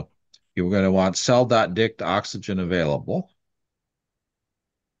 So you're going to want cell.dict oxygen available.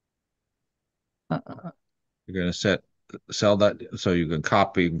 You're going to set cell dot, so you can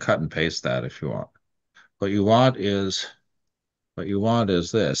copy, you can cut and paste that if you want. What you want is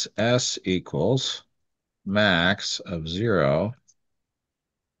this. S equals max of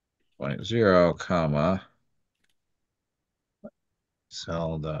 0.0, comma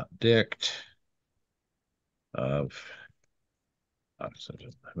cell.dict of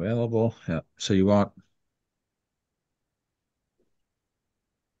oxygen available. Yeah. So you want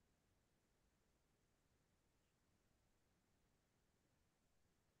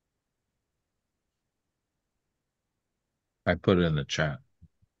I put it in the chat.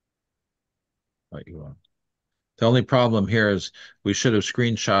 What you want. The only problem here is we should have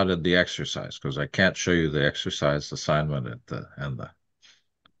screenshotted the exercise because I can't show you the exercise assignment at the end.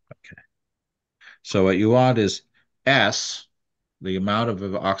 Okay. So what you want is S, the amount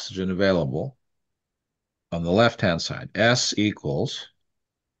of oxygen available on the left-hand side. S equals,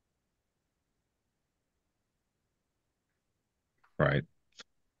 right?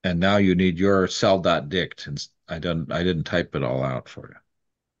 And now you need your cell.dict, and I didn't type it all out for you.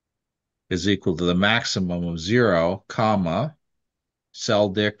 Is equal to the maximum of 0, comma,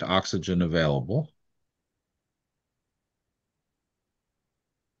 cell.dict oxygen available.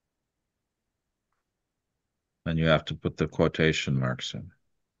 And you have to put the quotation marks in.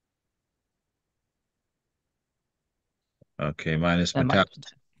 Okay, minus metabolism.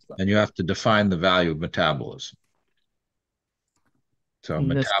 And you have to define the value of metabolism. So In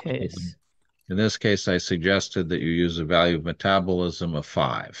this metabolism. case, In this case, I suggested that you use a value of metabolism of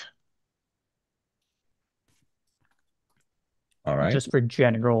 5. All right. just for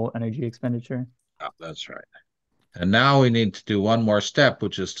general energy expenditure. Oh, that's right. And now we need to do one more step,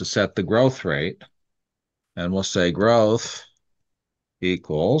 which is to set the growth rate. And we'll say growth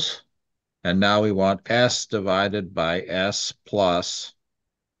equals, and now we want S divided by S plus,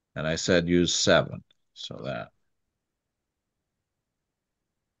 and I said use 7. So that.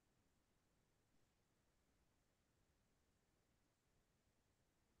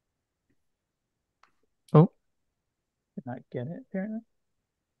 Oh, did not get it apparently.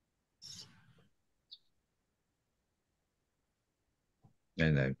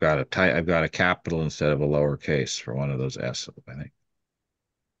 And I've got a capital instead of a lowercase for one of those S's, I think.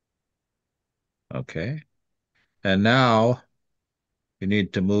 Okay. And now you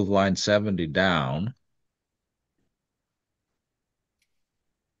need to move line 70 down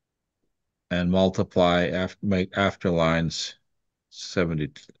and multiply make after lines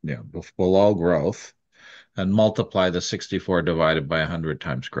 70, below growth, and multiply the 64 divided by 100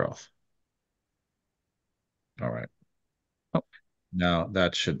 times growth. All right. Oh. Now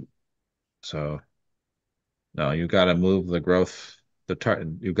that should, so no, you got to move the growth,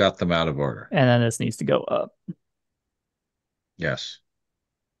 you got them out of order. And then this needs to go up. Yes.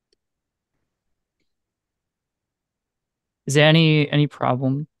 Is there any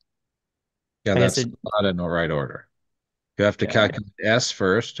problem? Yeah, I guess that's not in the right order. You have to calculate S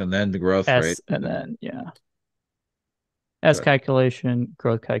first and then the growth rate. S and then, yeah. S Good. calculation,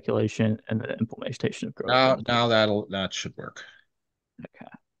 growth calculation, and the implementation of growth. Now that should work.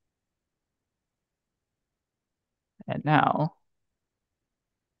 Okay. And now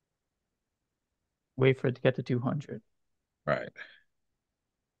wait for it to get to 200. Right.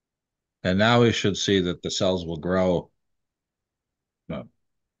 And now we should see that the cells will grow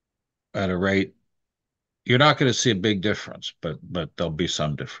at a rate. You're not going to see a big difference, but there'll be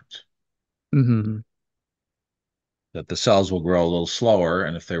some difference. Mm-hmm. That the cells will grow a little slower,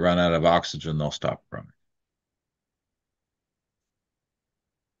 and if they run out of oxygen, they'll stop growing.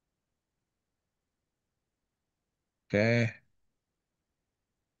 Okay.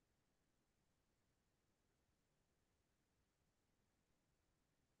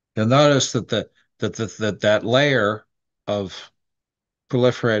 You'll notice that that layer of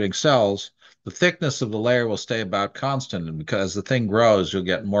proliferating cells, the thickness of the layer will stay about constant, and because the thing grows, you'll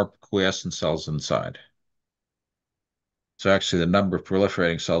get more quiescent cells inside. So actually, the number of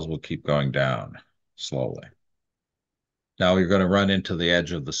proliferating cells will keep going down slowly. Now you're going to run into the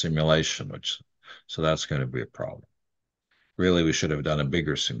edge of the simulation, so that's going to be a problem. Really, we should have done a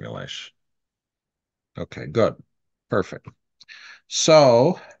bigger simulation. Okay, good. Perfect.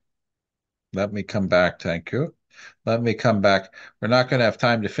 So let me come back. Thank you. Let me come back. We're not going to have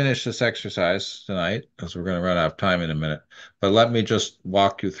time to finish this exercise tonight because we're going to run out of time in a minute. But let me just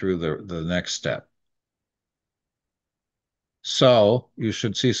walk you through the next step. So you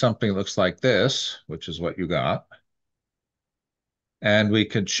should see something that looks like this, which is what you got. And we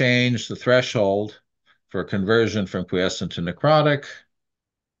could change the threshold for conversion from quiescent to necrotic.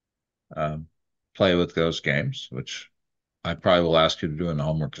 Play with those games, which I probably will ask you to do in the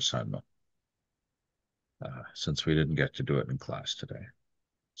homework assignment, since we didn't get to do it in class today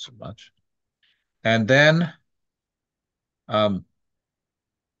so much. And then,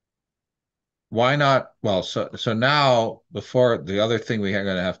 why not? Well, so now, before the other thing we are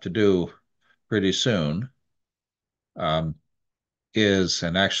going to have to do pretty soon is,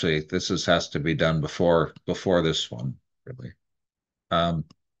 and actually this has to be done before this one, really,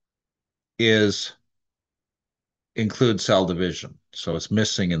 is include cell division. So it's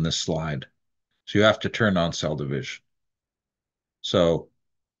missing in this slide. So you have to turn on cell division. So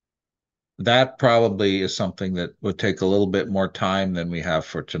that probably is something that would take a little bit more time than we have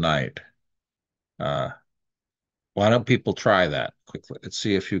for tonight. Why don't people try that quickly? Let's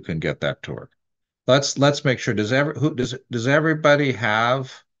see if you can get that to work. Let's make sure. Does everybody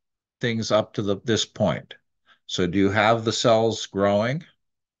have things up to this point? So do you have the cells growing?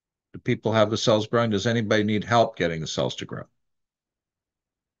 Do people have the cells growing? Does anybody need help getting the cells to grow?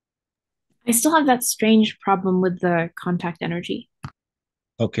 I still have that strange problem with the contact energy.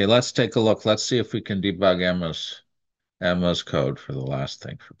 Okay, let's take a look. Let's see if we can debug Emma's code for the last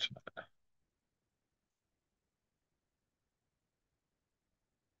thing for tonight.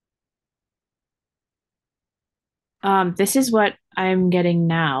 This is what I'm getting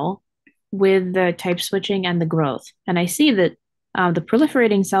now with the type switching and the growth. And I see that the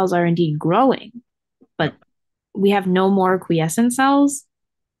proliferating cells are indeed growing, but we have no more quiescent cells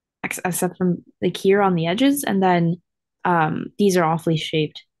except from like here on the edges. And then these are awfully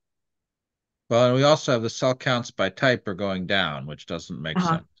shaped. Well, and we also have the cell counts by type are going down, which doesn't make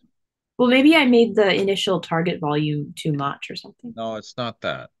Uh-huh. sense. Well, maybe I made the initial target volume too much or something. No, it's not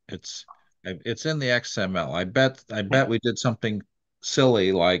that. It's in the XML. I bet we did something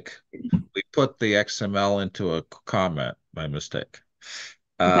silly like we put the XML into a comment by mistake.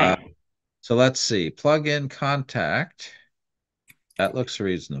 Okay. So let's see. Plug in contact. That looks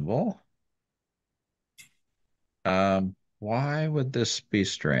reasonable. Why would this be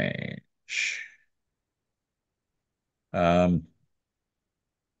strange? Um,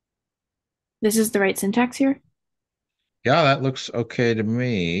 This is the right syntax here. yeah, that looks okay to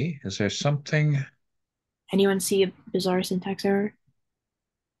me. Is there something? Anyone see a bizarre syntax error?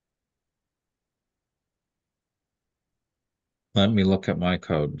 Let me look at my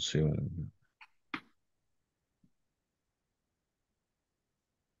code and see what.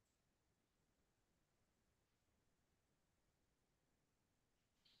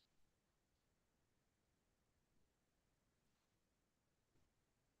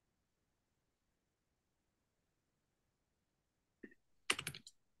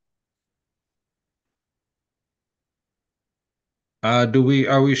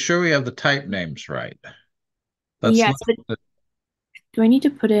 Are we sure we have the type names right? Let's Yes, look but at do I need to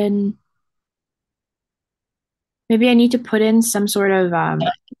put in, maybe I need to put in some sort of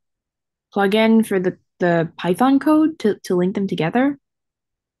plugin for the Python code to link them together?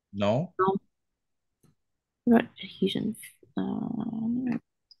 no. No. What adhesion? Okay.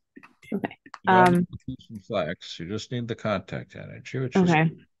 You don't need diffusion flex. You just need the contact energy, which is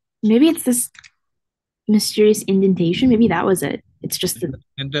Okay. Maybe it's this mysterious indentation. Maybe that was it. It's just the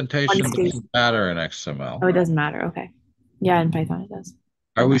indentation one space. doesn't matter in XML. Oh, it doesn't matter. Okay. Yeah, in Python it does.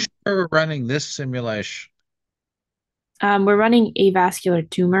 Are we sure we're running this simulation? We're running avascular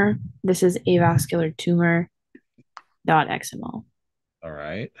tumor. This is avascular tumor dot XML. All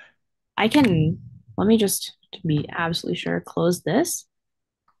right. Let me just to be absolutely sure, close this,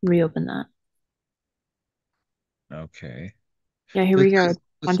 reopen that. Okay. Yeah, here we go.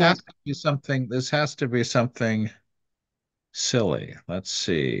 This has to be something silly. Let's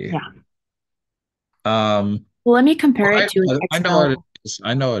see. Yeah. Um, Well, let me compare it to an I know what XML. it is.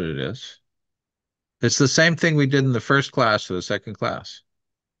 I know what it is. It's the same thing we did in the first class or the second class.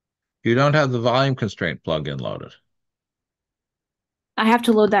 You don't have the volume constraint plugin loaded. I have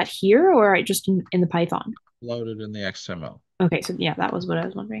to load that here or just in the Python? Loaded in the XML. Okay, so yeah, that was what I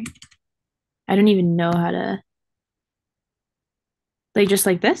was wondering. I don't even know how to, like, just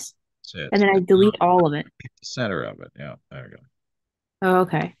like this? That's it. And then I delete all of it. The center of it. Yeah, there we go. Oh,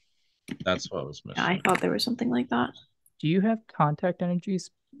 okay. That's what was missing. Yeah, I thought there was something like that. Do you have contact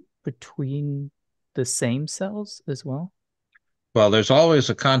energies between the same cells as well? Well, there's always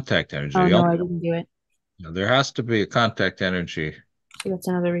a contact energy. Oh, no, I didn't do it. There has to be a contact energy. So that's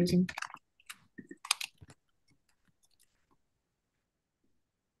another reason.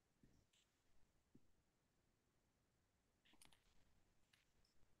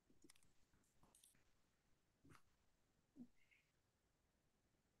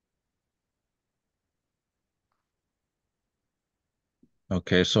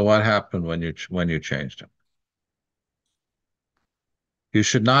 Okay, so what happened when you changed them? You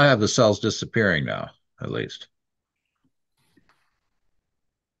should not have the cells disappearing now, at least.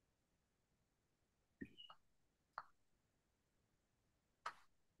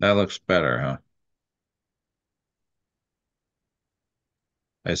 That looks better, huh?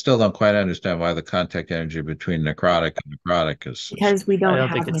 I still don't quite understand why the contact energy between necrotic and necrotic is Because we don't don't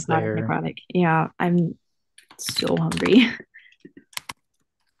have think it's necrotic there. necrotic. Yeah, I'm so hungry.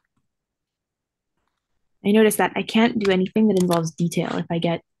 I noticed that I can't do anything that involves detail if I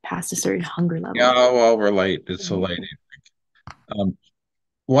get past a certain hunger level. Yeah, well, we're late. It's so late.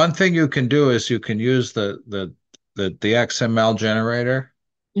 One thing you can do is you can use the XML generator.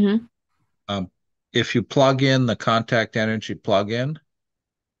 Mhm. If you plug in the contact energy plugin,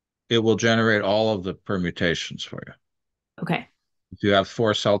 it will generate all of the permutations for you. Okay. If you have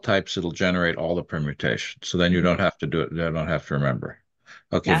 4 cell types, it'll generate all the permutations. So then you don't have to do it. You don't have to remember.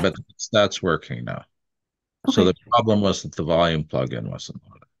 Okay, Yeah. but that's working now. So Okay. the problem was that the volume plugin wasn't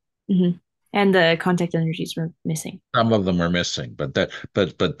loaded. Mhm. And the contact energies were missing. Some of them are missing, but the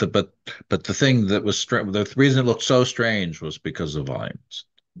thing that was the reason it looked so strange was because of volumes.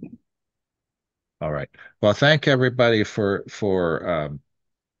 All right. Well, thank everybody for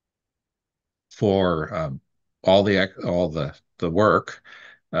all the work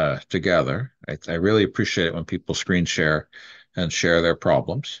together. I really appreciate it when people screen share and share their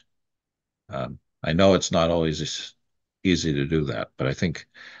problems. I know it's not always easy to do that, but I think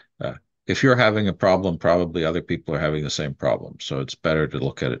if you're having a problem, probably other people are having the same problem. So it's better to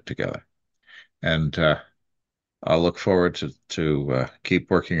look at it together. And I'll look forward to keep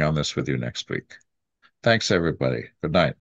working on this with you next week. Thanks, everybody. Good night.